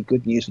is obviously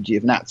good news for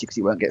Giovinazzi because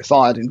he won't get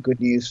fired, and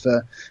good news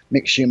for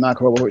Mick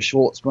Schumacher or Robert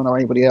Schwartzman or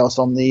anybody else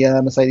on the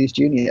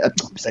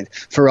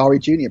Ferrari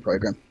Junior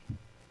program.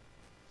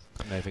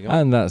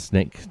 And that's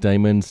Nick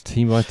Damon's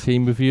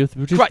team-by-team review of the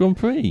British Grand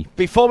Prix.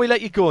 Before we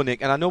let you go,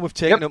 Nick, and I know we've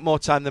taken up more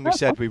time than we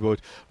said we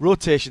would,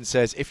 Rotation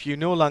says, if you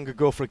no longer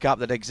go for a gap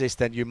that exists,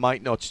 then you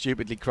might not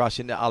stupidly crash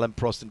into Alan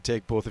Prost and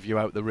take both of you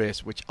out the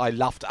race, which I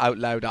laughed out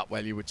loud at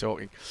while you were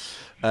talking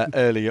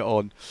earlier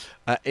on,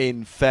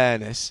 in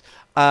fairness.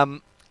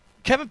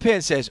 Kevin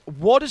Payne says,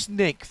 what does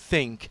Nick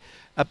think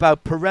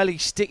about Pirelli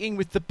sticking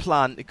with the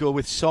plan to go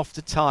with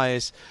softer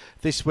tyres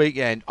this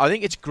weekend? I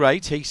think it's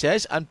great, he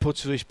says, and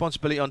puts the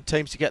responsibility on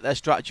teams to get their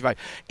strategy right.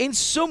 In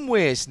some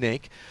ways,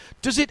 Nick,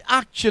 does it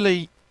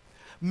actually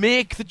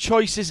make the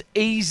choices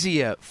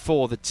easier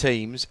for the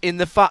teams in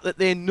the fact that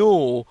they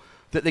know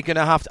that they're going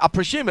to have to... I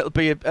presume it'll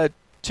be a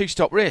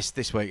two-stop race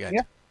this weekend.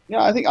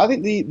 Yeah, I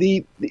think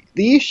the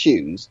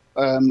issues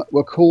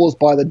were caused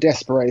by the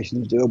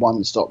desperation to do a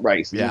one-stop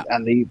race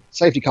and the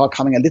safety car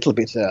coming a little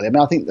bit early. I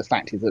mean, I think the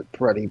fact is that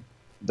Pirelli,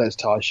 those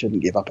tyres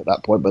shouldn't give up at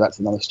that point, but that's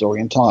another story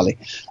entirely.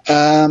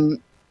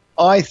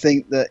 I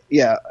think that,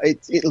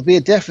 it'll be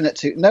a definite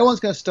two. No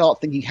one's going to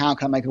start thinking, how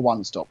can I make a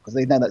one-stop? Because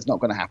they know that's not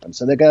going to happen.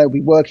 So they're going to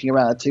be working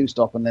around a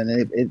two-stop, and then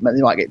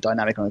they might get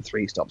dynamic on a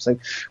three-stop. So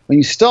when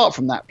you start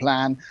from that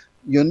plan,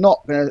 you're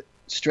not going to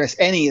stress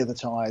any of the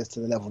tyres to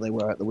the level they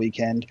were at the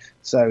weekend,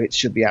 so it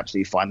should be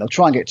absolutely fine. They'll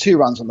try and get 2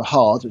 runs on the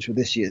hards, which were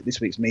this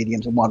week's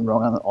mediums, and 1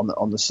 run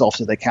on the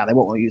softs if they can. They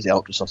won't want to use the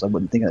ultra softs, I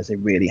wouldn't think, unless they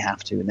really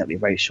have to, and that'll be a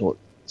very short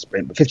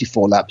sprint. But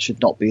 54 laps should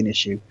not be an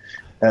issue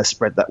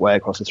spread that way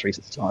across the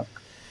 365.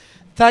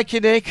 Thank you,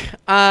 Nick.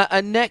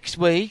 And next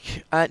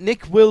week,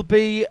 Nick will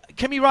be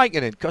Kimi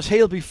Räikkönen, because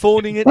he'll be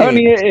phoning it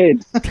in.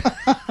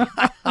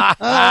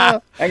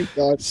 Thanks,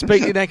 guys.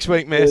 Speak to you next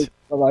week, mate.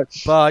 Bye-bye.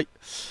 Bye.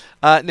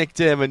 Nick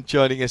Damon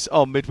joining us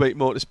on Midweek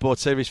Motorsport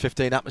Series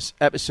 15,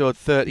 episode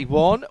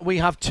 31. We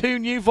have 2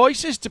 new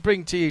voices to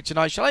bring to you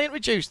tonight. Shall I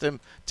introduce them,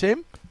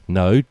 Tim?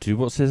 No, do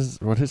what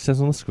it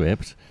says on the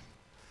script.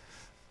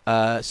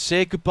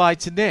 Say goodbye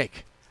to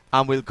Nick,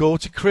 and we'll go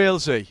to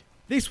Crailsey.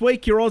 This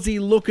week, your Aussie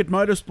look at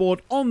motorsport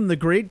on the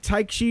grid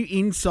takes you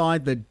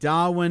inside the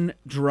Darwin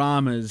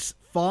dramas.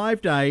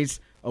 5 days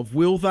of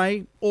will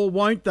they or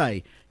won't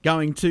they?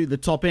 Going to the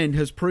top end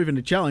has proven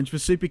a challenge for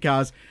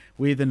supercars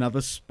with another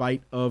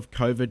spate of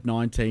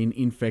COVID-19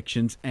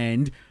 infections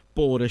and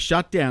border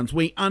shutdowns.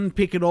 We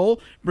unpick it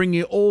all, bring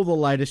you all the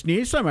latest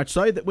news, so much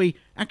so that we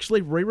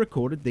actually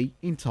re-recorded the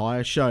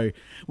entire show.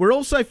 We're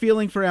also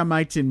feeling for our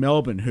mates in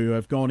Melbourne who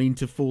have gone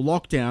into full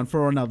lockdown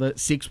for another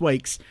 6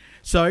 weeks.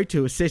 So,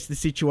 to assess the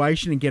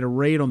situation and get a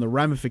read on the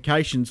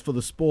ramifications for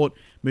the sport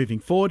moving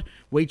forward,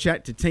 we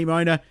chat to team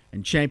owner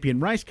and champion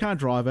race car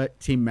driver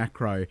Tim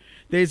Macro.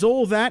 There's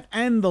all that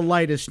and the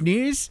latest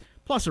news,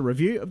 plus a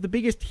review of the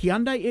biggest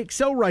Hyundai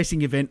Excel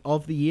racing event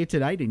of the year to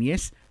date. And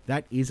yes,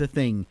 that is a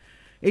thing.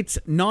 It's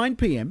 9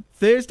 p.m,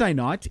 Thursday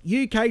night,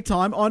 UK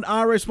time on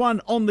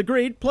RS1 on the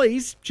grid.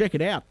 Please check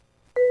it out.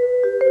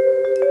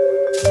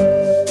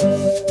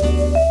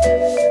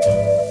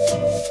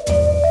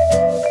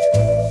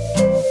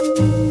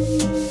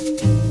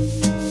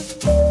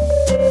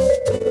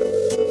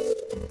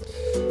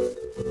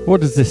 What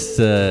does this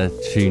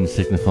tune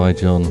signify,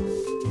 John?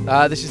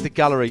 This is the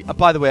gallery.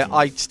 By the way,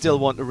 I still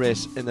want to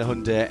race in the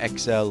Hyundai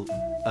XL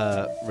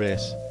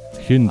race.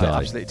 Hyundai. I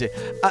absolutely do.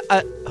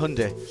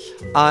 Hyundai.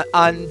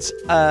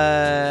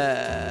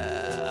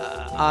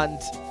 And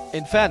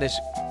in fairness,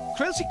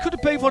 Krillsy could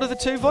have been one of the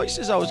two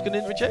voices I was going to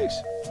introduce.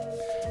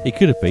 He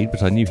could have been,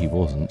 but I knew he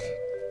wasn't.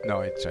 No,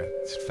 it's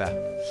fair.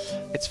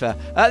 It's fair.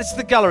 This is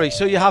the gallery,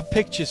 so you have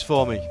pictures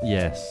for me.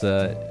 Yes.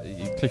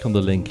 You click on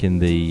the link in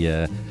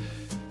the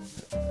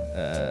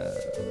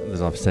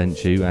that I've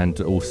sent you,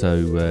 and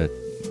also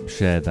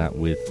share that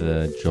with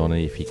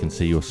Johnny if he can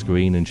see your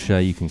screen, and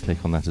Shay, you can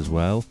click on that as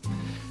well.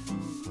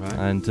 Right.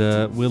 And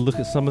we'll look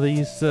at some of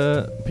these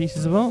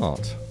pieces of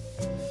art.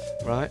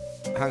 Right,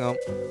 hang on.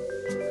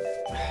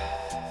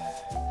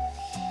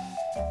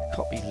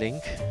 Copy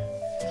link.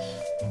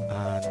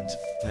 And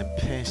then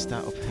paste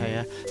that up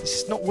here.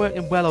 This is not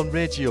working well on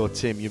radio,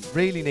 Tim. You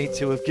really need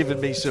to have given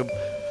me some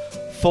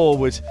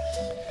forward.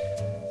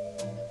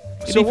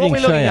 Good So what evening, we're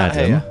looking Shay, at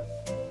Adam.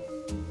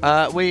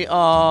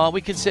 here,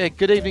 we can say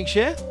good evening,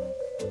 Shay.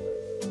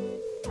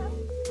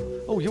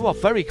 Oh, you are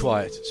very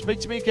quiet. Speak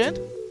to me again.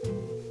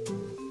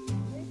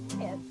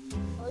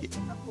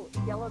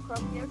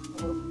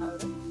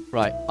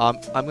 Right,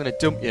 I'm going to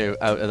dump you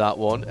out of that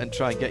one and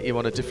try and get you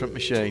on a different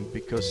machine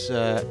because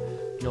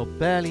you're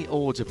barely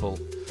audible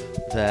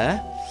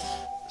there.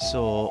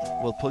 So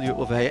we'll pull you up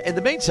over here. In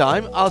the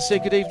meantime, I'll say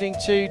good evening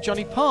to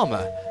Johnny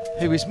Palmer,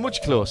 who is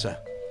much closer.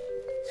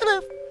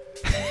 Hello.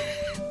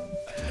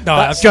 No,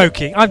 I'm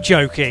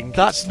joking.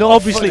 That's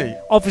not funny.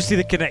 Obviously,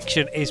 the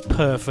connection is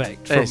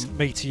perfect from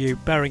me to you,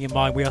 bearing in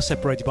mind we are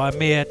separated by a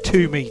mere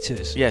 2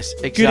 metres. Yes,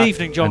 exactly. Good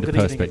evening, John. And Good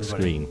a evening, perspex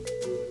everybody. screen.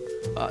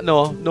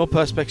 No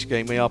perspex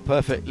screen. We are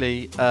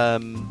perfectly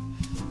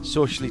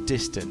socially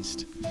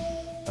distanced,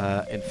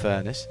 in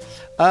fairness.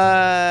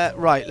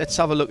 Right, let's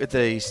have a look at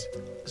these.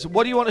 So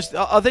what do you want us...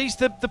 Are these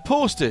the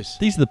posters?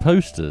 These are the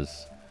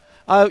posters.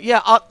 Oh,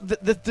 yeah.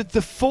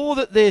 The four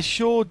that they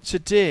showed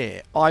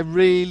today, I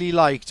really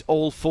liked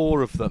all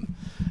four of them,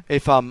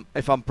 if I'm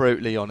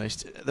brutally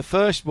honest. The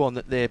first one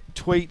that they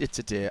tweeted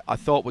today, I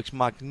thought was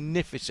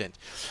magnificent.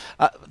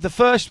 The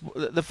first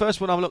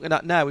one I'm looking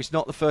at now is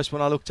not the first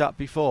one I looked at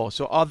before.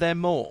 So are there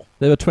more?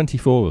 There were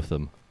 24 of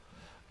them.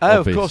 Oh,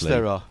 obviously. Of course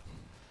there are.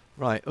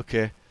 Right,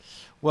 okay.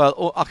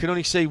 Well, I can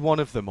only see one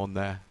of them on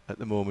there at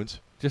the moment.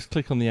 Just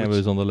click on the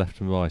arrows on the left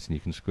and right and you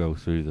can scroll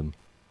through them.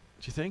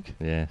 Do you think?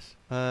 Yes.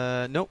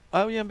 No.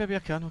 Oh, yeah, maybe I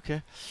can.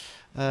 Okay.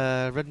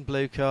 Red and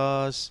blue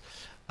cars.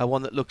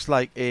 One that looks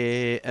like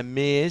a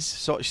maze,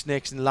 sort of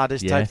snakes and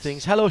ladders type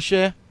things. Hello,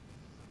 Cher.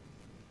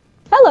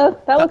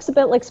 Hello. That looks a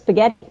bit like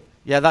spaghetti.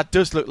 Yeah, that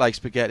does look like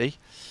spaghetti.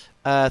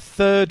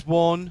 Third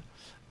one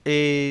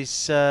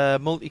is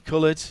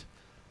multicoloured,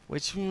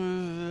 which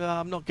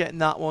I'm not getting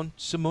that one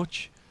so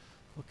much.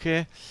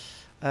 Okay.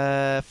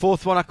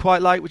 Fourth one I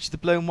quite like, which is the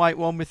blue and white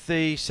one with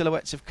the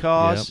silhouettes of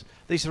cars. Yep.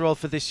 These are all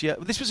for this year.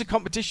 This was a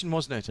competition,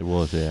 wasn't it? It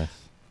was, yes.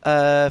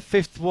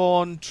 Fifth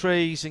one,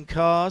 trees and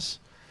cars.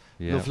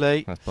 Yeah,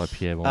 lovely. That's by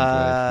Pierre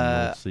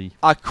Andre from North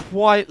I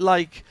quite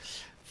like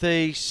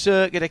the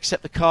circuit,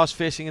 except the car's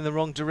facing in the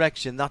wrong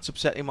direction. That's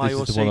upsetting my OCD.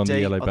 This is the one on the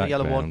yellow background. The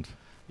yellow one.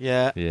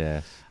 Yeah.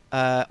 Yes.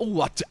 I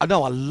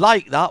know. I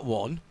like that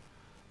one.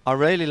 I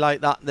really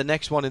like that. The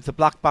next one is the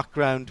black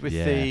background with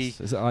the I think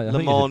it's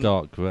a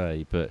dark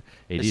grey, but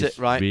it is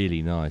right?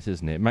 really nice,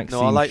 isn't it?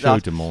 Maxime like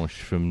Chaudemanche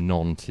from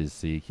Nantes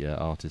is the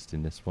artist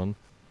in this one.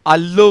 I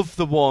love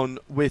the one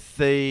with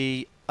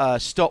the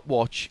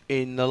stopwatch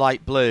in the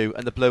light blue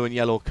and the blue and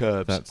yellow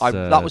curves.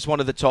 That was one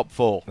of the top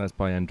four. That's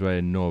by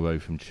Andrea Noro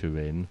from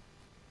Turin.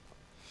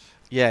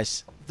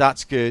 Yes,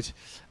 that's good.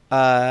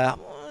 I'm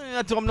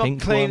not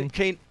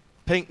Pink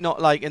Pink,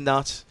 not liking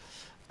that.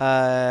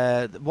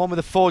 The one with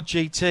the Ford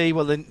GT,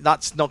 well, then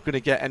that's not going to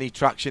get any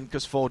traction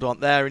because Ford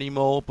aren't there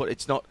anymore. But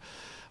it's not,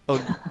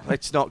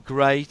 it's not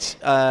great.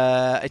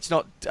 It's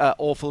not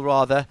awful,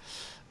 rather.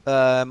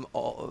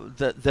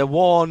 The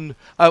one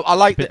I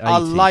like. I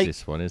like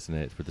this one, isn't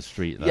it, with the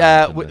street lights?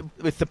 Yeah,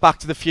 with the Back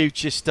to the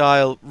Future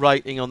style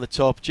writing on the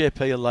top. JP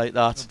will like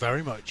that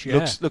very much.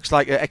 Yeah, looks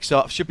like an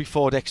XR. Should be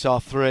Ford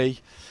XR3,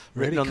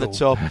 written Really on the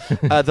cool.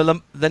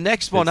 top. The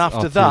next one It's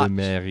after that,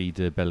 Mairie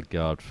de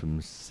Bellegarde from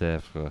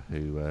Sèvres,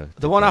 who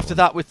the one after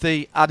that with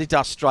the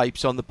Adidas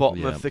stripes on the bottom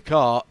Yeah. of the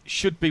car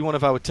should be one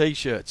of our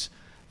T-shirts.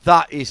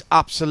 That is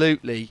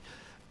absolutely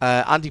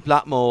Andy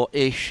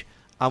Blackmore-ish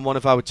and one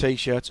of our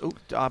T-shirts. Oh,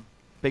 I'm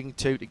being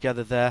two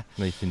together there.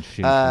 Nathan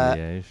Shin from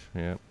Liège.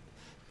 Yeah.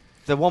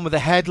 The one with the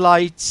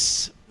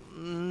headlights,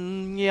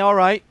 yeah, all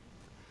right.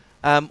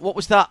 What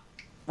was that?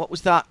 What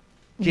was that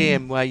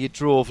game where you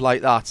drove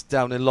like that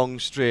down a long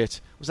straight?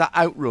 Was that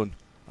Outrun?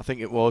 I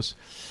think it was.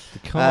 The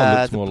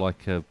car looks more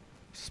like a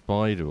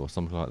Spider or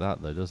something like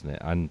that, though, doesn't it?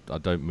 And I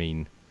don't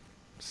mean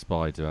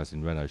Spider as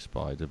in Renault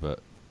Spider, but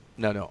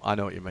No, I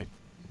know what you mean.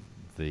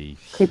 the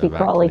Creepy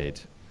crawly.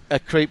 arachnid. A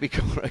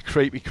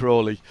creepy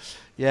crawly.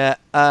 Yeah.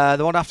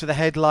 The one after the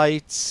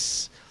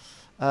headlights,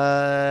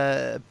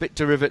 a bit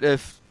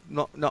derivative.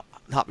 Not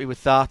happy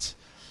with that.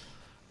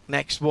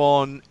 Next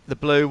one, the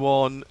blue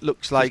one,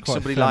 looks like Quite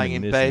somebody lying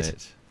in feminine, bed. isn't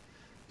it?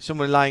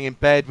 Someone lying in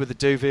bed with a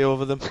duvet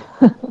over them.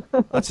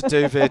 That's a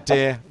duvet,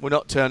 dear. We're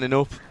not turning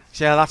up.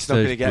 So yeah, that's not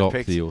going to get Block,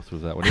 picked. the author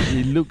of that one.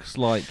 It looks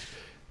like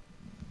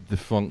the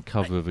front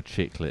cover of a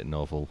chick lit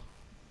novel.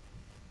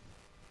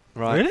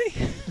 Right.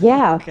 Really?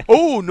 Yeah.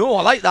 Oh no,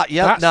 I like that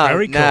yellow. That's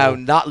very cool. Now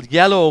that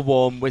yellow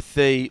one with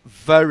the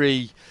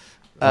very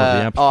the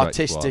abstract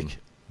artistic, one.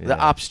 the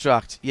Yeah.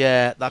 abstract.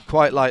 Yeah, I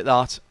quite like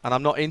that. And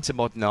I'm not into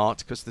modern art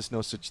because there's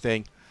no such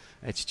thing.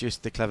 It's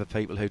just the clever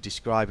people who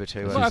describe it.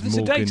 Who This are, Well, if there's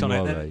a Morgan date on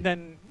it, Murray.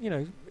 then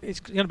it's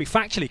going to be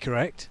factually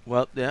correct.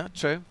 well, yeah,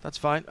 true. That's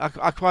fine. I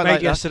quite Made like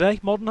that. yesterday,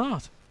 modern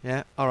art.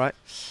 Yeah, all right.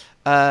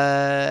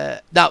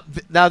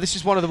 Now this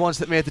is one of the ones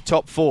that made the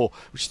top four,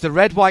 which is the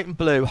red, white, and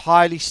blue,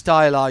 highly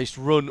stylised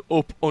run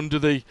up under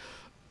the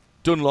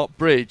Dunlop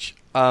Bridge,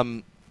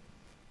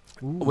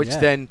 which yeah.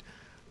 then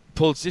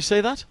pulls. Did you say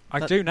that?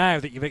 I do now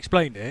that you've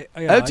explained it.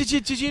 Oh, did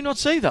you not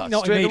see that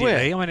Not straight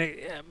immediately. away?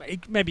 I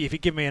mean, maybe if you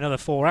give me another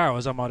 4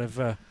 hours, I might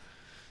have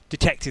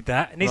detected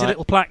that. It needs a Right.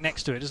 little plaque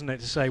next to it, doesn't it,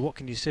 to say what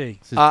can you see?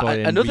 This is by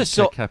another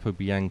Enrico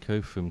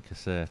Capobianco from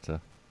Caserta.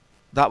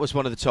 That was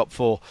one of the top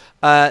four.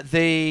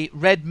 The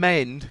Red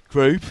Men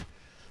group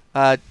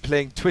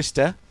playing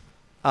Twister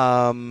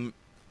with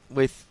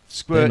They're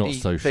squirty not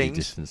socially things.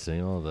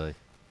 distancing, are they?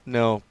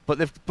 No, but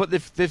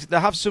they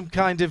have some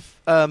kind of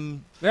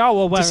They are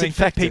all wearing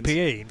Disinfectant.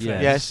 PPE. In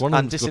fairness. Yes, One of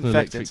and them's got an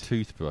disinfectant. electric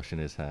toothbrush in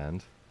his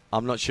hand.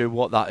 I'm not sure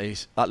what that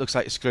is. That looks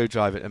like a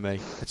screwdriver to me.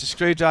 It's a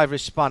screwdriver, a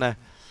spanner,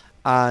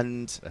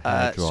 and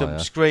A some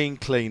hairdryer. screen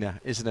cleaner,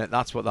 isn't it?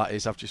 That's what that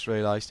is. I've just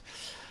realised.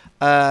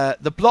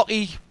 The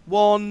blocky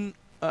one.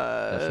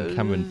 That's from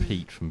Cameron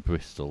Pete from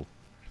Bristol.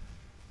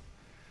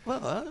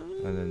 Well,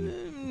 And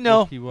then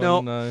no, blocky one,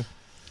 no. no.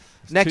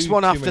 It's Next too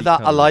one after many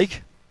that, I colours.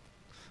 like.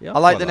 Yeah, I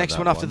like quite the next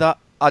one that after that.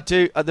 I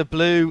do. The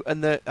blue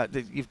and the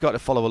you've got to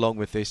follow along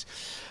with this,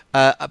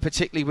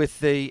 particularly with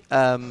the.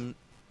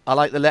 I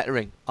like the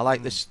lettering. I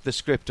like the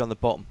script on the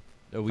bottom.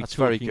 Are we That's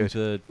very talking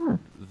good.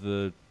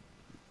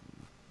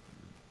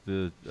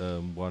 the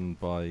one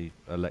by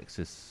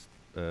Alexis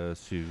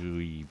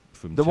Suri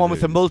from The one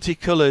with the Toulouse?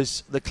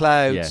 multicolours, the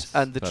clouds, Yes,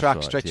 and the that's track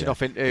right, stretching yeah.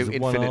 off into There's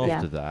one infinity.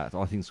 after that.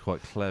 I think it's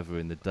quite clever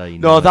in the day.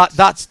 No, night.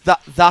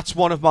 that's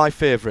one of my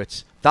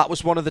favourites. That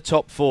was one of the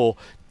top four.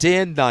 Day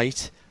and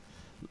night,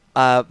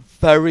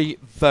 very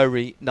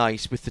very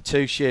nice with the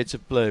two shades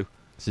of blue.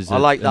 This is I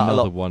like that a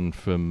another lot. one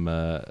from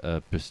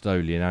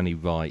Bristolian Annie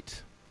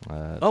Wright.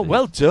 Oh,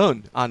 well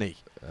done, Annie.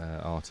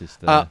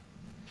 Artist there.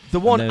 The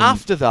one then-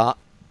 after that,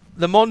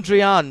 the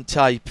Mondrian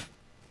type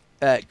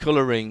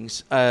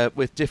colourings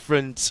with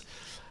different.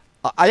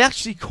 I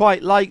actually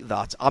quite like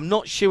that. I'm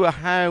not sure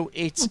how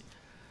it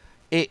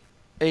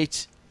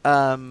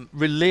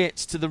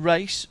relates to the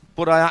race,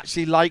 but I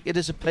actually like it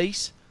as a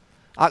piece.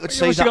 I could You've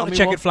see also that got on the me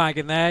checkered one. flag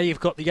in there. You've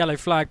got the yellow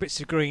flag, bits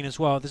of green as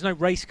well. There's no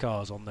race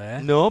cars on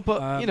there. No,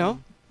 but you know,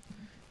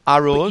 But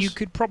arrows. you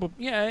could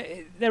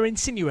probably, they're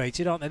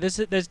insinuated, aren't they?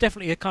 There's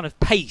definitely a kind of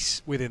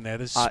pace within there.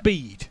 There's I-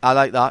 speed. I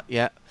like that.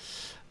 Yeah.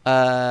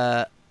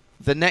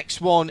 The next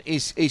one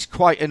is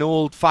quite an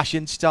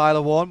old-fashioned style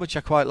of one, which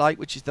I quite like,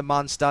 which is the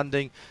man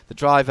standing, the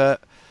driver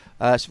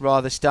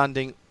rather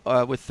standing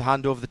with the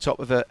hand over the top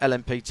of a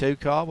LMP2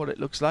 car, what it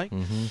looks like.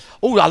 Mm-hmm.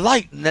 Oh, I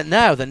like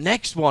now the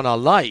next one. I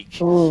like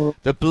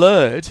the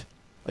blurred.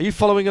 Are you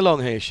following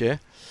along here, Shea?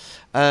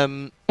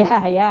 Yeah.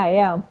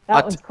 That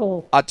one's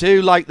cool. I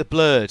do like the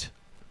blurred.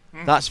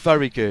 That's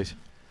very good.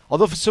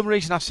 Although for some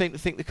reason I seem to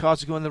think the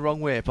cars are going the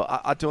wrong way,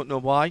 but I don't know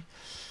why.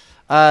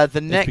 The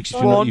It's next because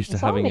you're not one. used to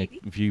having a Sorry.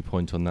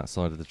 viewpoint on that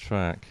side of the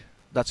track.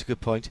 That's a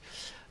good point.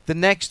 The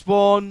next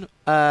one,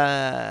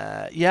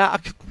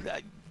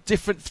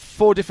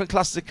 four different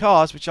classes of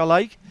cars, which I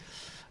like.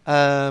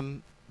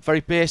 Very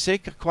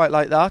basic. I quite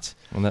like that.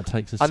 And that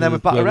takes us And to then we're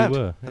back where around, we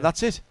were. and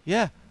that's it.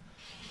 Yeah.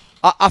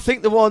 I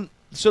think the one.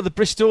 So the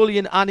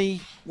Bristolian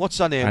Annie, what's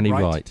her name? Annie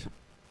right? Wright.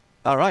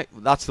 All right,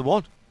 that's the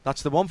one.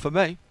 That's the one for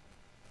me.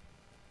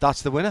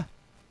 That's the winner.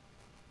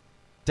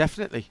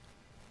 Definitely.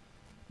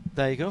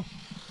 There you go.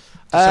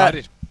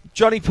 Decided.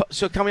 Johnny,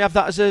 so can we have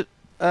that as a...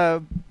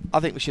 I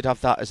think we should have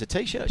that as a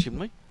T-shirt,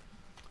 shouldn't we?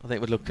 I think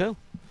it would look cool.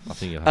 I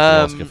think you'll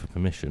have to ask her for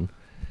permission.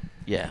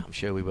 Yeah, I'm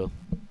sure we will.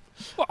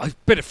 Well, a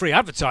bit of free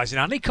advertising,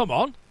 Andy. Come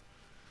on.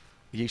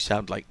 You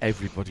sound like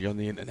everybody on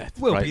the internet.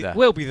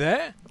 We'll be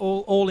there,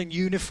 all in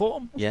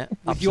uniform. Yeah, with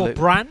absolutely. your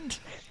brand.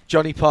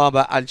 Johnny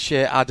Palmer and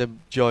Shea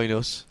Adam join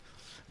us.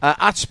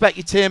 At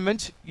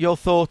Specutainment, your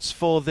thoughts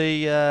for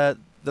the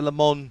Le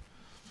Mans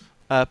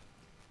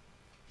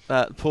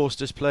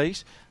posters,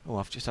 please. Oh,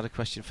 I've just had a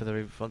question for the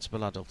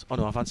responsible adult. Oh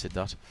no, I've answered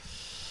that.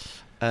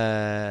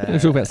 We're going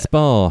to talk about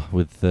Spa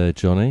with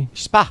Johnny.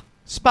 Spa.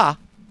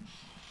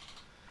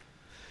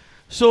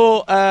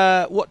 So,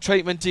 what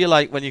treatment do you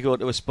like when you go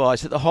to a spa?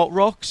 Is it the hot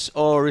rocks,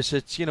 or is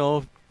it,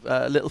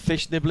 little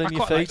fish nibbling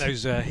your feet? I quite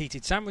like those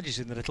heated sandwiches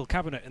in the little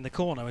cabinet in the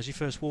corner as you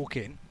first walk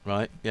in.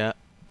 Right, yeah.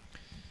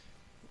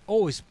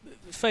 Always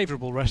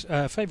favourable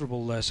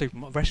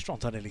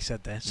restaurant, I nearly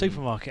said there.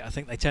 Supermarket, I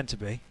think they tend to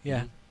be,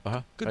 yeah.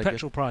 Uh-huh. Good Very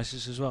petrol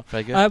prices as well.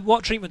 Very good.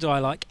 What treatment do I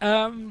like?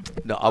 I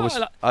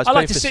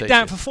like to sit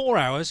down for 4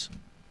 hours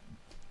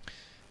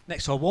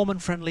next to a warm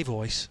and friendly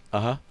voice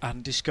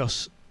and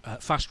discuss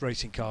fast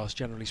racing cars,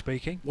 generally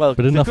speaking. Well,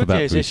 but enough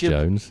about Bruce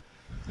Jones.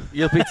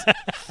 You'll be.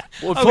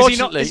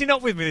 Unfortunately, is he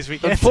not with me this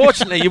weekend?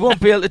 Unfortunately, you won't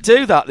be able to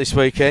do that this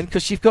weekend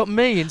because you've got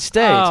me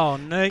instead. Oh,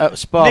 no. At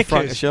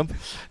Spa-Francorchamps.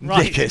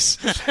 Right.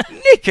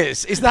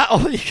 Knickers. Is that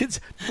all you can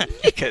say?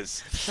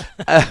 Knickers.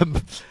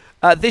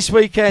 This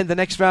weekend, the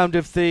next round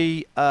of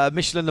the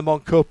Michelin Le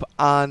Mans Cup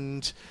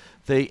and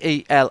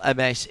the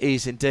ELMS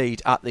is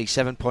indeed at the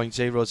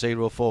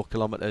 7.004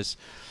 kilometres,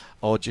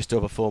 or just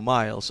over 4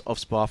 miles of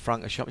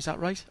Spa-Francorchamps. Is that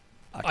right?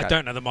 I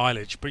don't know the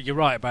mileage, but you're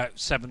right, about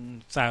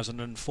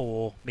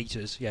 7,004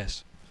 metres,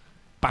 yes.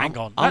 Bang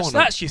on.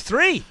 That's your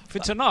 3 for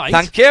tonight.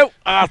 Thank you.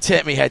 I'll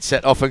take my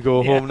headset off and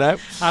go home now.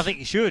 I think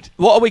you should.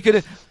 What are we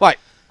going to... Right,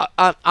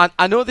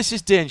 I know this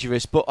is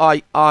dangerous, but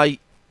I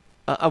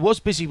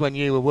was busy when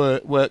you were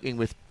working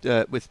with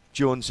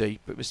Jonesy,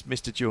 but it was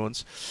Mr.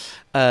 Jones,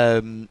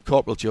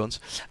 Corporal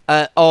Jones,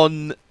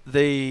 on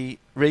the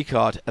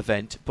Ricard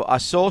event, but I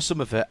saw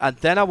some of it, and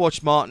then I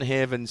watched Martin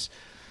Haven's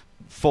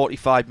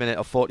 45-minute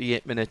or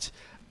 48-minute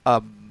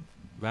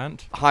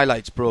rant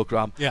highlights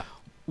programme,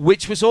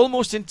 which was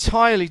almost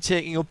entirely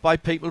taken up by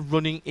people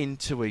running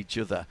into each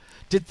other.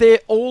 Did they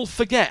all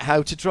forget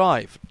how to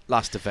drive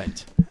last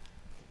event?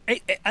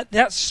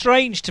 That's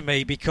strange to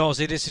me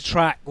because it is a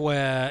track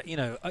where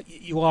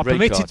you are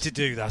permitted to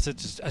do that.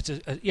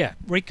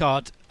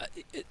 Ricard.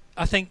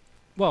 I think.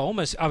 Well,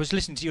 almost. I was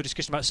listening to your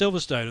discussion about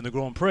Silverstone and the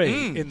Grand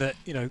Prix in that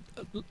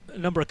a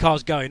number of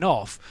cars going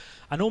off,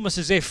 and almost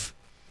as if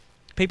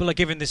people are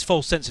given this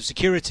false sense of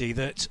security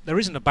that there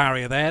isn't a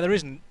barrier there. There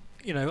isn't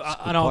an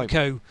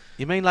Armco.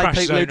 You mean like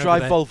people who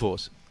drive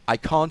Volvos? I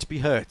can't be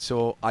hurt,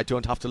 so I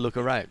don't have to look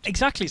around.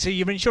 Exactly. So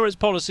your insurance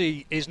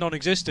policy is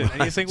non-existent, right.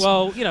 And you think,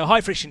 well, high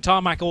friction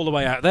tarmac all the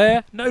way out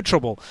there, no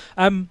trouble.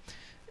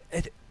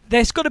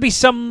 There's got to be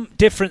some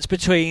difference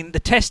between the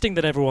testing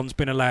that everyone's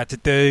been allowed to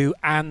do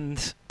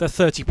and the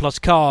 30-plus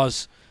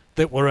cars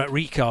that were at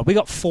Ricard. We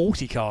got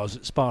 40 cars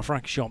at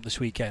Spa-Francorchamps this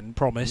weekend,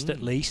 promised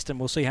at least, and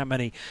we'll see how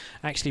many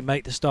actually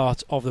make the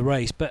start of the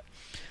race. But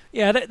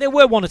yeah, there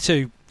were one or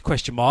two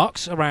question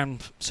marks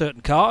around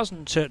certain cars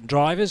and certain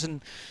drivers,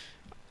 and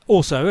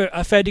also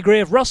a fair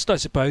degree of rust, I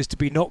suppose, to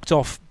be knocked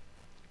off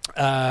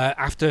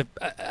after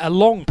a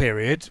long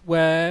period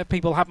where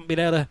people haven't been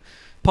able to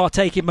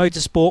partake in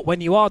motorsport when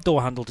you are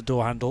door handle to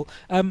door handle.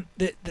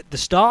 The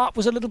start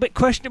was a little bit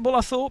questionable,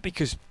 I thought,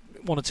 because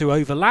one or two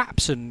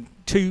overlaps and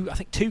two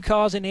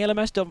cars in the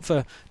LMS done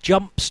for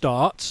jump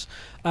starts.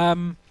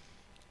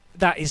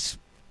 That is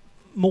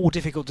more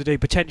difficult to do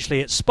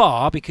potentially at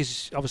Spa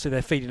because obviously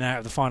they're feeding out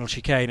of the final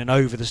chicane and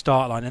over the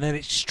start line, and then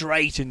it's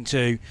straight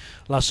into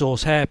La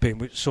Source hairpin,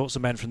 which sorts the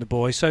men from the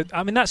boys. So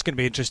I mean that's going to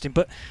be interesting.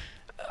 But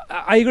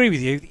I agree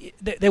with you.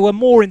 There were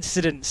more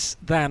incidents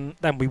than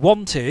we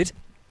wanted,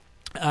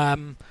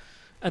 and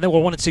there were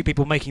one or two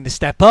people making the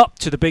step up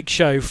to the big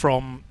show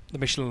from the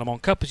Michelin Le Mans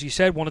Cup, as you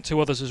said. One or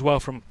two others as well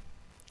from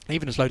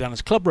even as low down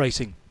as club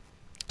racing,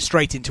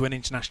 straight into an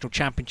international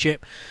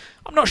championship.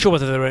 I'm not sure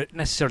whether there are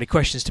necessarily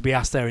questions to be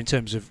asked there in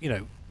terms of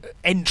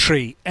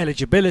entry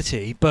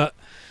eligibility, but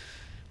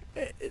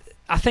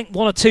I think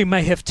one or two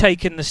may have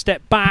taken the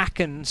step back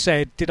and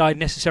said, did I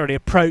necessarily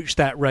approach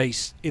that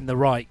race in the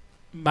right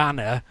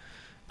manner?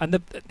 And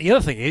the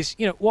other thing is,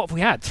 what have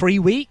we had? 3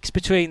 weeks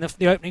between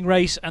the opening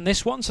race and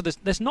this one, so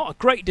there's not a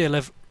great deal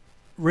of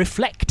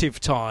reflective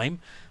time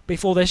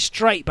before they're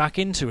straight back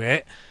into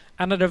it,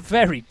 and at a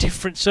very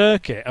different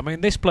circuit. I mean,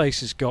 this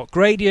place has got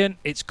gradient,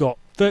 it's got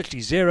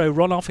virtually zero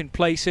runoff in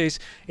places,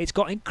 it's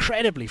got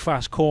incredibly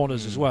fast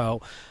corners as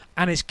well,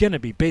 and it's going to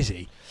be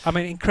busy. I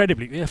mean,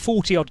 incredibly,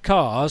 40-odd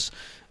cars,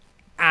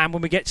 and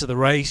when we get to the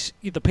race,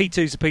 the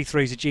P2s, the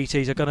P3s, the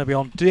GTs are going to be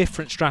on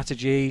different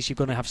strategies. You're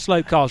going to have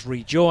slow cars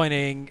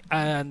rejoining,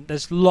 and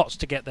there's lots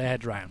to get their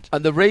head round.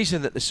 And the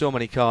reason that there's so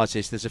many cars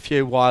is there's a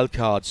few wild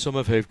cards, some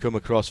of who've come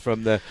across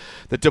from the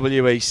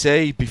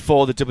WEC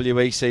before the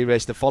WEC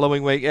race the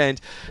following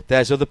weekend.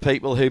 There's other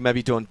people who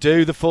maybe don't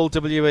do the full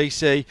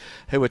WEC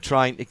who are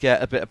trying to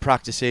get a bit of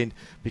practice in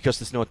because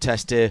there's no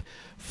test day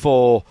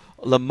for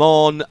Le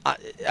Mans,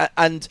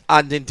 and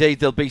indeed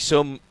there'll be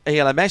some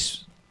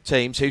ELMS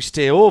teams who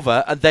stay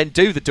over and then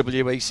do the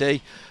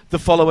WEC the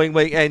following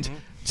weekend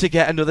to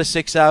get another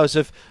 6 hours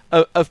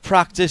of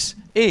practice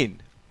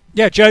in.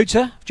 Yeah,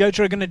 Jota are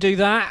going to do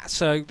that.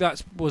 So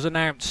that was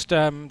announced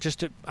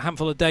just a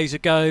handful of days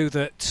ago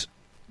that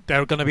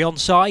they're going to be on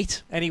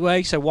site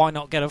anyway. So why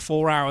not get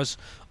 4 hours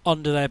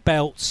under their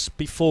belts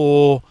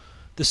before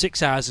the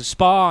 6 hours of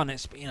Spa? And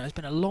it's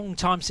been a long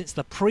time since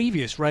the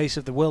previous race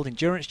of the World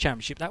Endurance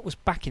Championship. That was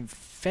back in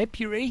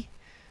February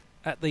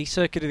at the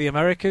Circuit of the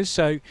Americas.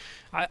 So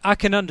I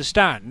can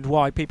understand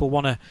why people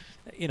want to,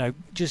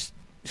 just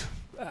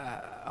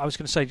I was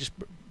going to say just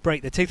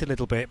break their teeth a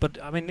little bit,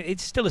 but I mean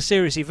it's still a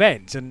serious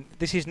event, and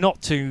this is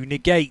not to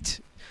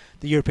negate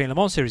the European Le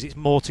Mans Series. It's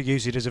more to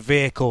use it as a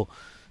vehicle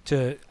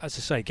to, as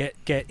I say,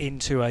 get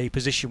into a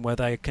position where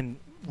they can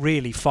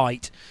really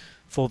fight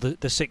for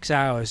the 6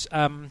 hours.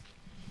 I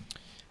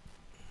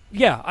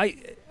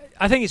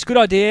think it's a good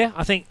idea.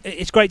 I think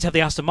it's great to have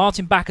the Aston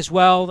Martin back as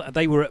well.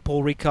 They were at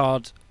Paul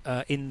Ricard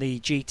in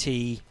the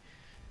GTE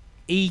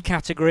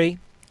category,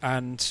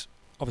 and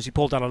obviously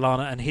Paul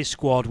Dall'Anna and his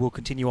squad will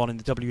continue on in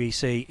the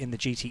WEC in the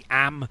GT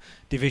AM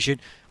division.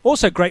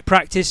 Also great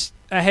practice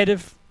ahead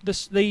of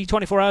the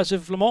 24 Hours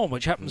of Le Mans,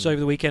 which happens over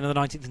the weekend on the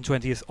 19th and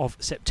 20th of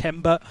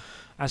September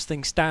as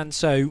things stand.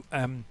 So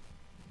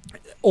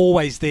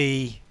always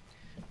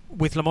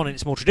with Le Mans in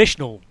its more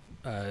traditional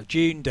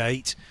June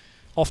date,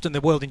 often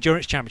the World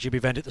Endurance Championship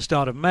event at the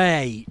start of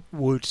May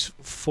would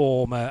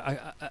form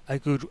a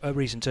good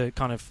reason to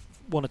kind of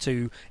one or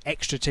two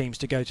extra teams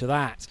to go to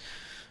that.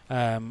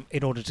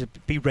 In order to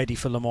be ready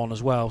for Le Mans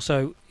as well.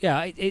 So,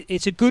 yeah,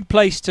 it's a good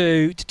place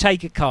to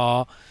take a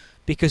car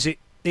because it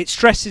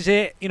stresses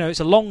it. It's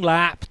a long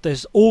lap.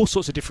 There's all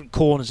sorts of different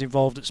corners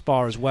involved at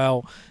Spa as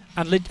well.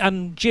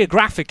 And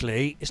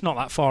geographically, it's not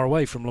that far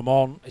away from Le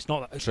Mans. It's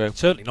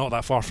certainly not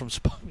that far from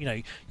Spa.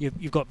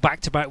 You've got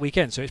back-to-back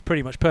weekends, so it's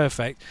pretty much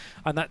perfect.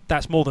 And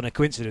that's more than a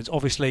coincidence.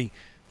 Obviously,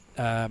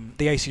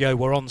 the ACO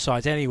were on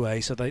site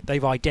anyway, so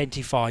they've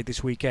identified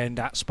this weekend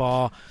at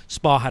Spa.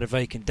 Spa had a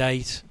vacant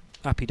date.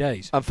 Happy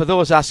days. And for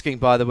those asking,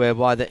 by the way,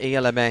 why the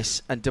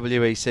ELMS and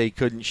WEC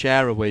couldn't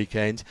share a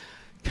weekend,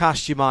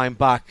 cast your mind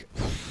back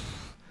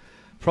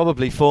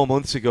probably 4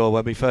 months ago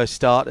when we first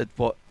started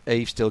what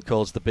Eve still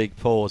calls the big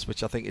pause,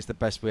 which I think is the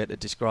best way to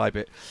describe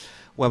it.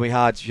 When we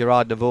had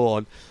Gerard Neveu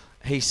on,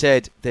 he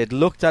said they'd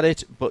looked at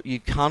it, but you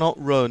cannot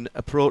run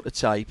a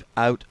prototype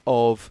out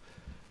of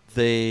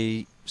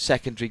the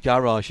secondary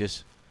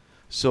garages.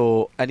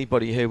 So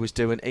anybody who was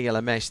doing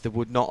ELMS, they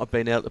would not have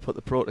been able to put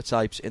the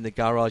prototypes in the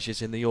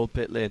garages in the old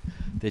pit lane.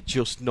 They're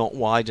just not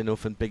wide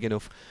enough and big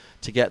enough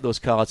to get those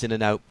cars in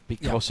and out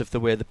because of the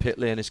way the pit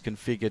lane is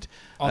configured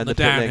on and the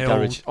pit lane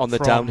garage on the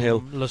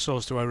downhill. La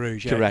Source to Eau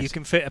Rouge, Correct. You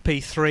can fit a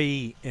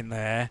P3 in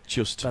there,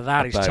 but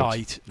that is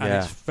tight and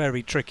it's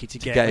very tricky to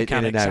get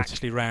mechanics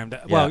actually round.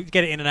 Well,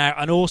 get it in and out,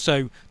 and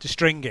also to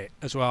string it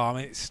as well.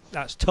 I mean,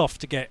 that's tough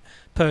to get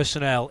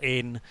personnel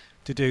in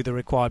to do the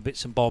required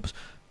bits and bobs.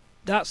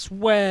 That's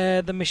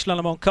where the Michelin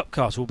Le Mans Cup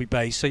cars will be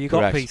based. So you've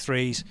got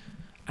P3s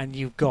and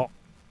you've got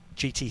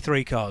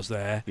GT3 cars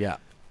there. Yeah.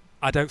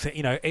 I don't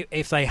think,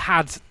 if they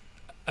had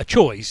a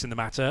choice in the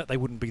matter, they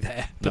wouldn't be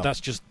there. But that's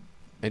just,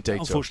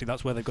 unfortunately,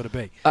 that's where they've got to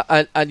be.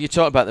 And you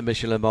talk about the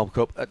Michelin Le Mans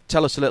Cup.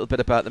 Tell us a little bit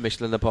about the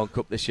Michelin Le Mans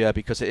Cup this year,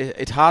 because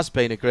it has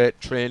been a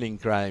great training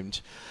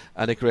ground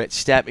and a great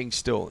stepping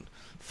stone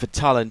for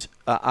talent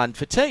and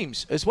for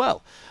teams as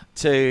well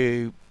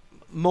to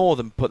more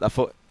than put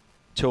their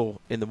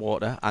toe in the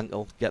water,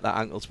 get that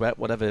ankles wet,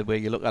 whatever way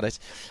you look at it,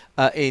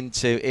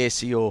 into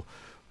ACO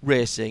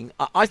racing.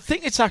 I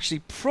think it's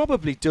actually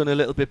probably done a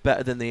little bit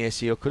better than the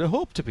ACO could have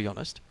hoped, to be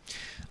honest.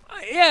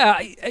 Yeah,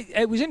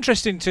 it was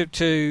interesting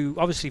to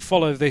obviously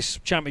follow this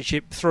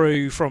championship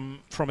through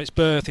from its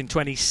birth in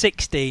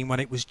 2016 when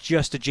it was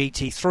just a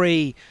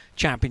GT3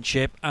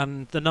 championship,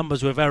 and the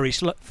numbers were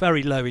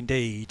very low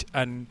indeed,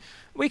 and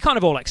we kind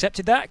of all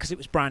accepted that because it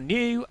was brand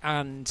new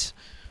and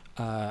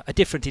a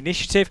different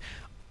initiative.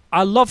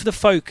 I love the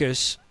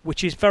focus,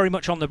 which is very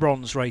much on the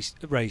bronze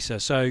racer.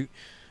 So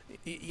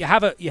you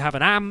have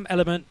an AM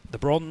element, the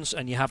bronze,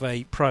 and you have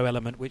a pro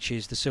element, which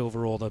is the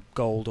silver or the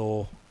gold,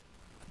 or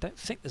I don't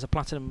think there's a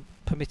platinum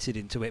permitted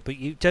into it, but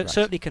you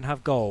certainly can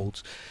have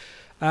golds.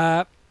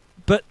 But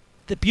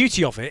the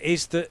beauty of it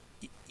is that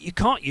you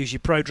can't use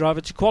your pro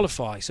driver to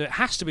qualify, so it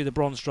has to be the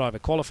bronze driver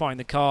qualifying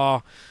the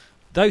car.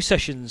 Those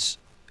sessions,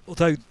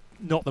 although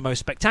not the most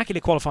spectacular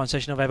qualifying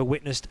session I've ever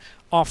witnessed,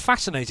 are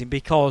fascinating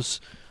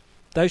because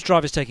those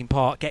drivers taking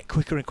part get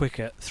quicker and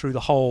quicker through the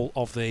whole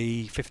of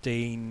the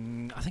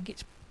 15... I think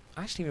it's...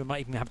 Actually, we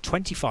might even have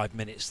 25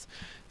 minutes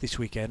this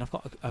weekend. I've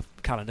got a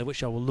calendar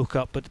which I will look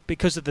up, but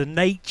because of the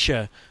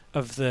nature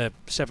of the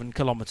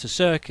 7-kilometre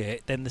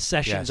circuit, then the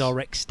sessions are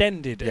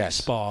extended at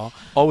Spa.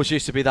 Always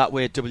used to be that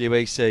way at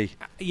WEC,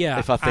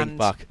 if I think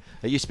back.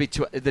 It used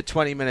to be the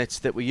 20 minutes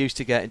that we used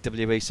to get in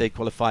WEC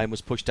qualifying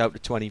was pushed out to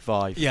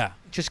 25. Yeah,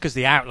 just because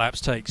the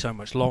outlaps take so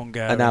much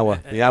longer. An hour.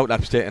 The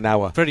outlaps take an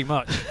hour. Pretty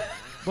much.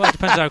 Well, it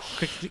depends how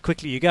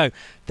quickly you go.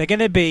 They're going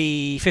to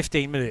be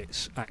 15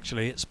 minutes,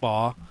 actually, at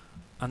Spa.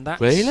 And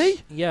that's...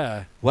 Really?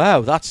 Yeah.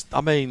 Wow, that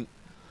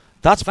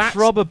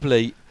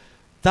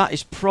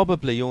is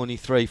probably only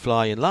 3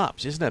 flying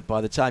laps, isn't it?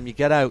 By the time you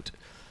get out,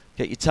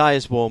 get your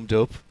tyres warmed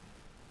up,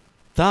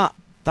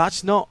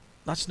 that's not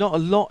a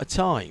lot of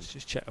time. Let's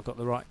just check I've got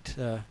the right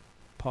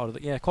part of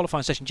it. Yeah,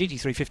 qualifying session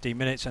GT3 15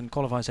 minutes and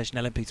qualifying session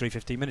LMP3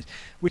 15 minutes,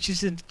 which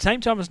is at the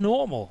same time as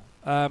normal.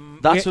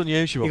 That's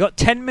unusual. You've got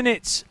 10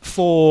 minutes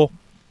for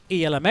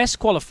ELMS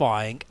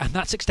qualifying, and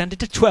that's extended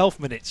to 12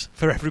 minutes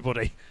for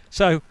everybody.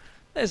 So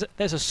there's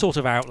a sort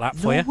of outlap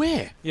for you.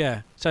 Where?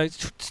 Yeah. So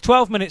it's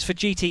 12 minutes for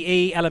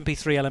GTE,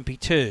 LMP3,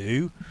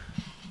 LMP2,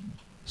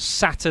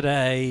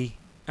 Saturday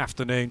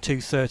afternoon,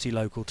 2:30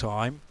 local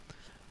time.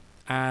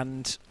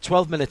 And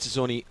 12 minutes is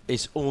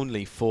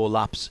only 4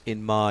 laps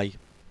in my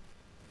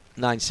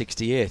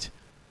 968.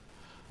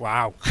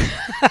 Wow.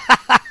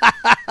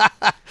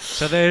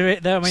 So they're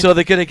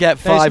going to get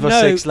 5 or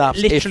 6 laps.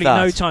 Literally if that.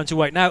 no time to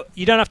wait. Now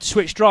you don't have to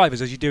switch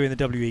drivers as you do in the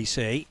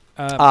WEC.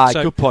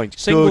 So good point.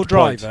 Single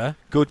driver.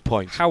 Good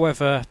point.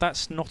 However,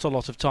 that's not a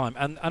lot of time,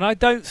 and I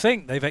don't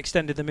think they've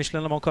extended the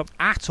Michelin Le Mans Cup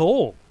at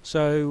all.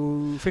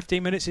 So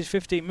 15 minutes is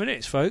 15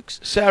 minutes, folks.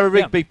 Sarah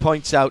Rigby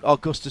points out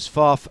Augusto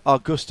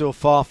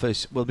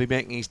Farfus will be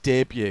making his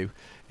debut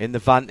in the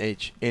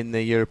Vantage in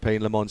the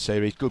European Le Mans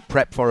Series. Good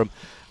prep for him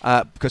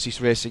because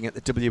he's racing at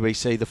the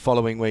WEC the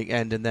following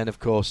weekend, and then of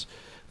course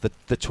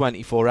the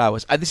 24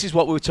 hours. And this is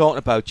what we were talking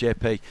about,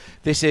 JP.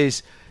 This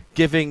is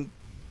giving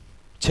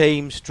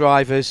teams,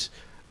 drivers,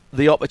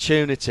 the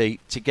opportunity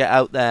to get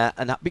out there,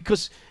 and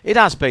because it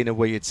has been a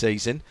weird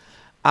season,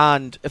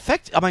 and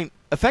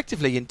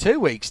effectively in 2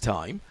 weeks'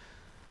 time,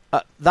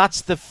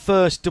 that's the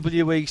first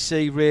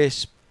WEC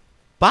race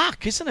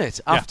back, isn't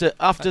it? After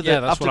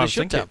the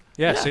shutdown.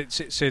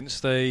 Since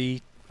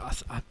the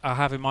I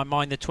have in my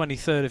mind the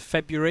 23rd of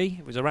February.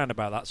 It was around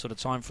about that sort of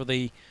time for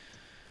the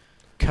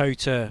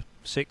COTA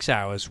 6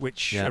 hours,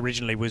 which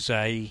originally was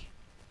a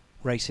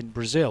race in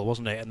Brazil,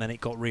 wasn't it? And then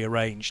it got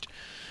rearranged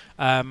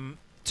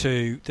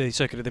to the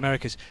Circuit of the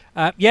Americas.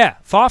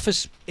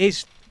 Farfus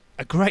is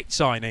a great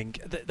signing.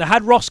 They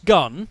had Ross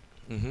Gunn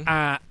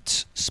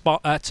at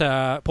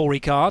Paul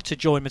Ricard to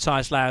join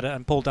Matthias Lauda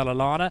and Paul Dalla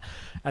Lana,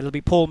 and it'll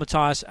be Paul,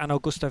 Matthias and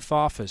Augusto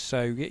Farfus.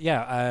 So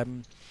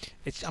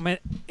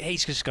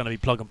he's just going to be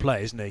plug and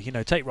play, isn't he? You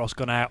know, take Ross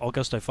Gunn out,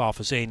 Augusto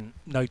Farfus in,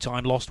 no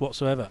time lost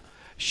whatsoever.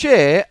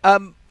 Sure.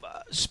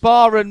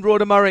 Spa and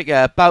Road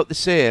America about the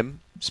same.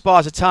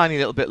 Spa's a tiny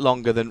little bit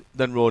longer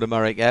than Road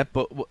America,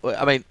 but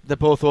they're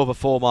both over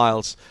 4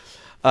 miles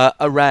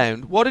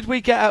around. What did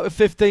we get out of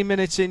 15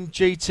 minutes in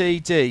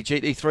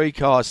GT3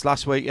 cars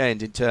last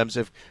weekend in terms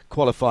of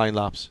qualifying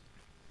laps?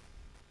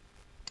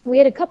 We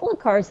had a couple of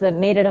cars that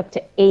made it up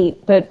to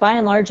 8, but by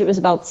and large it was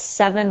about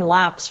 7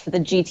 laps for the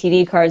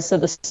GTD cars. So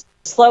the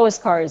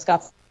slowest cars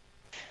got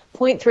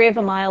 0.3 of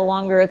a mile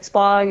longer at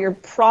Spa. You're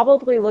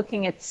probably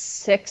looking at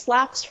 6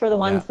 laps for the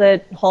ones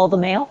that haul the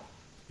mail.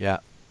 Yeah.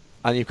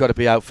 And you've got to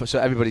be out so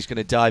everybody's going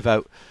to dive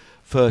out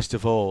first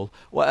of all.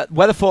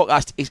 Weather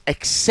forecast is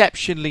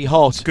exceptionally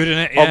hot. Good,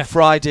 isn't it? On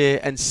Friday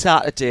and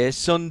Saturday.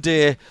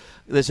 Sunday,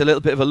 there's a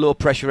little bit of a low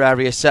pressure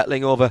area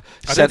settling over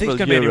Central Europe. I don't think there's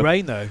going to be any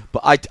rain though.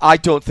 But I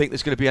don't think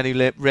there's going to be any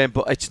rain.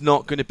 But it's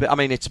not going to be.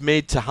 It's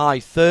mid to high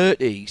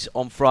 30s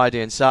on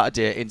Friday and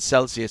Saturday in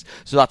Celsius.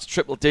 So that's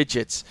triple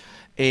digits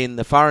in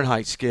the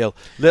Fahrenheit scale.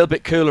 A little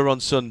bit cooler on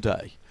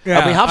Sunday. Yeah,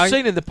 and we have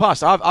seen in the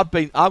past. I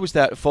was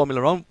there at a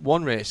Formula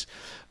 1 race.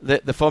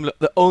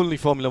 The only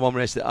Formula 1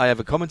 race that I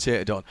ever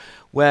commentated on,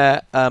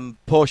 where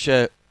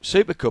Porsche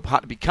Super Cup had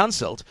to be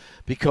cancelled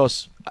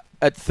because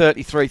at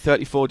 33,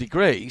 34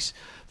 degrees,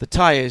 the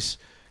tyres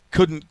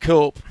couldn't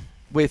cope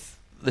with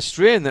the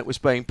strain that was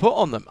being put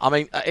on them.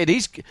 It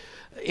is,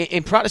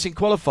 in practicing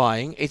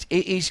qualifying, it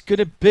is going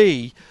to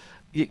be,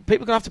 people are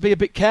going to have to be a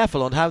bit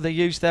careful on how they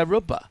use their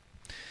rubber.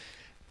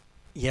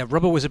 Yeah,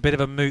 rubber was a bit of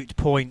a moot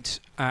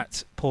point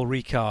at Paul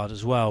Ricard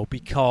as well,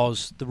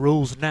 because the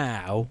rules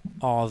now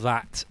are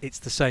that it's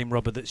the same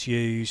rubber that's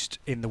used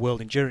in the World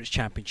Endurance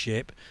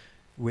Championship,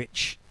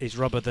 which is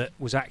rubber that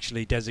was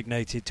actually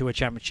designated to a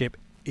championship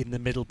in the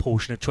middle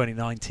portion of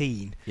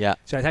 2019. Yeah.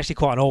 So it's actually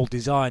quite an old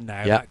design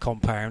now, that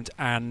compound,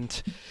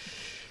 and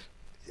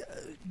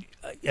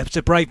it's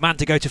a brave man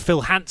to go to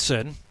Phil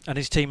Hansen and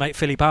his teammate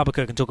Philippe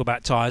Albuquerque and talk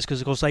about tyres,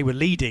 because of course they were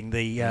leading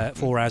the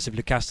 4 hours of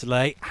Le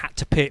Castellet, had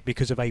to pit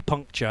because of a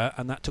puncture,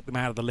 and that took them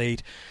out of the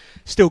lead.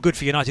 Still good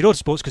for United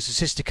Autosports because the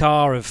sister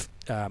car of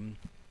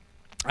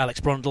Alex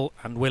Brundle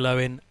and Will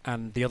Owen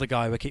and the other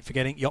guy who I keep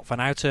forgetting, Joop van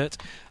Uitert.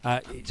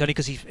 It's only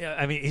because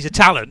he's a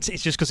talent.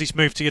 It's just because he's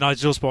moved to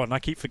United Autosport, and I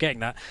keep forgetting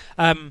that.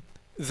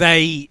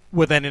 They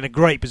were then in a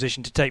great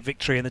position to take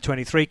victory in the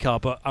 23 car,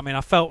 but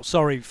I felt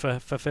sorry for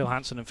Phil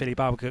Hansen and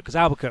Philippe Albuquerque, because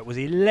Albuquerque was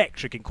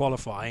electric in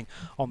qualifying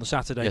on the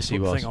Saturday, yes, he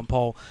was. Thing on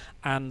pole,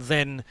 and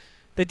then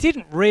they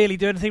didn't really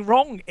do anything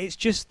wrong. It's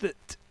just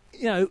that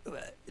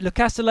Le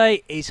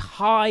Castellet is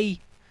high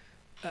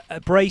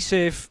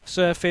abrasive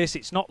surface.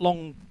 It's not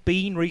long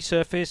been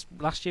resurfaced.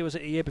 Last year was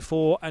it a year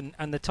before, and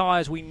the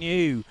tyres we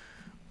knew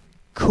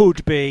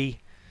could be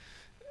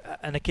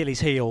an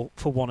Achilles heel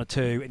for one or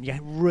two, and you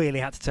really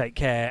had to take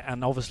care.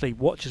 And obviously,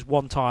 just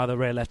one tyre, the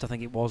rear left, I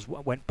think it was,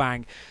 went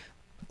bang.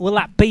 Will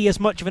that be as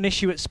much of an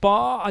issue at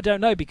Spa? I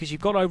don't know, because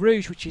you've got Eau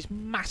Rouge, which is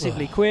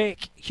massively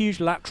quick, huge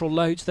lateral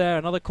loads there,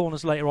 and other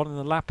corners later on in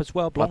the lap as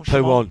well.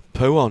 Pouhon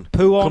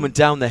coming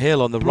down the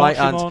hill on the right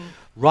hand,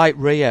 right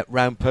rear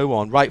round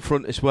Pouhon, right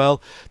front as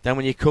well. Then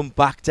when you come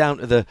back down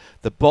to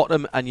the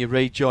bottom and you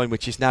rejoin,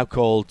 which is now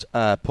called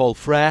Paul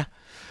Frere.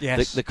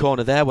 Yes. The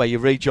corner there where you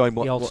rejoin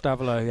the old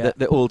Stavelot, yeah.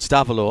 The old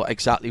Stavelot,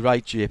 exactly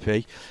right,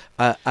 JP.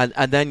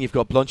 And then you've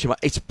got Blanchimont.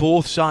 It's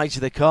both sides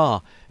of the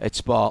car at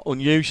Spa.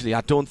 Unusually, I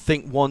don't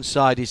think one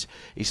side is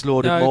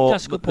loaded more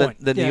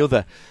than the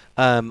other.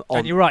 And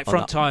you're right,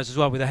 front tyres as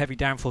well. With a heavy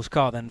downforce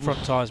car, then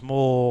front tyres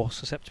more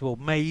susceptible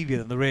maybe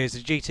than the rears. The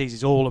GTs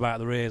is all about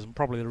the rears, and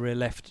probably the rear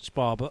left at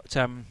Spa. But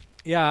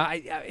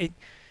they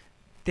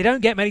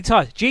don't get many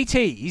tyres.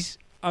 GTs,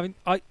 I mean,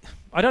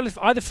 I don't know if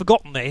I've either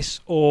forgotten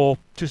this or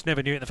just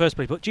never knew it in the first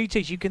place, but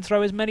GTs, you can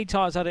throw as many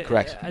tyres at it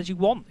as you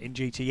want in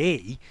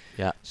GTE.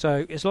 Yeah.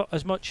 So it's not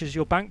as much as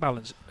your bank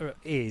balance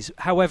is.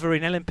 However,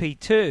 in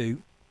LMP2,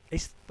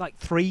 it's like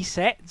 3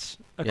 sets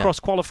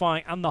across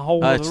qualifying and the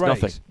whole of the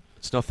race.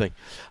 It's nothing.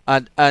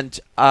 And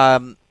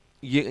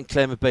you can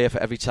claim a beer for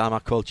every time I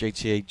call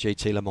GTE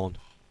GT Le Mans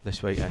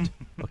this weekend.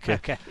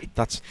 Okay.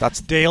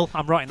 That's deal.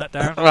 I'm writing that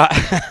down.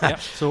 Right.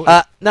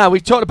 Yep, now,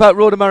 we talked about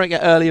Road America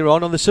earlier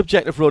on the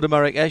subject of Road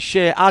America.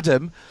 Shea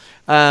Adam,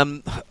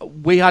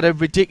 we had a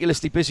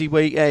ridiculously busy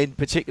weekend,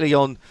 particularly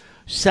on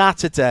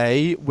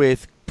Saturday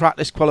with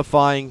practice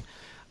qualifying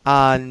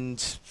and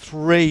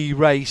 3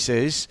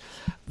 races.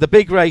 The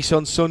big race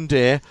on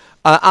Sunday,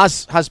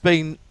 as has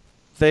been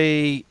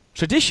the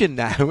tradition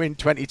now in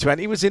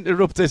 2020, was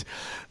interrupted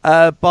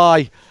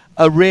by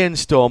a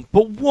rainstorm.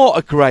 But what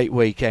a great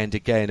weekend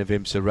again of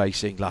IMSA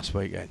racing last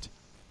weekend.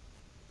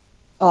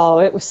 Oh,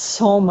 it was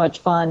so much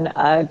fun,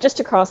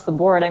 just across the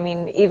board. I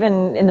mean,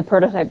 even in the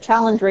prototype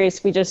challenge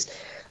race,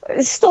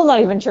 still not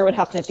even sure what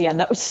happened at the end.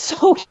 That was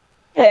so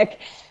quick.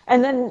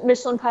 And then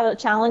Michelin Pilot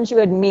Challenge, you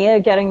had Mia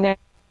getting their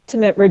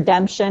ultimate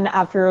redemption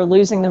after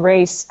losing the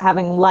race,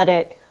 having led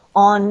it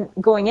on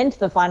going into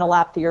the final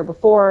lap the year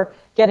before,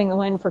 getting the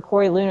win for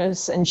Corey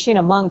Lunas and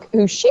Sheena Monk,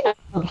 who Sheena,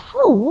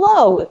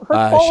 hello, her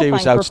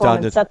qualifying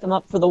performance set them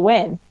up for the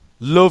win.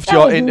 Loved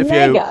your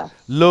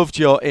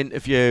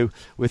interview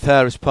with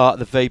her as part of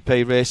the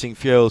VP Racing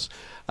Fuels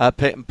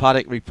pit and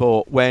paddock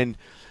report when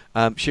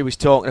she was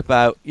talking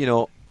about, you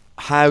know,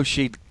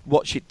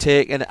 what she'd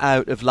taken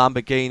out of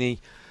Lamborghini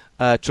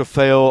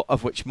Trofeo,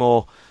 of which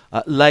more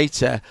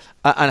later,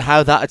 and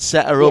how that had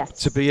set her up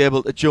to be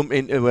able to jump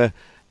into a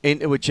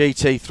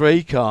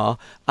GT3 car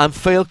and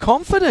feel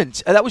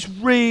confident. And that was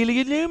really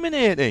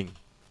illuminating.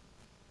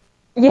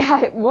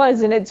 Yeah, it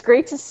was, and it's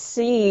great to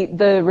see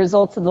the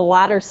results of the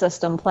ladder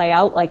system play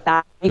out like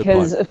that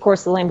because, of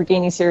course, the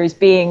Lamborghini series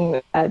being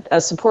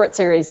a support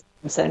series,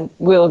 and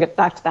we'll get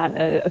back to that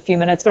in a few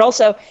minutes, but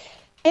also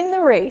in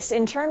the race,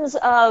 in terms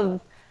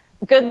of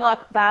good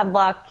luck, bad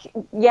luck,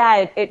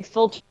 it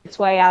filtered its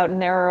way out,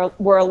 and there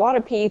were a lot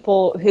of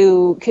people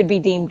who could be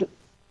deemed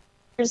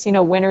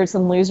winners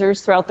and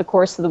losers throughout the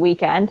course of the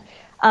weekend,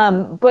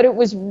 but it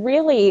was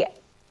really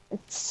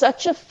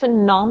such a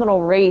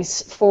phenomenal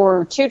race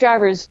for 2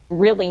 drivers who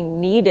really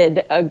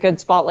needed a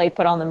good spotlight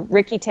put on them.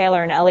 Ricky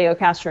Taylor and Elio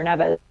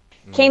Castroneves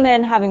came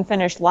in having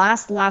finished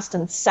last,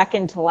 and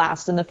second to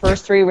last in the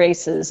first 3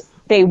 races.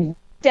 They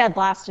dead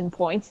last in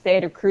points. They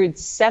had accrued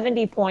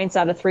 70 points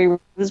out of 3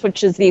 races,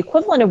 which is the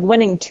equivalent of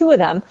winning 2 of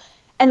them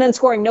and then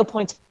scoring no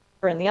points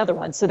in the other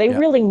one. So they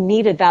really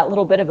needed that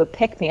little bit of a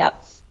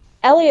pick-me-up.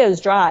 Elio's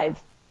drive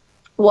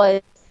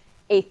was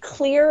a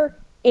clear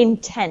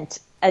intent,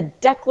 a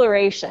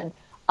declaration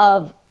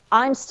of,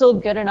 I'm still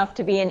good enough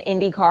to be an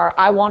IndyCar.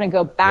 I want to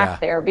go back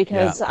there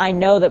because I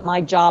know that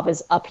my job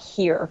is up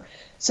here.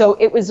 So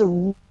it was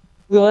a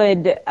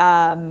good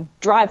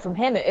drive from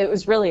him. It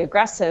was really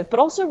aggressive, but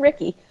also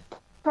Ricky,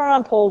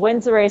 on pole,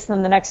 wins the race, and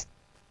then the next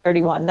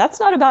 31. That's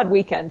not a bad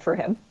weekend for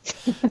him.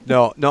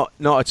 No, not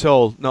at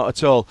all. Not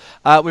at all.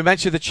 We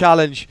mentioned the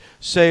Challenge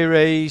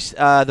Series.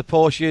 The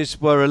Porsches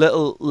were a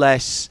little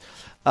less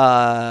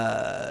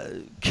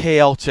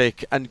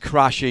chaotic and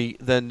crashy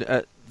than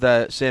at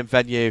the same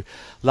venue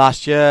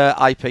last year.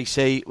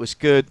 IPC was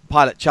good.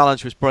 Pilot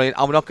Challenge was brilliant.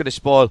 I'm not going to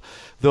spoil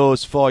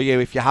those for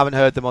you if you haven't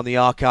heard them on the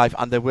archive,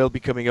 and they will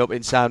be coming up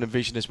in sound and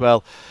vision as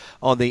well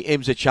on the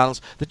IMSA channels.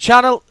 The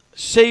channel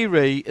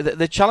series,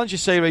 the Challenger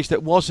series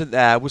that wasn't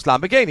there was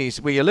Lamborghinis.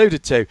 We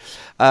alluded to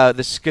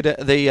the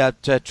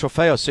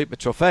Trofeo, Super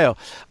Trofeo.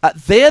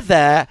 They're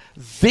there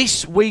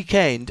this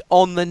weekend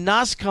on the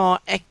NASCAR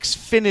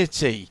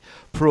Xfinity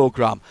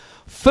program.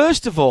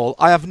 First of all,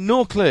 I have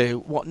no clue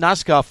what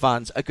NASCAR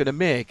fans are going to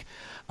make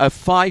of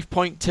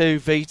 5.2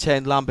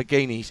 V10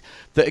 Lamborghinis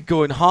that are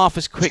going half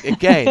as quick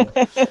again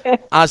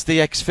as the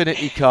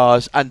Xfinity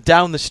cars and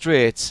down the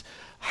straights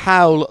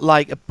howl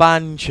like a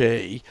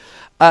banshee.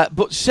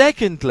 But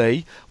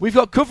secondly, we've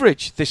got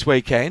coverage this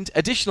weekend,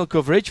 additional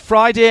coverage,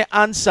 Friday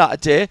and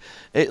Saturday.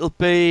 It'll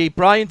be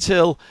Brian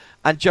Till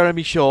and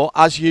Jeremy Shaw,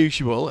 as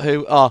usual,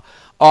 who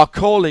are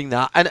calling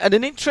that. And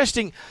an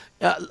interesting,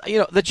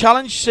 the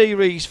Challenge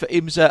Series for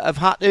IMSA have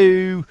had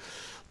to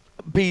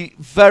be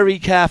very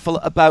careful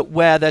about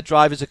where their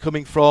drivers are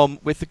coming from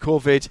with the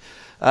COVID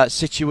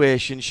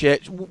situation.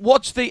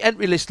 What's the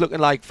entry list looking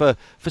like for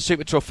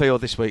Super Trofeo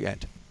this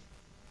weekend?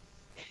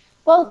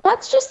 Well,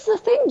 that's just the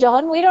thing,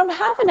 John. We don't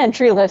have an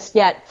entry list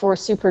yet for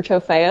Super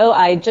Trofeo.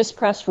 I just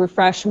pressed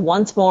refresh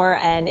once more,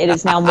 and it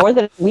is now more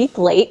than a week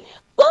late.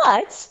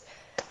 But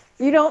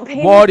you don't pay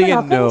me for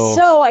nothing.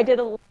 So I did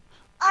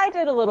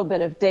a little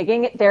bit of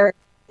digging. There's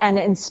an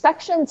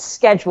inspection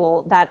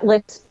schedule that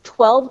lists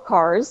 12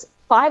 cars,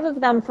 5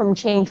 of them from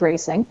Change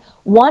Racing,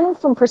 1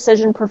 from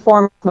Precision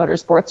Performance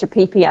Motorsports, or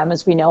PPM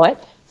as we know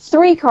it,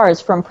 3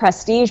 cars from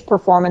Prestige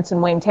Performance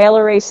and Wayne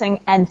Taylor Racing,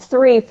 and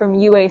 3 from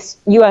US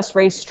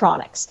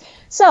Racetronics.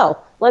 So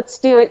let's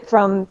do it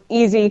from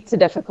easy to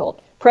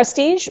difficult.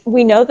 Prestige,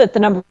 we know that the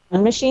number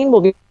 1 machine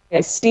will be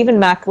Stephen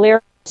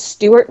McAleer,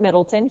 Stuart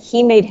Middleton.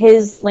 He made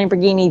his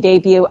Lamborghini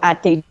debut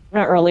at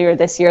Daytona earlier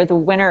this year, the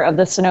winner of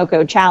the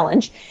Sunoco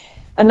Challenge.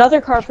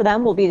 Another car for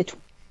them will be the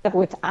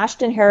with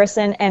Ashton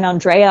Harrison and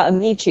Andrea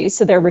Amici,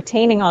 so they're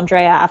retaining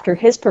Andrea after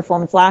his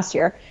performance last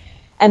year.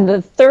 And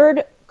the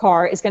third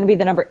car is going to be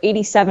the number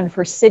 87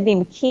 for Sydney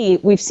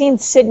McKee. We've seen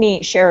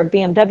Sydney share a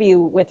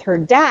BMW with her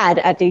dad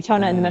at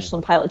Daytona in the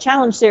Michelin Pilot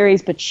Challenge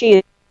Series, but she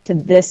is to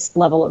this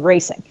level of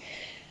racing.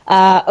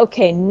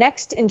 Okay,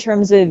 next in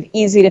terms of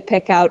easy to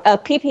pick out,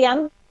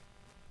 PPM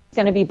is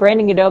going to be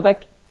Brandon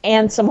Godovic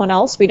and someone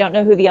else. We don't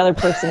know who the other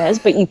person is,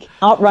 but you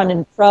cannot run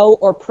in Pro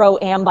or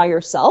Pro-Am by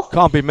yourself.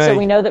 Can't be me. So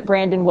we know that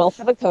Brandon will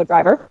have a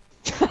co-driver.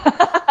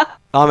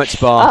 I'm at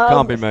Spa.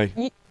 Can't be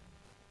me.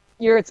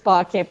 You're at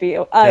Spa. Can't be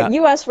you.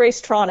 US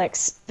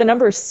Racetronics, the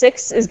number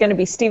 6 is going to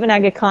be Stephen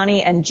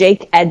Agacani and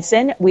Jake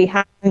Edson. We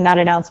have that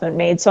announcement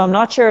made, so I'm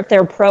not sure if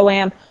they're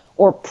Pro-Am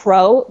or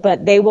Pro,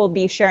 but they will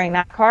be sharing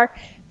that car.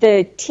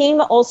 The team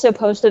also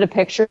posted a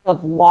picture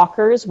of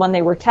walkers when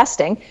they were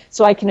testing,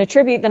 so I can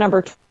attribute the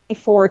number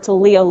 24 to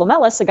Leo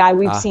Lamelas, a guy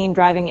we've seen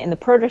driving in the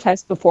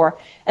prototypes before,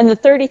 and the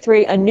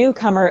 33, a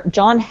newcomer,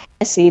 John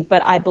Hennessy,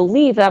 but I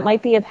believe that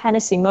might be of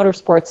Hennessy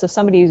Motorsports, so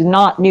somebody who's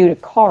not new to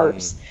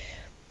cars.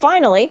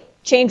 Finally,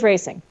 Change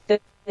Racing.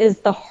 This is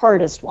the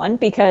hardest one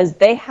because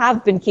they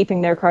have been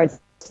keeping their cards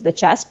to the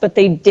chest, but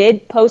they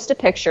did post a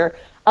picture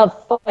of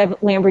 5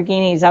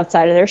 Lamborghinis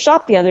outside of their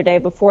shop the other day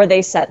before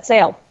they set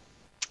sail.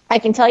 I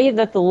can tell you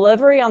that the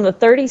livery on the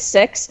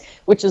 36,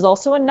 which is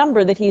also a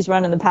number that he's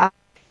run in the past,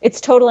 it's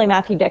totally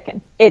Matthew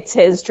Dickin. It's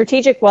his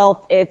strategic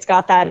wealth. It's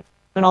got that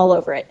and all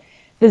over it.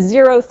 The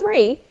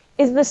 03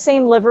 is the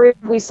same livery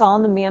we saw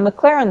in the Mia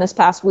McLaren this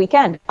past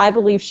weekend. I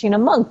believe Sheena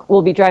Monk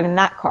will be driving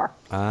that car.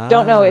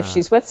 Don't know if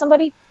she's with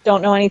somebody.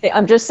 Don't know anything.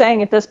 I'm just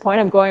saying at this point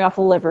I'm going off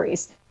of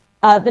liveries.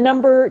 The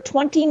number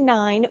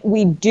 29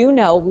 we do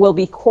know will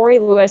be Corey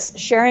Lewis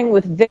sharing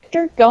with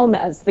Victor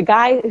Gomez, the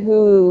guy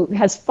who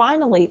has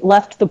finally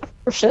left the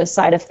Porsche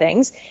side of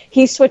things.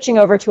 He's switching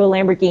over to a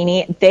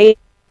Lamborghini. They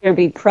either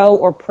be Pro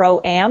or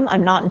Pro-Am.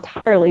 I'm not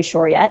entirely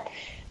sure yet.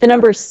 The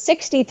number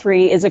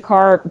 63 is a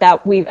car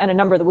that and a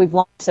number that we've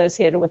long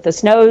associated with the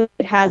snow.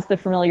 It has the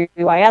familiar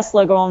UIS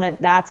logo on it.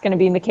 That's going to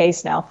be the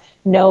case now.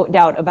 No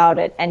doubt about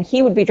it. And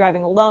he would be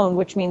driving alone,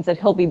 which means that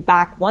he'll be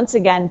back once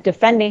again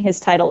defending his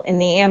title in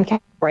the AM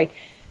category.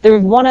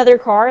 There's one other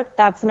car.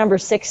 That's the number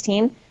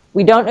 16.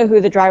 We don't know who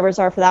the drivers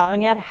are for that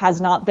one yet. It has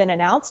not been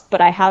announced,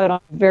 but I have it on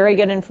very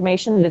good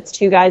information that it's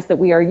 2 guys that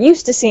we are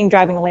used to seeing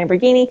driving a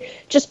Lamborghini,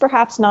 just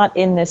perhaps not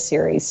in this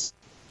series.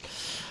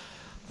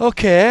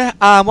 Okay,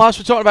 whilst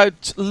we're talking about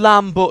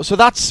Lambo, so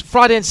that's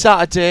Friday and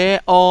Saturday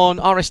on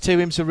RS2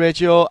 IMSA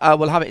Radio.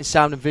 We'll have it in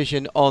sound and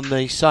vision on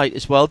the site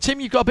as well.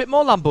 Tim, you've got a bit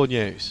more Lambo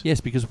news. Yes,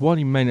 because while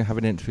you may not have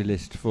an entry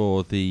list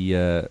for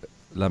the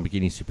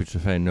Lamborghini Super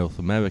Trofeo North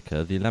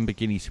America, the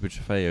Lamborghini Super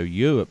Trofeo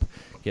Europe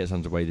gets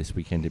underway this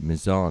weekend at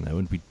Misano,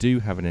 and we do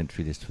have an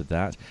entry list for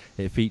that.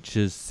 It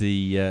features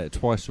the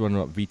twice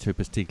runner-up Vito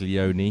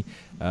Pastiglione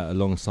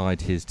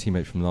alongside his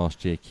teammate from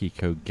last year,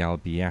 Kiko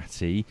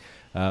Galbiati.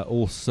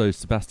 Also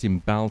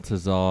Sebastian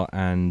Baltazar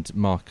and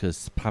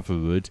Marcus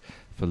Pavarud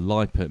for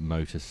Lippert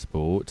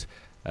Motorsport.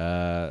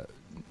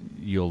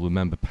 You'll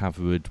remember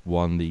Pavarud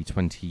won the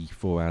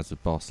 24 Hours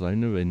of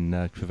Barcelona in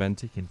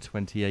Creventic in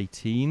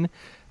 2018.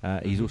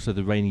 He's also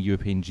the reigning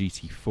European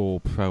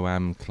GT4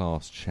 Pro-Am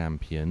class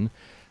champion.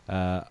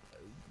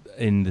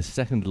 In the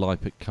second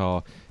Lippert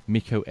car,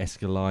 Mikko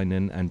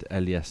Eskalainen and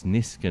Elias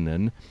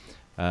Niskanen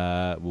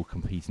will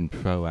compete in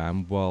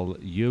Pro-Am, while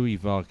Yuri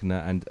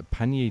Wagner and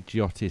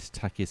Panagiotis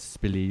Takis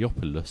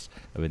Spiliopoulos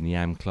are in the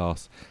Am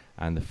class,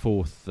 and the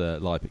fourth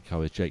Lippert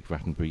car is Jake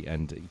Rattenbury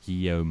and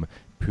Guillaume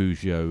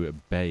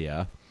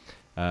Peugeot-Beyer.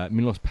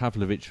 Milos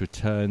Pavlovic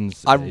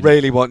returns. I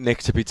really want Nick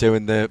to be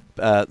doing the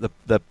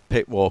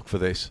pit walk for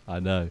this. I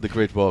know, the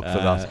grid walk for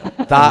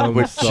that.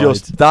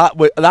 That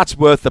would that's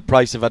worth the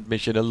price of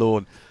admission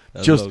alone.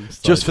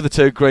 Just for the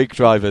 2 Greek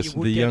drivers.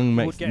 The young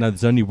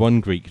there's only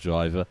one Greek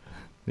driver.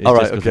 It all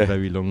right, just got a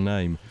very long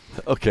name.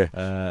 Okay.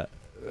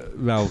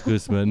 Raul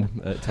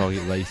Guzman at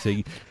Target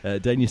Racing.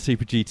 Danish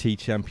Super GT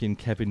champion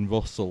Kevin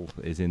Rossell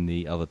is in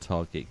the other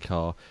Target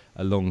car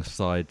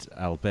alongside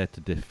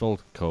Alberto De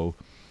Falco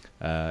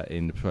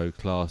in the Pro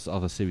class.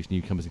 Other series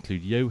newcomers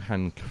include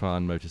Johan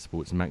Kran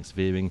Motorsports' Max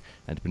Veering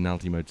and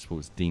Benaldi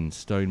Motorsports' Dean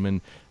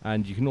Stoneman.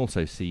 And you can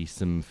also see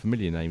some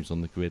familiar names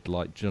on the grid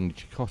like Johnny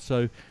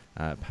Cicotto,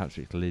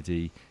 Patrick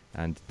Liddy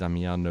and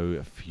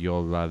Damiano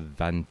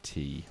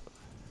Fioravanti.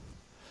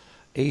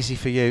 Easy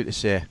for you to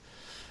say.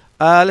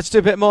 Let's do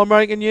a bit more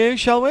American news,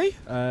 shall we?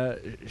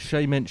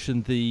 Shay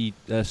mentioned the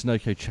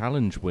Sunoco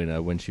Challenge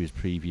winner when she was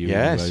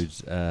previewing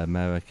Roads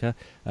America.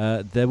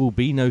 There will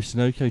be no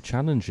Sunoco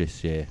Challenge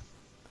this year.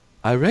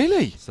 Oh,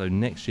 really? So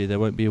next year there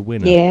won't be a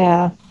winner.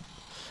 Yeah.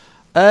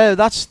 Oh,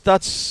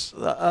 that's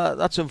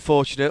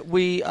unfortunate.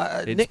 We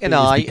Nick and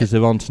I, because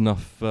there aren't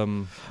enough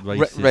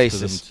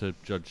races for them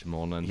to judge them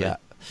on, and I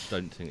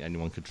don't think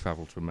anyone could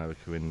travel to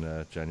America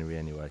in January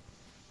anyway.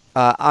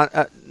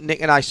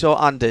 Nick and I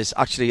saw Anders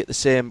actually at the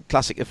same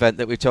classic event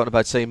that we were talking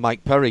about seeing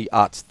Mike Perry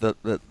at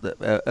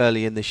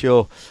early in the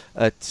show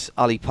at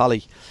Ali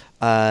Pali.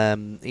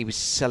 He was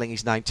selling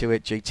his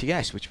 928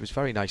 GTS, which was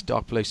very nice,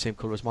 dark blue, same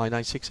colour as my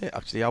 968.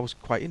 Actually, I was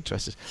quite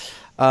interested.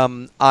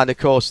 And of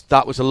course,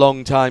 that was a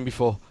long time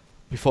before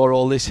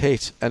all this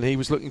hit, and he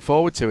was looking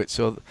forward to it.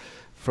 So,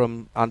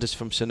 from Anders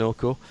from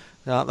Sunoco,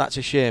 that's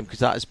a shame because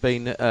that has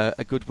been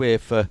a good way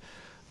for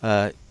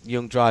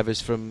young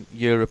drivers from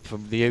Europe,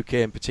 from the UK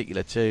in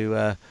particular,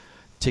 to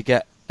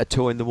get a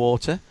toe in the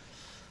water.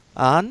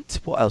 And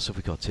what else have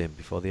we got, Tim,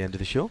 before the end of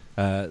the show?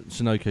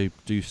 Sunoco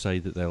do say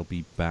that they'll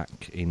be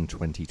back in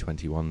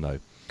 2021, though.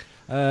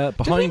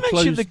 Did we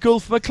mention the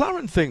Gulf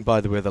McLaren thing,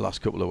 by the way, the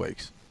last couple of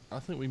weeks? I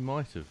think we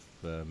might have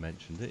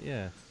mentioned it,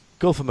 yeah.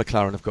 Gulf and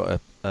McLaren have got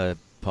a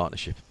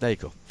partnership. There you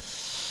go.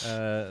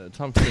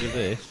 Time for a bit of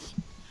this.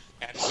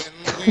 And when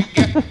we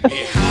get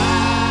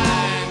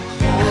behind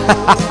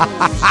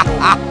closed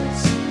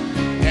doors,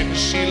 and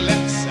she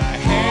lets her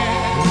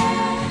hair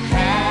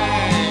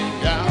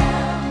hang down,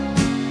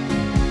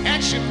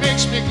 and she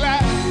makes me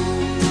glad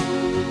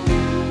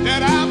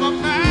that I'm a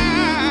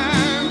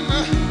man,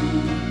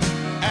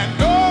 and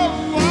no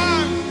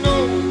one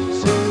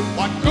knows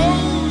what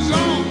goes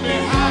on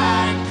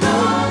behind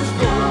closed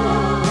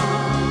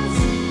doors.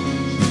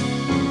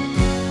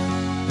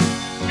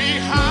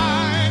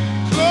 Behind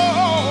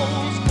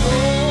closed doors.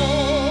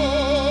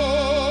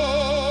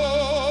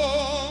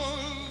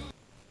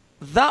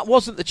 That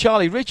wasn't the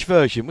Charlie Rich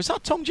version. Was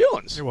that Tom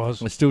Jones? It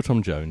was. It's still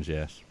Tom Jones,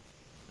 yes.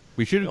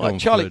 We should have gone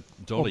Charlie, for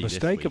Dolly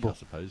this week, I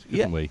suppose,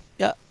 couldn't we?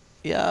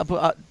 Yeah,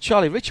 but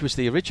Charlie Rich was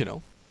the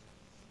original.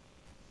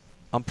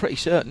 I'm pretty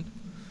certain.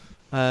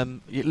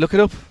 You look it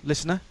up,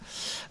 listener.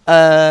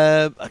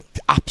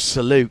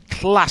 Absolute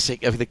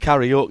classic of the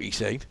karaoke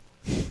scene.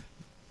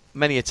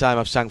 Many a time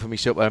I've sang for me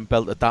supper and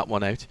belted that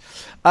one out.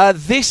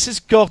 This has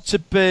got to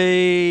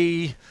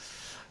be...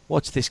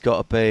 What's this got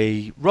to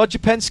be? Roger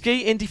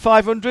Penske, Indy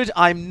 500.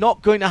 I'm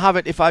not going to have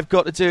it if I've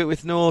got to do it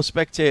with no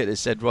spectators,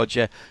 said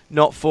Roger,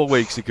 not 4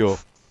 weeks ago.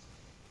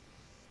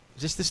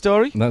 Is this the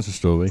story? That's the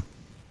story.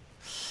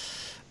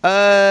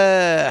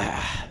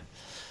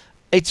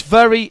 It's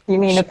very... You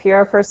mean a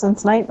PR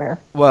person's nightmare?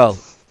 Well,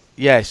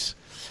 yes.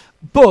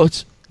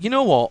 But, you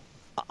know what?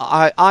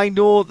 I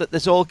know that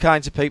there's all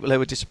kinds of people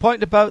who are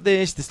disappointed about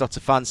this. There's lots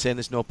of fans saying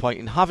there's no point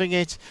in having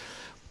it.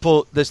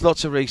 But there's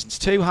lots of reasons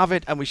to have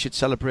it, and we should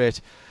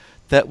celebrate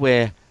that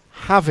we're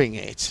having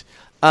it.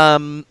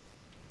 The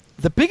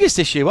biggest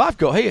issue I've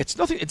got here, it's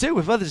nothing to do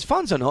with whether there's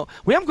fans or not.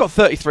 We haven't got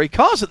 33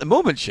 cars at the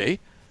moment, She.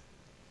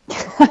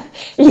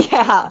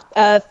 Yeah,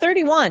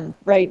 31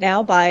 right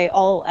now by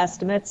all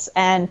estimates,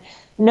 and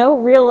no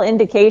real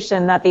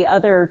indication that the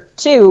other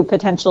two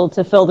potential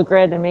to fill the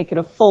grid and make it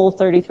a full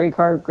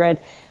 33-car grid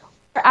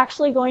are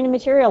actually going to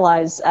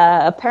materialize.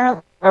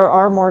 Apparently there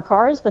are more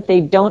cars, but they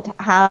don't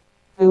have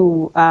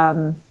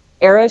a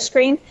aero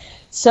screen,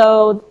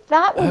 so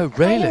that would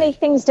kind of make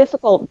things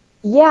difficult.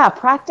 Yeah,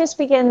 practice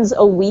begins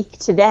a week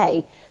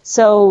today,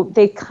 so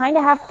they kind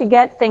of have to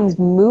get things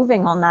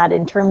moving on that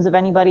in terms of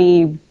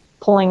anybody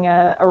pulling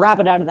a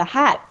rabbit out of the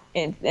hat,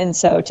 and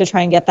so to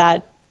try and get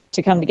that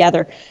to come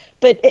together.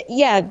 But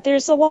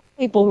there's a lot of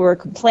people who are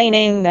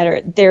complaining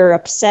that they're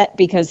upset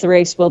because the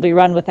race will be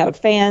run without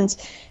fans.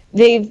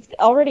 They've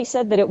already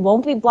said that it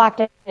won't be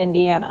blacked out in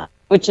Indiana,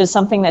 which is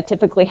something that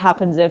typically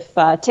happens if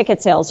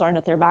ticket sales aren't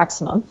at their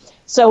maximum.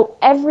 So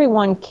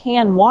everyone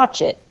can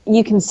watch it.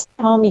 You can sit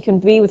home, you can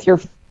be with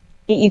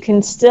you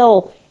can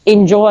still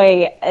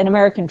enjoy an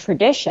American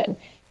tradition.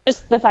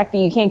 Just the fact that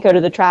you can't go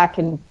to the track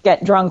and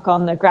get drunk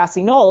on the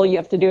grassy knoll, you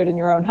have to do it in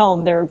your own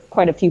home. There are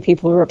quite a few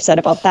people who are upset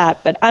about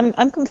that, but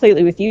I'm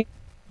completely with you.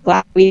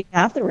 Glad we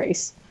have the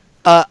race.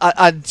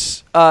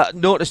 And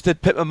noticed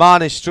that Pip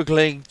McMahon is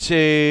struggling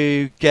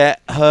to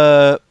get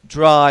her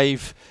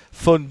drive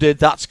funded.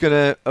 That's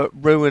going to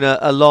ruin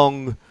a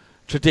long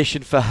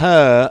tradition for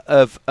her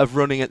of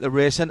running at the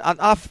race.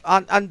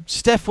 And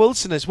Steph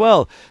Wilson as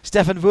well.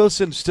 Stephen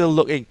Wilson still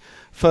looking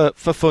for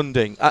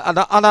funding. I'm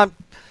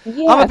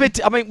a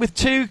bit. I mean, with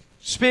two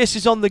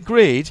spaces on the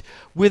grid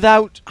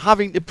without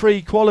having to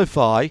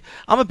pre-qualify.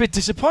 I'm a bit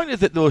disappointed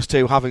that those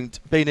two haven't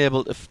been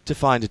able to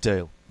find a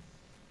deal.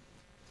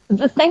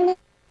 The thing that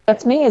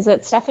gets me is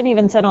that Stefan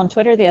even said on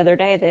Twitter the other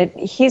day that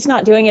he's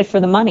not doing it for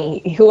the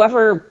money.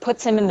 Whoever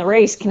puts him in the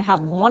race can have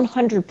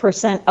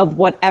 100% of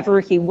whatever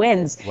he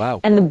wins. Wow.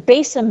 And the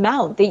base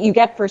amount that you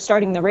get for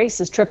starting the race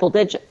is 6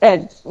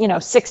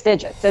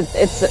 digits.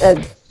 It's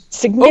a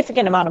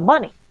significant amount of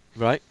money.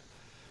 Right.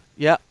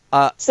 Yeah.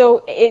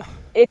 So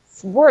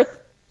it's worth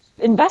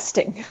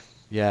investing.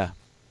 Yeah.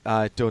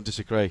 I don't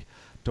disagree.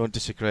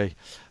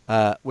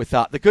 With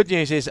that. The good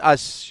news is,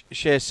 as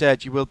Shay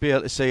said, you will be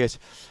able to see it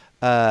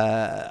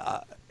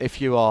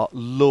if you are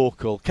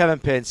local. Kevin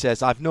Payne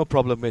says, I've no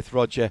problem with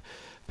Roger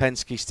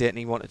Penske stating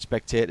he wanted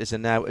spectators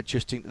and now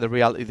adjusting to the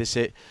reality of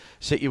the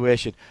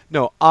situation.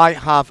 No, I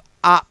have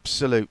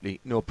absolutely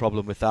no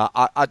problem with that.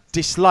 I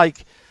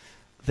dislike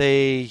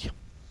what's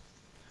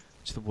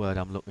the word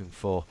I'm looking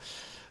for?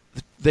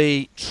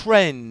 The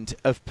trend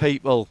of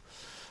people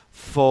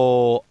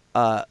for,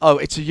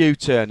 it's a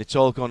U-turn, it's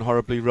all gone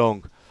horribly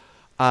wrong.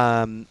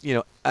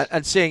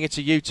 And saying it's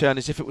a U-turn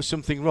as if it was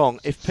something wrong.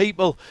 If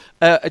people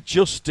are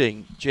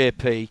adjusting,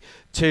 JP,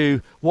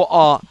 to what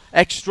are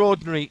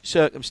extraordinary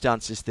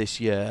circumstances this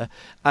year,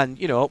 and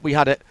we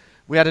had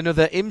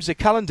another IMSA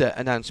calendar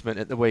announcement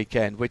at the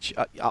weekend, which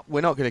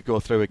we're not going to go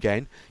through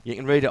again. You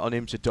can read it on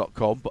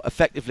IMSA.com, but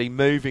effectively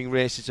moving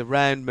races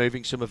around,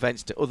 moving some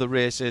events to other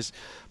races,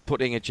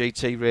 putting a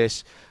GT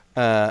race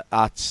on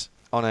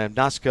a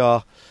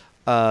NASCAR.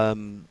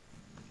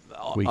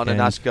 Weekend. On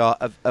a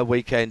NASCAR a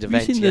weekend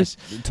event. Have you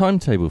seen the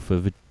timetable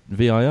for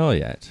VIR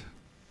yet?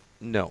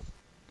 No.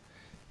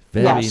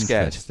 Very Yes.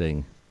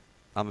 interesting.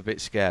 I'm a bit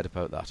scared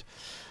about that.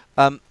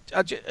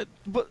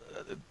 But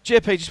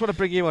JP, just want to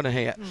bring you on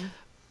here.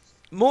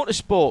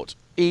 Motorsport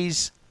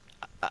is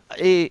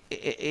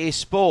a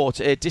sport,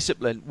 a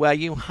discipline where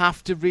you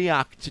have to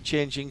react to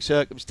changing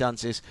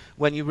circumstances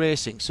when you're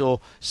racing.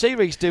 So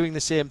Series doing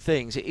the same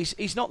things.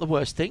 It's not the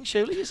worst thing,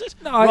 surely, is it?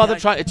 No, Rather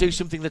trying to do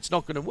something that's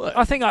not going to work.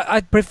 I think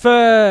I'd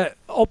prefer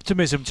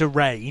optimism to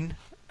rain,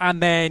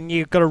 and then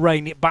you've got to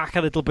rein it back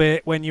a little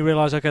bit when you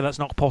realise, okay, that's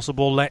not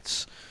possible.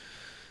 Let's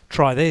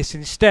try this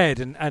instead.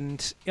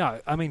 And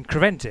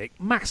Creventic,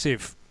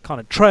 massive kind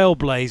of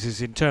trailblazers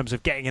in terms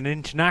of getting an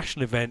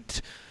international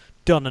event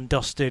done and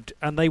dusted,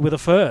 and they were the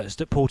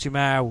first at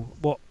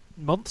Portimao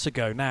months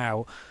ago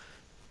now.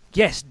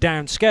 Yes,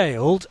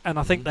 downscaled, and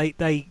I think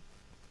they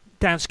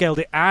downscaled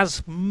it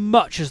as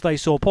much as they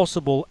saw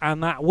possible,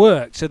 and that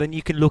worked. So then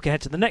you can look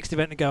ahead to the next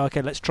event and go,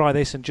 okay, let's try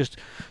this and just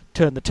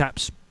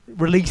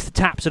release the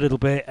taps a little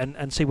bit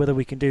and see whether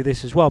we can do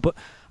this as well. But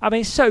I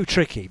mean, it's so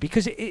tricky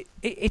because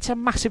it's a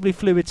massively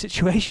fluid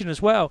situation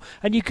as well,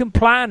 and you can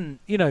plan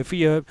for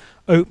your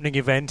opening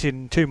event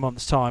in 2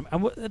 months' time,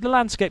 and the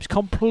landscape's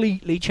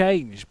completely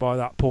changed by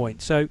that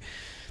point. So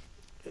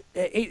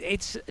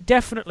it's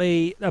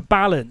definitely a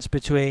balance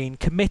between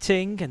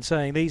committing and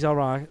saying these are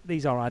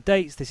our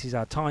dates, this is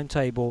our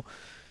timetable,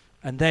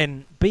 and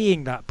then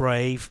being that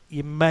brave.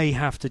 You may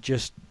have to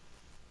just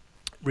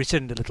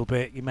rescind a little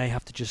bit. You may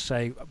have to just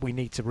say we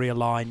need to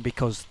realign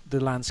because the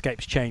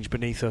landscape's changed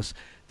beneath us.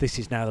 This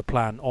is now the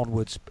plan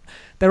onwards.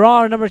 There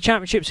are a number of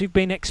championships who've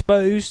been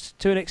exposed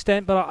to an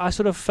extent, but I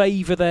sort of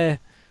favour their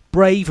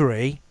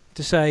bravery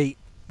to say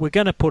we're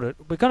going to put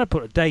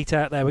a date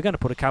out there, we're going to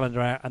put a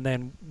calendar out, and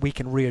then we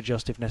can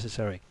readjust if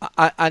necessary.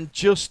 And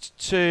just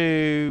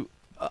to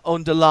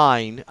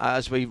underline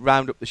as we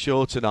round up the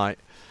show tonight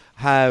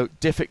how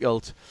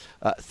difficult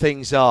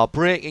things are.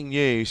 Breaking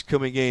news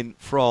coming in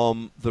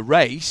from the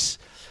race,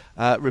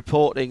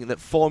 reporting that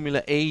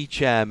Formula E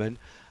chairman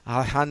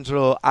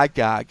Alejandro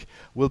Agag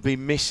will be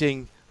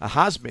missing,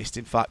 has missed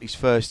in fact, his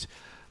first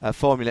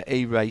Formula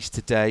E race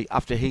today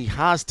after he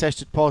has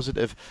tested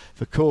positive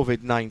for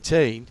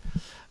COVID-19.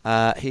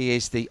 He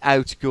is the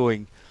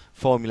outgoing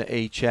Formula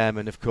E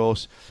chairman, of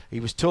course.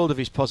 He was told of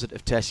his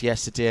positive test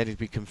yesterday and he'd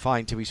be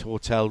confined to his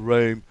hotel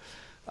room,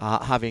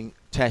 having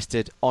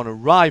tested on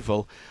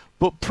arrival.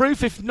 But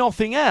proof, if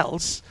nothing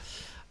else,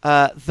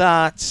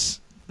 that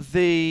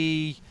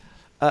the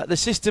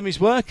system is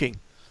working.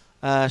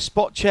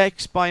 Spot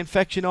checks by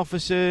infection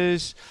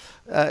officers,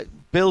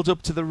 build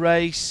up to the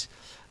race,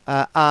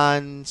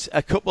 and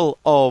a couple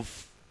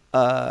of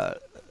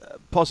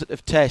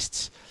positive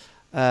tests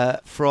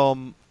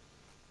from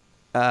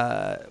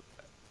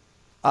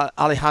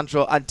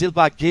Alejandro and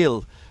Dilbar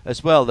Gil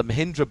as well, the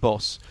Mahindra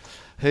boss,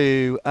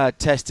 who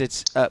tested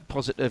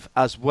positive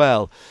as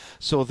well.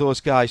 So those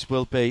guys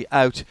will be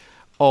out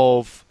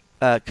of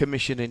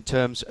commission in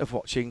terms of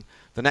watching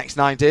the next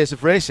 9 days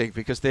of racing,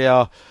 because they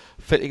are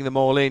fitting them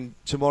all in.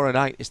 Tomorrow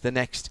night is the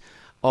next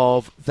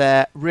of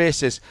their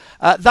races.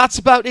 That's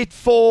about it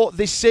for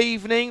this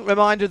evening.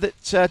 Reminder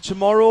that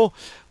tomorrow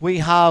we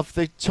have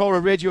the Toro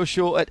Radio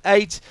Show at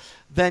 8,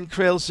 then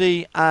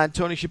Crailsey and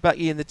Tony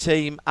Shabaki and the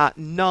team at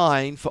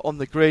 9 for On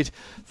The Grid.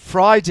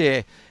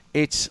 Friday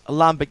it's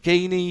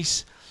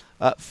Lamborghinis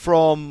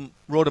from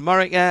Road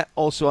America,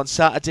 also on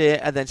Saturday,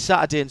 and then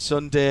Saturday and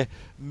Sunday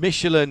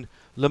Michelin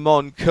Le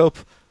Mans Cup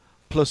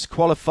plus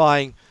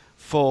qualifying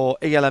for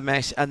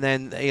ELMS and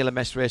then the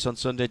ELMS race on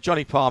Sunday.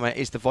 Johnny Palmer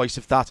is the voice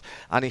of that,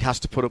 and he has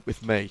to put up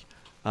with me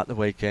at the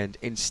weekend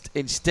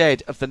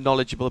instead of the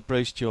knowledgeable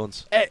Bruce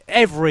Jones.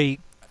 Every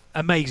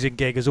amazing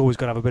gig has always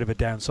got to have a bit of a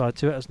downside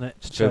to it, hasn't it?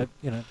 It's true.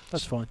 So,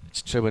 that's fine.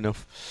 It's true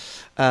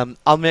enough.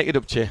 I'll make it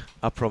up to you,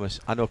 I promise.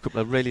 I know a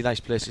couple of really nice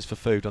places for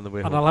food on the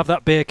way home. And I'll have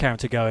that beer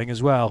counter going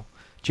as well.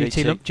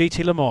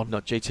 GT Le Mans.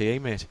 Not GTE,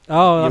 mate.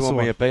 Oh, that's you the want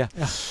one. me a beer.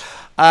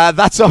 Yeah.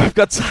 That's all we've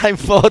got time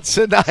for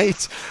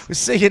tonight. We'll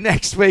see you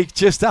next week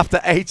just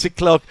after 8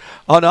 o'clock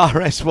on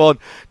RS1.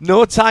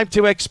 No time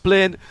to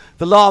explain.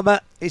 The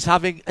llama is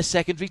having a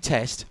secondary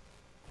test.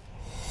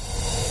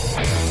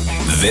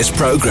 This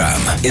program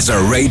is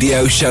a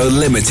Radio Show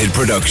Limited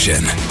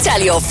production.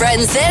 Tell your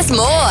friends there's more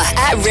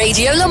at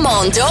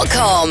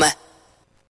radiolemans.com.